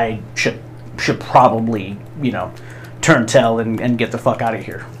knife. I should probably turn tail and get the fuck out of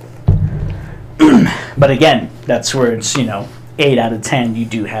here. But again, that's where it's 8 out of 10. You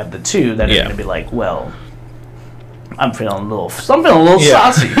do have the 2 that are going to be like, well, I'm feeling a little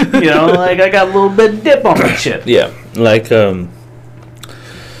saucy. Like I got a little bit of dip on my shit. Yeah, like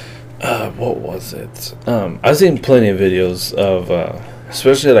what was it? I've seen plenty of videos of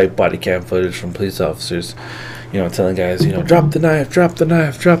especially like body cam footage from police officers, telling guys, drop the knife, drop the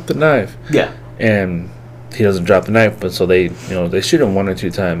knife, drop the knife. Yeah, and he doesn't drop the knife, but so they shoot him 1 or 2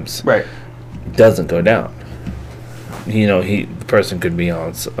 times. Right. Doesn't go down. The person could be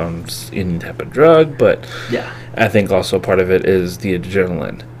on any type of drug, but yeah, I think also part of it is the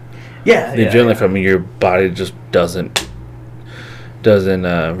adrenaline. Yeah, the adrenaline from your body just doesn't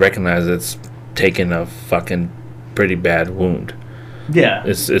recognize it's taking a fucking pretty bad wound. Yeah,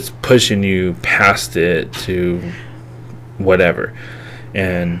 it's pushing you past it to whatever.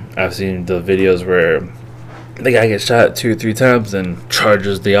 And I've seen the videos where the guy gets shot 2 or 3 times and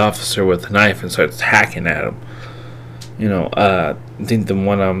charges the officer with a knife and starts hacking at him. I think the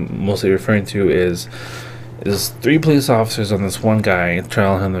one I'm mostly referring to is 3 police officers on this one guy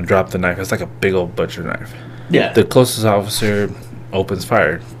telling him to drop the knife. It's like a big old butcher knife. Yeah. The closest officer opens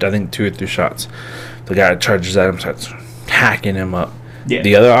fire. I think 2 or 3 shots. The guy charges at him, starts hacking him up. Yeah.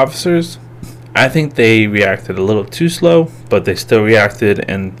 The other officers, I think they reacted a little too slow, but they still reacted,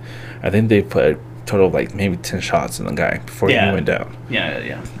 and I think they put a total of like maybe 10 shots in the guy before he went down.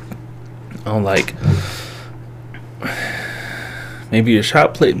 Yeah. I'm like, maybe your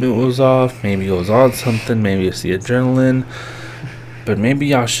shot placement was off, maybe it was on something, maybe it's the adrenaline, but maybe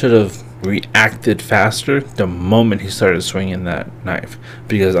y'all should have reacted faster the moment he started swinging that knife,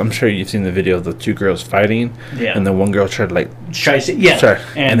 because I'm sure you've seen the video of the 2 girls fighting, and the one girl tried to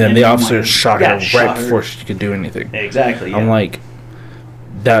and then the officer shot her right before she could do anything. Exactly. I'm like,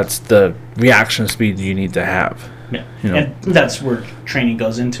 that's the reaction speed you need to have. Yeah, and that's where training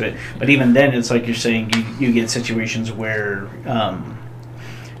goes into it. But even then, it's like you're saying, you get situations where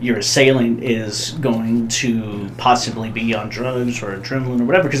your assailant is going to possibly be on drugs or adrenaline or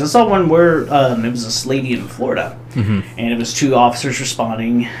whatever. Because I saw one where it was this lady in Florida, and it was 2 officers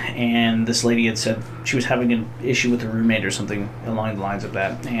responding, and this lady had said she was having an issue with her roommate or something along the lines of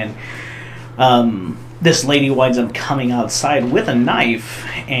that, and this lady winds up coming outside with a knife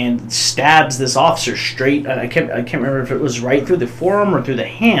and stabs this officer straight. I can't remember if it was right through the forearm or through the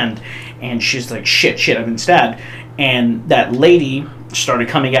hand. And she's like, shit, I've been stabbed. And that lady started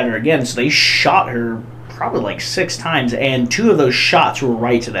coming at her again. So they shot her probably like 6 times. And 2 of those shots were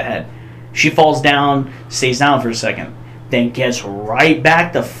right to the head. She falls down, stays down for a second, then gets right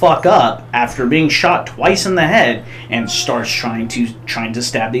back the fuck up after being shot twice in the head and starts trying to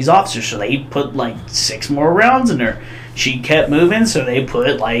stab these officers. So they put like 6 more rounds in her. She kept moving, so they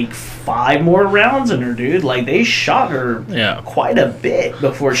put like 5 more rounds in her, dude. Like they shot her quite a bit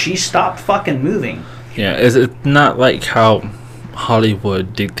before she stopped fucking moving. Yeah, it's not like how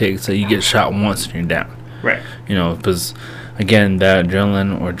Hollywood dictates that you get shot once and you're down. Right. Because again, that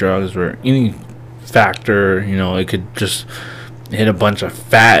adrenaline or drugs or any factor, it could just hit a bunch of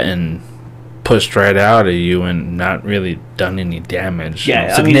fat and pushed right out of you and not really done any damage.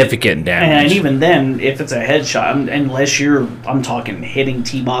 Significant damage. And even then, if it's a headshot, unless I'm talking hitting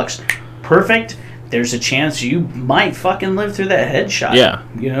T-box perfect, there's a chance you might fucking live through that headshot. Yeah.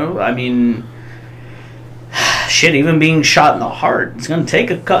 Shit, even being shot in the heart, it's gonna take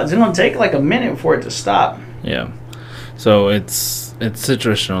like a minute for it to stop. Yeah. So it's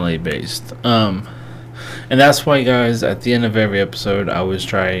situationally based. And that's why, guys, at the end of every episode, I always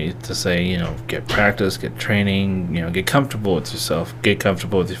try to say, you know, get practice, get training, you know, get comfortable with yourself, get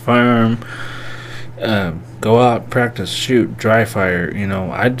comfortable with your firearm. Go out, practice, shoot, dry fire. You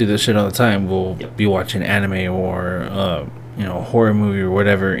know, I do this shit all the time. We'll be watching anime or, you know, a horror movie or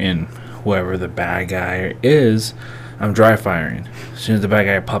whatever, and whoever the bad guy is, I'm dry firing. As soon as the bad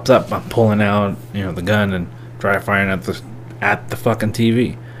guy pops up, I'm pulling out, you know, the gun and dry firing at the fucking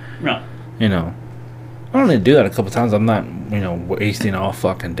TV. Right. You know, I only do that a couple times. I'm not, you know, wasting all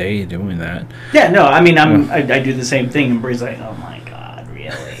fucking day doing that. Yeah, no, I mean, I do the same thing, and Bree's like, oh my god,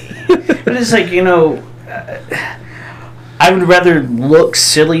 really? But it's like, you know, I would rather look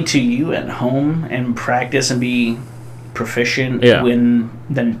silly to you at home and practice and be proficient when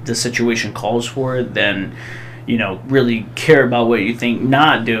the situation calls for it than, you know, really care about what you think,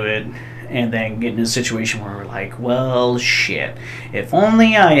 not do it, and then get in a situation where we're like, well, shit, if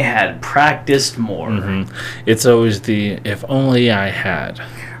only I had practiced more. Mm-hmm. It's always the if only I had.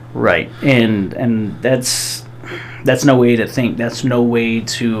 Right, and that's no way to think. That's no way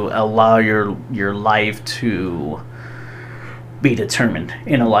to allow your life to be determined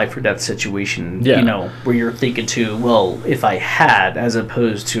in a life or death situation. Yeah. You know, where you're thinking to, well, if I had, as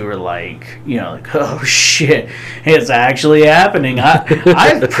opposed to, or like, you know, like, oh shit, it's actually happening.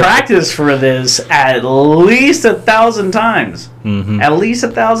 I've practiced for this at least 1,000 times. Mm-hmm. At least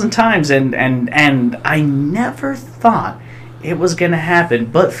 1,000 times, and I never thought it was gonna happen.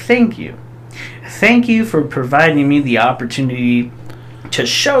 But thank you. Thank you for providing me the opportunity to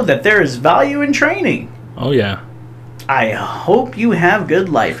show that there is value in training. Oh, yeah. I hope you have good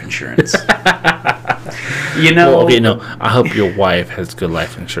life insurance. You know... Well, okay, no. I hope your wife has good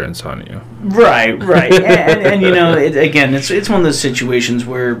life insurance on you. Right. and you know, it's one of those situations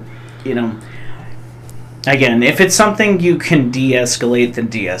where, you know... Again, if it's something you can de-escalate, then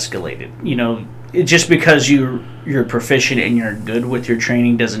de-escalate it. You know, just because you're proficient and you're good with your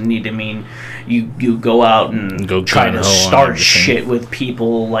training doesn't need to mean you go out and go try to start shit with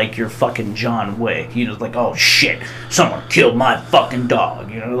people like you're fucking John Wick. You know, like, oh shit, someone killed my fucking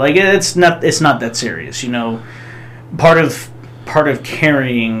dog. You know, like it's not that serious. You know, part of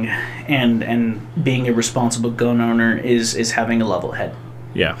carrying and being a responsible gun owner is having a level head.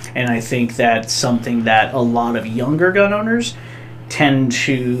 Yeah. And I think that's something that a lot of younger gun owners tend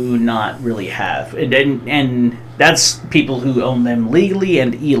to not really have, and that's people who own them legally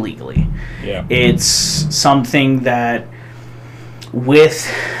and illegally. Yeah, it's something that with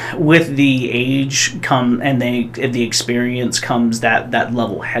the age and the experience comes that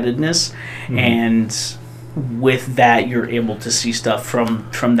level-headedness, and with that you're able to see stuff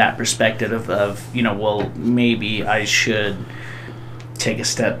from that perspective of you know, well, maybe I should take a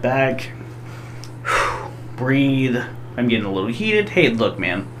step back, breathe. I'm getting a little heated. Hey, look,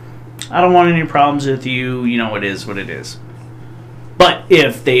 man, I don't want any problems with you. You know, it is what it is. But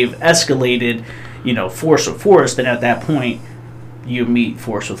if they've escalated, you know, force with force, then at that point, you meet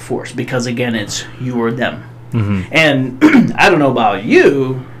force with force. Because, again, it's you or them. Mm-hmm. And I don't know about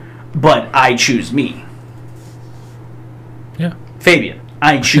you, but I choose me. Yeah. Fabian,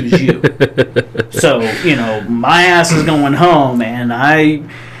 I choose you. So, you know, my ass is going home, and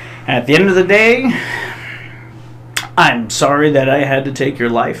at the end of the day... I'm sorry that I had to take your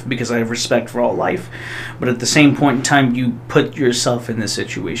life because I have respect for all life. But at the same point in time, you put yourself in this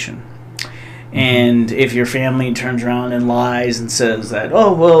situation. And if your family turns around and lies and says that,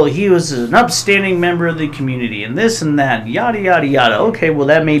 oh, well, he was an upstanding member of the community and this and that, yada, yada, yada. Okay, well,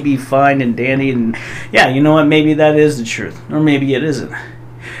 that may be fine and dandy. And yeah, you know what? Maybe that is the truth. Or maybe it isn't.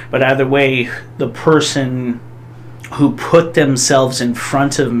 But either way, the person who put themselves in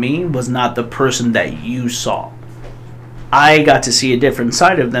front of me was not the person that you saw. I got to see a different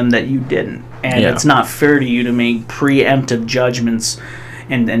side of them that you didn't. And it's not fair to you to make preemptive judgments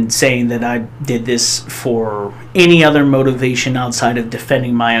and saying that I did this for any other motivation outside of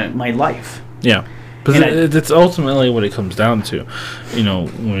defending my life. Yeah. Because it's ultimately what it comes down to. You know,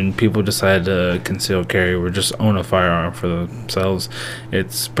 when people decide to conceal carry or just own a firearm for themselves,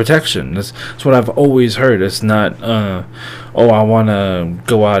 it's protection. That's what I've always heard. It's not, I want to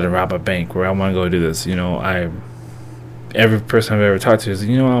go out and rob a bank, or I want to go do this. You know, every person I've ever talked to is,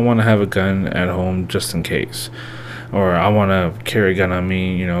 you know, I want to have a gun at home just in case. Or I want to carry a gun on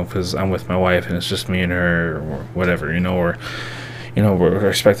me, you know, because I'm with my wife and it's just me and her, or whatever, you know, or, you know, we're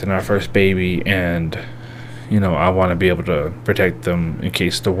expecting our first baby and, you know, I want to be able to protect them in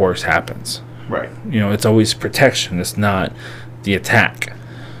case the worst happens. Right. You know, it's always protection. It's not the attack.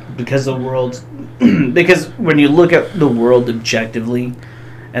 Because because when you look at the world objectively,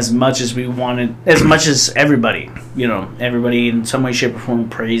 as much as everybody, you know, everybody in some way, shape, or form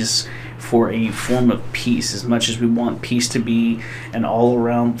prays for a form of peace. As much as we want peace to be an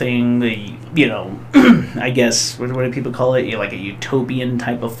all-around thing, I guess, what do people call it? Like a utopian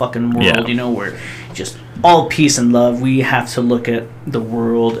type of fucking world, where just all peace and love. We have to look at the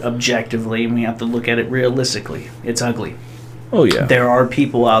world objectively, and we have to look at it realistically. It's ugly. Oh, yeah. There are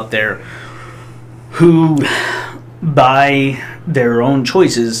people out there who, by their own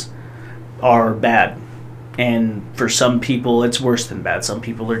choices, are bad. And for some people, it's worse than bad. Some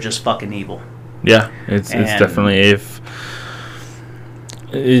people are just fucking evil. Yeah, it's definitely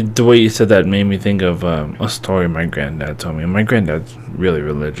the way you said that made me think of a story my granddad told me. My granddad's really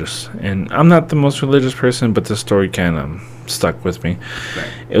religious, and I'm not the most religious person, but the story kind of stuck with me.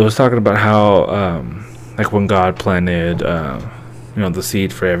 Right. It was talking about how, like when God planted, the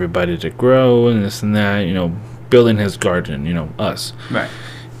seed for everybody to grow and this and that, building His garden, us. Right.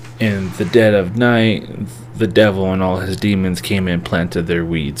 In the dead of night, the devil and all his demons came and planted their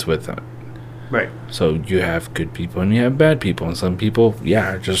weeds with it. Right. So you have good people and you have bad people, and some people,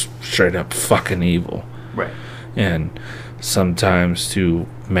 are just straight up fucking evil. Right. And sometimes to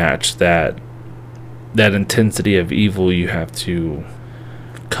match that intensity of evil, you have to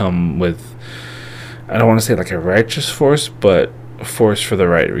come with, I don't want to say like a righteous force, but a force for the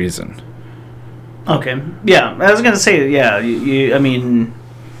right reason. Okay. Yeah, I was gonna say, I mean,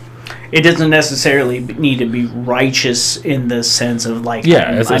 it doesn't necessarily need to be righteous in the sense of like,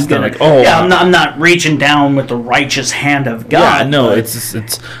 I'm not reaching down with the righteous hand of God. Yeah, no, it's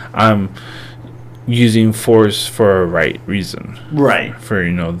I'm using force for a right reason. Right. For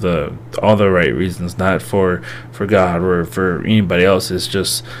all the right reasons, not for God or for anybody else. It's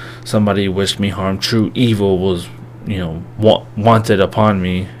just somebody wished me harm. True evil was wanted upon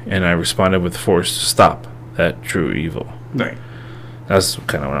me, and I responded with force to stop that true evil. Right. That's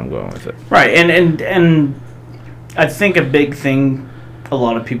kind of what I'm going with it. Right, and I think a big thing a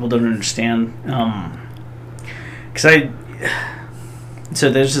lot of people don't understand, because I've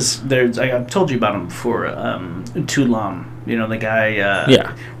told you about him before, Tulam, the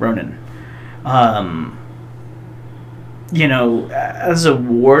guy, Ronin. As a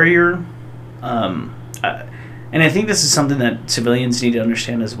warrior, and I think this is something that civilians need to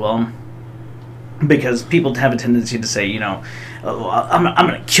understand as well, because people have a tendency to say, I'm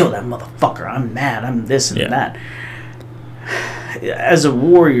going to kill that motherfucker. I'm mad. I'm this and that. As a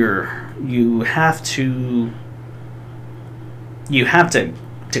warrior, you have to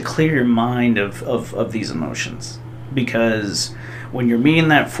clear your mind of these emotions, because when you're meeting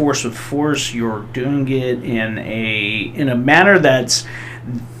that force with force, you're doing it in a manner that's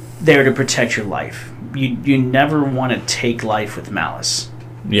there to protect your life. You never want to take life with malice.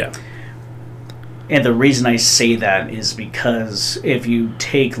 Yeah. And the reason I say that is because if you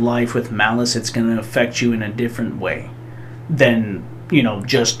take life with malice, it's going to affect you in a different way than,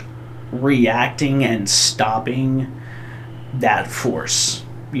 just reacting and stopping that force.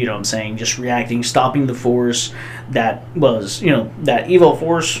 You know what I'm saying? Just reacting, stopping the force that was, that evil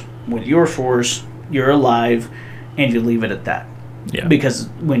force with your force, you're alive, and you leave it at that. Yeah. Because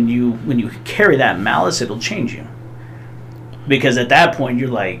when you carry that malice, it'll change you. Because at that point, you're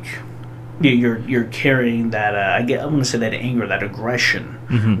like, you're carrying that I'm going to say that anger, that aggression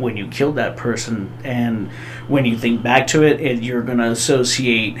when you killed that person, and when you think back to it, you're going to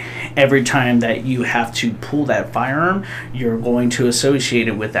associate every time that you have to pull that firearm, you're going to associate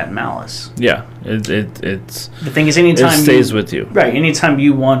it with that malice. Yeah, it's the thing is, anytime it stays with you. Right, anytime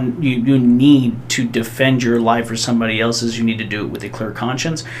you need to defend your life or somebody else's, you need to do it with a clear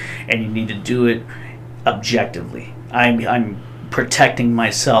conscience, and you need to do it objectively. I'm protecting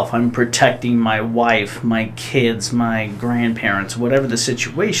myself, I'm protecting my wife, my kids, my grandparents, whatever the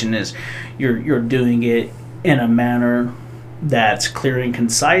situation is, you're doing it in a manner that's clear and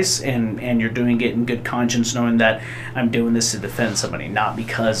concise, and you're doing it in good conscience, knowing that I'm doing this to defend somebody, not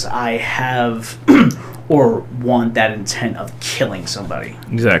because I have or want that intent of killing somebody.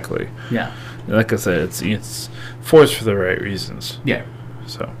 Exactly. Yeah. Like I said, it's forced for the right reasons. Yeah.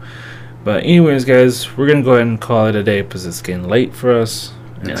 So, but anyways, guys, we're gonna go ahead and call it a day because it's getting late for us,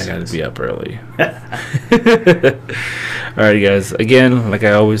 and yes, I gotta be up early. Alright, guys. Again, like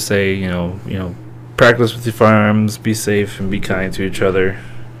I always say, practice with your firearms, be safe, and be kind to each other.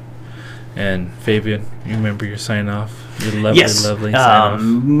 And Fabian, you remember your sign off? Your lovely, lovely sign off.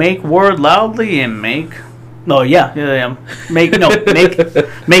 Make war loudly and make. Oh yeah. Make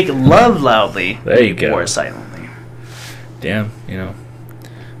love loudly. There you go. War silently. Damn,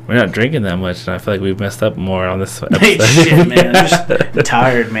 we're not drinking that much, and I feel like we've messed up more on this episode. Hey, shit, man. I'm just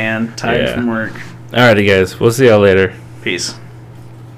tired, man. Tired from work. Alrighty, guys. We'll see y'all later. Peace.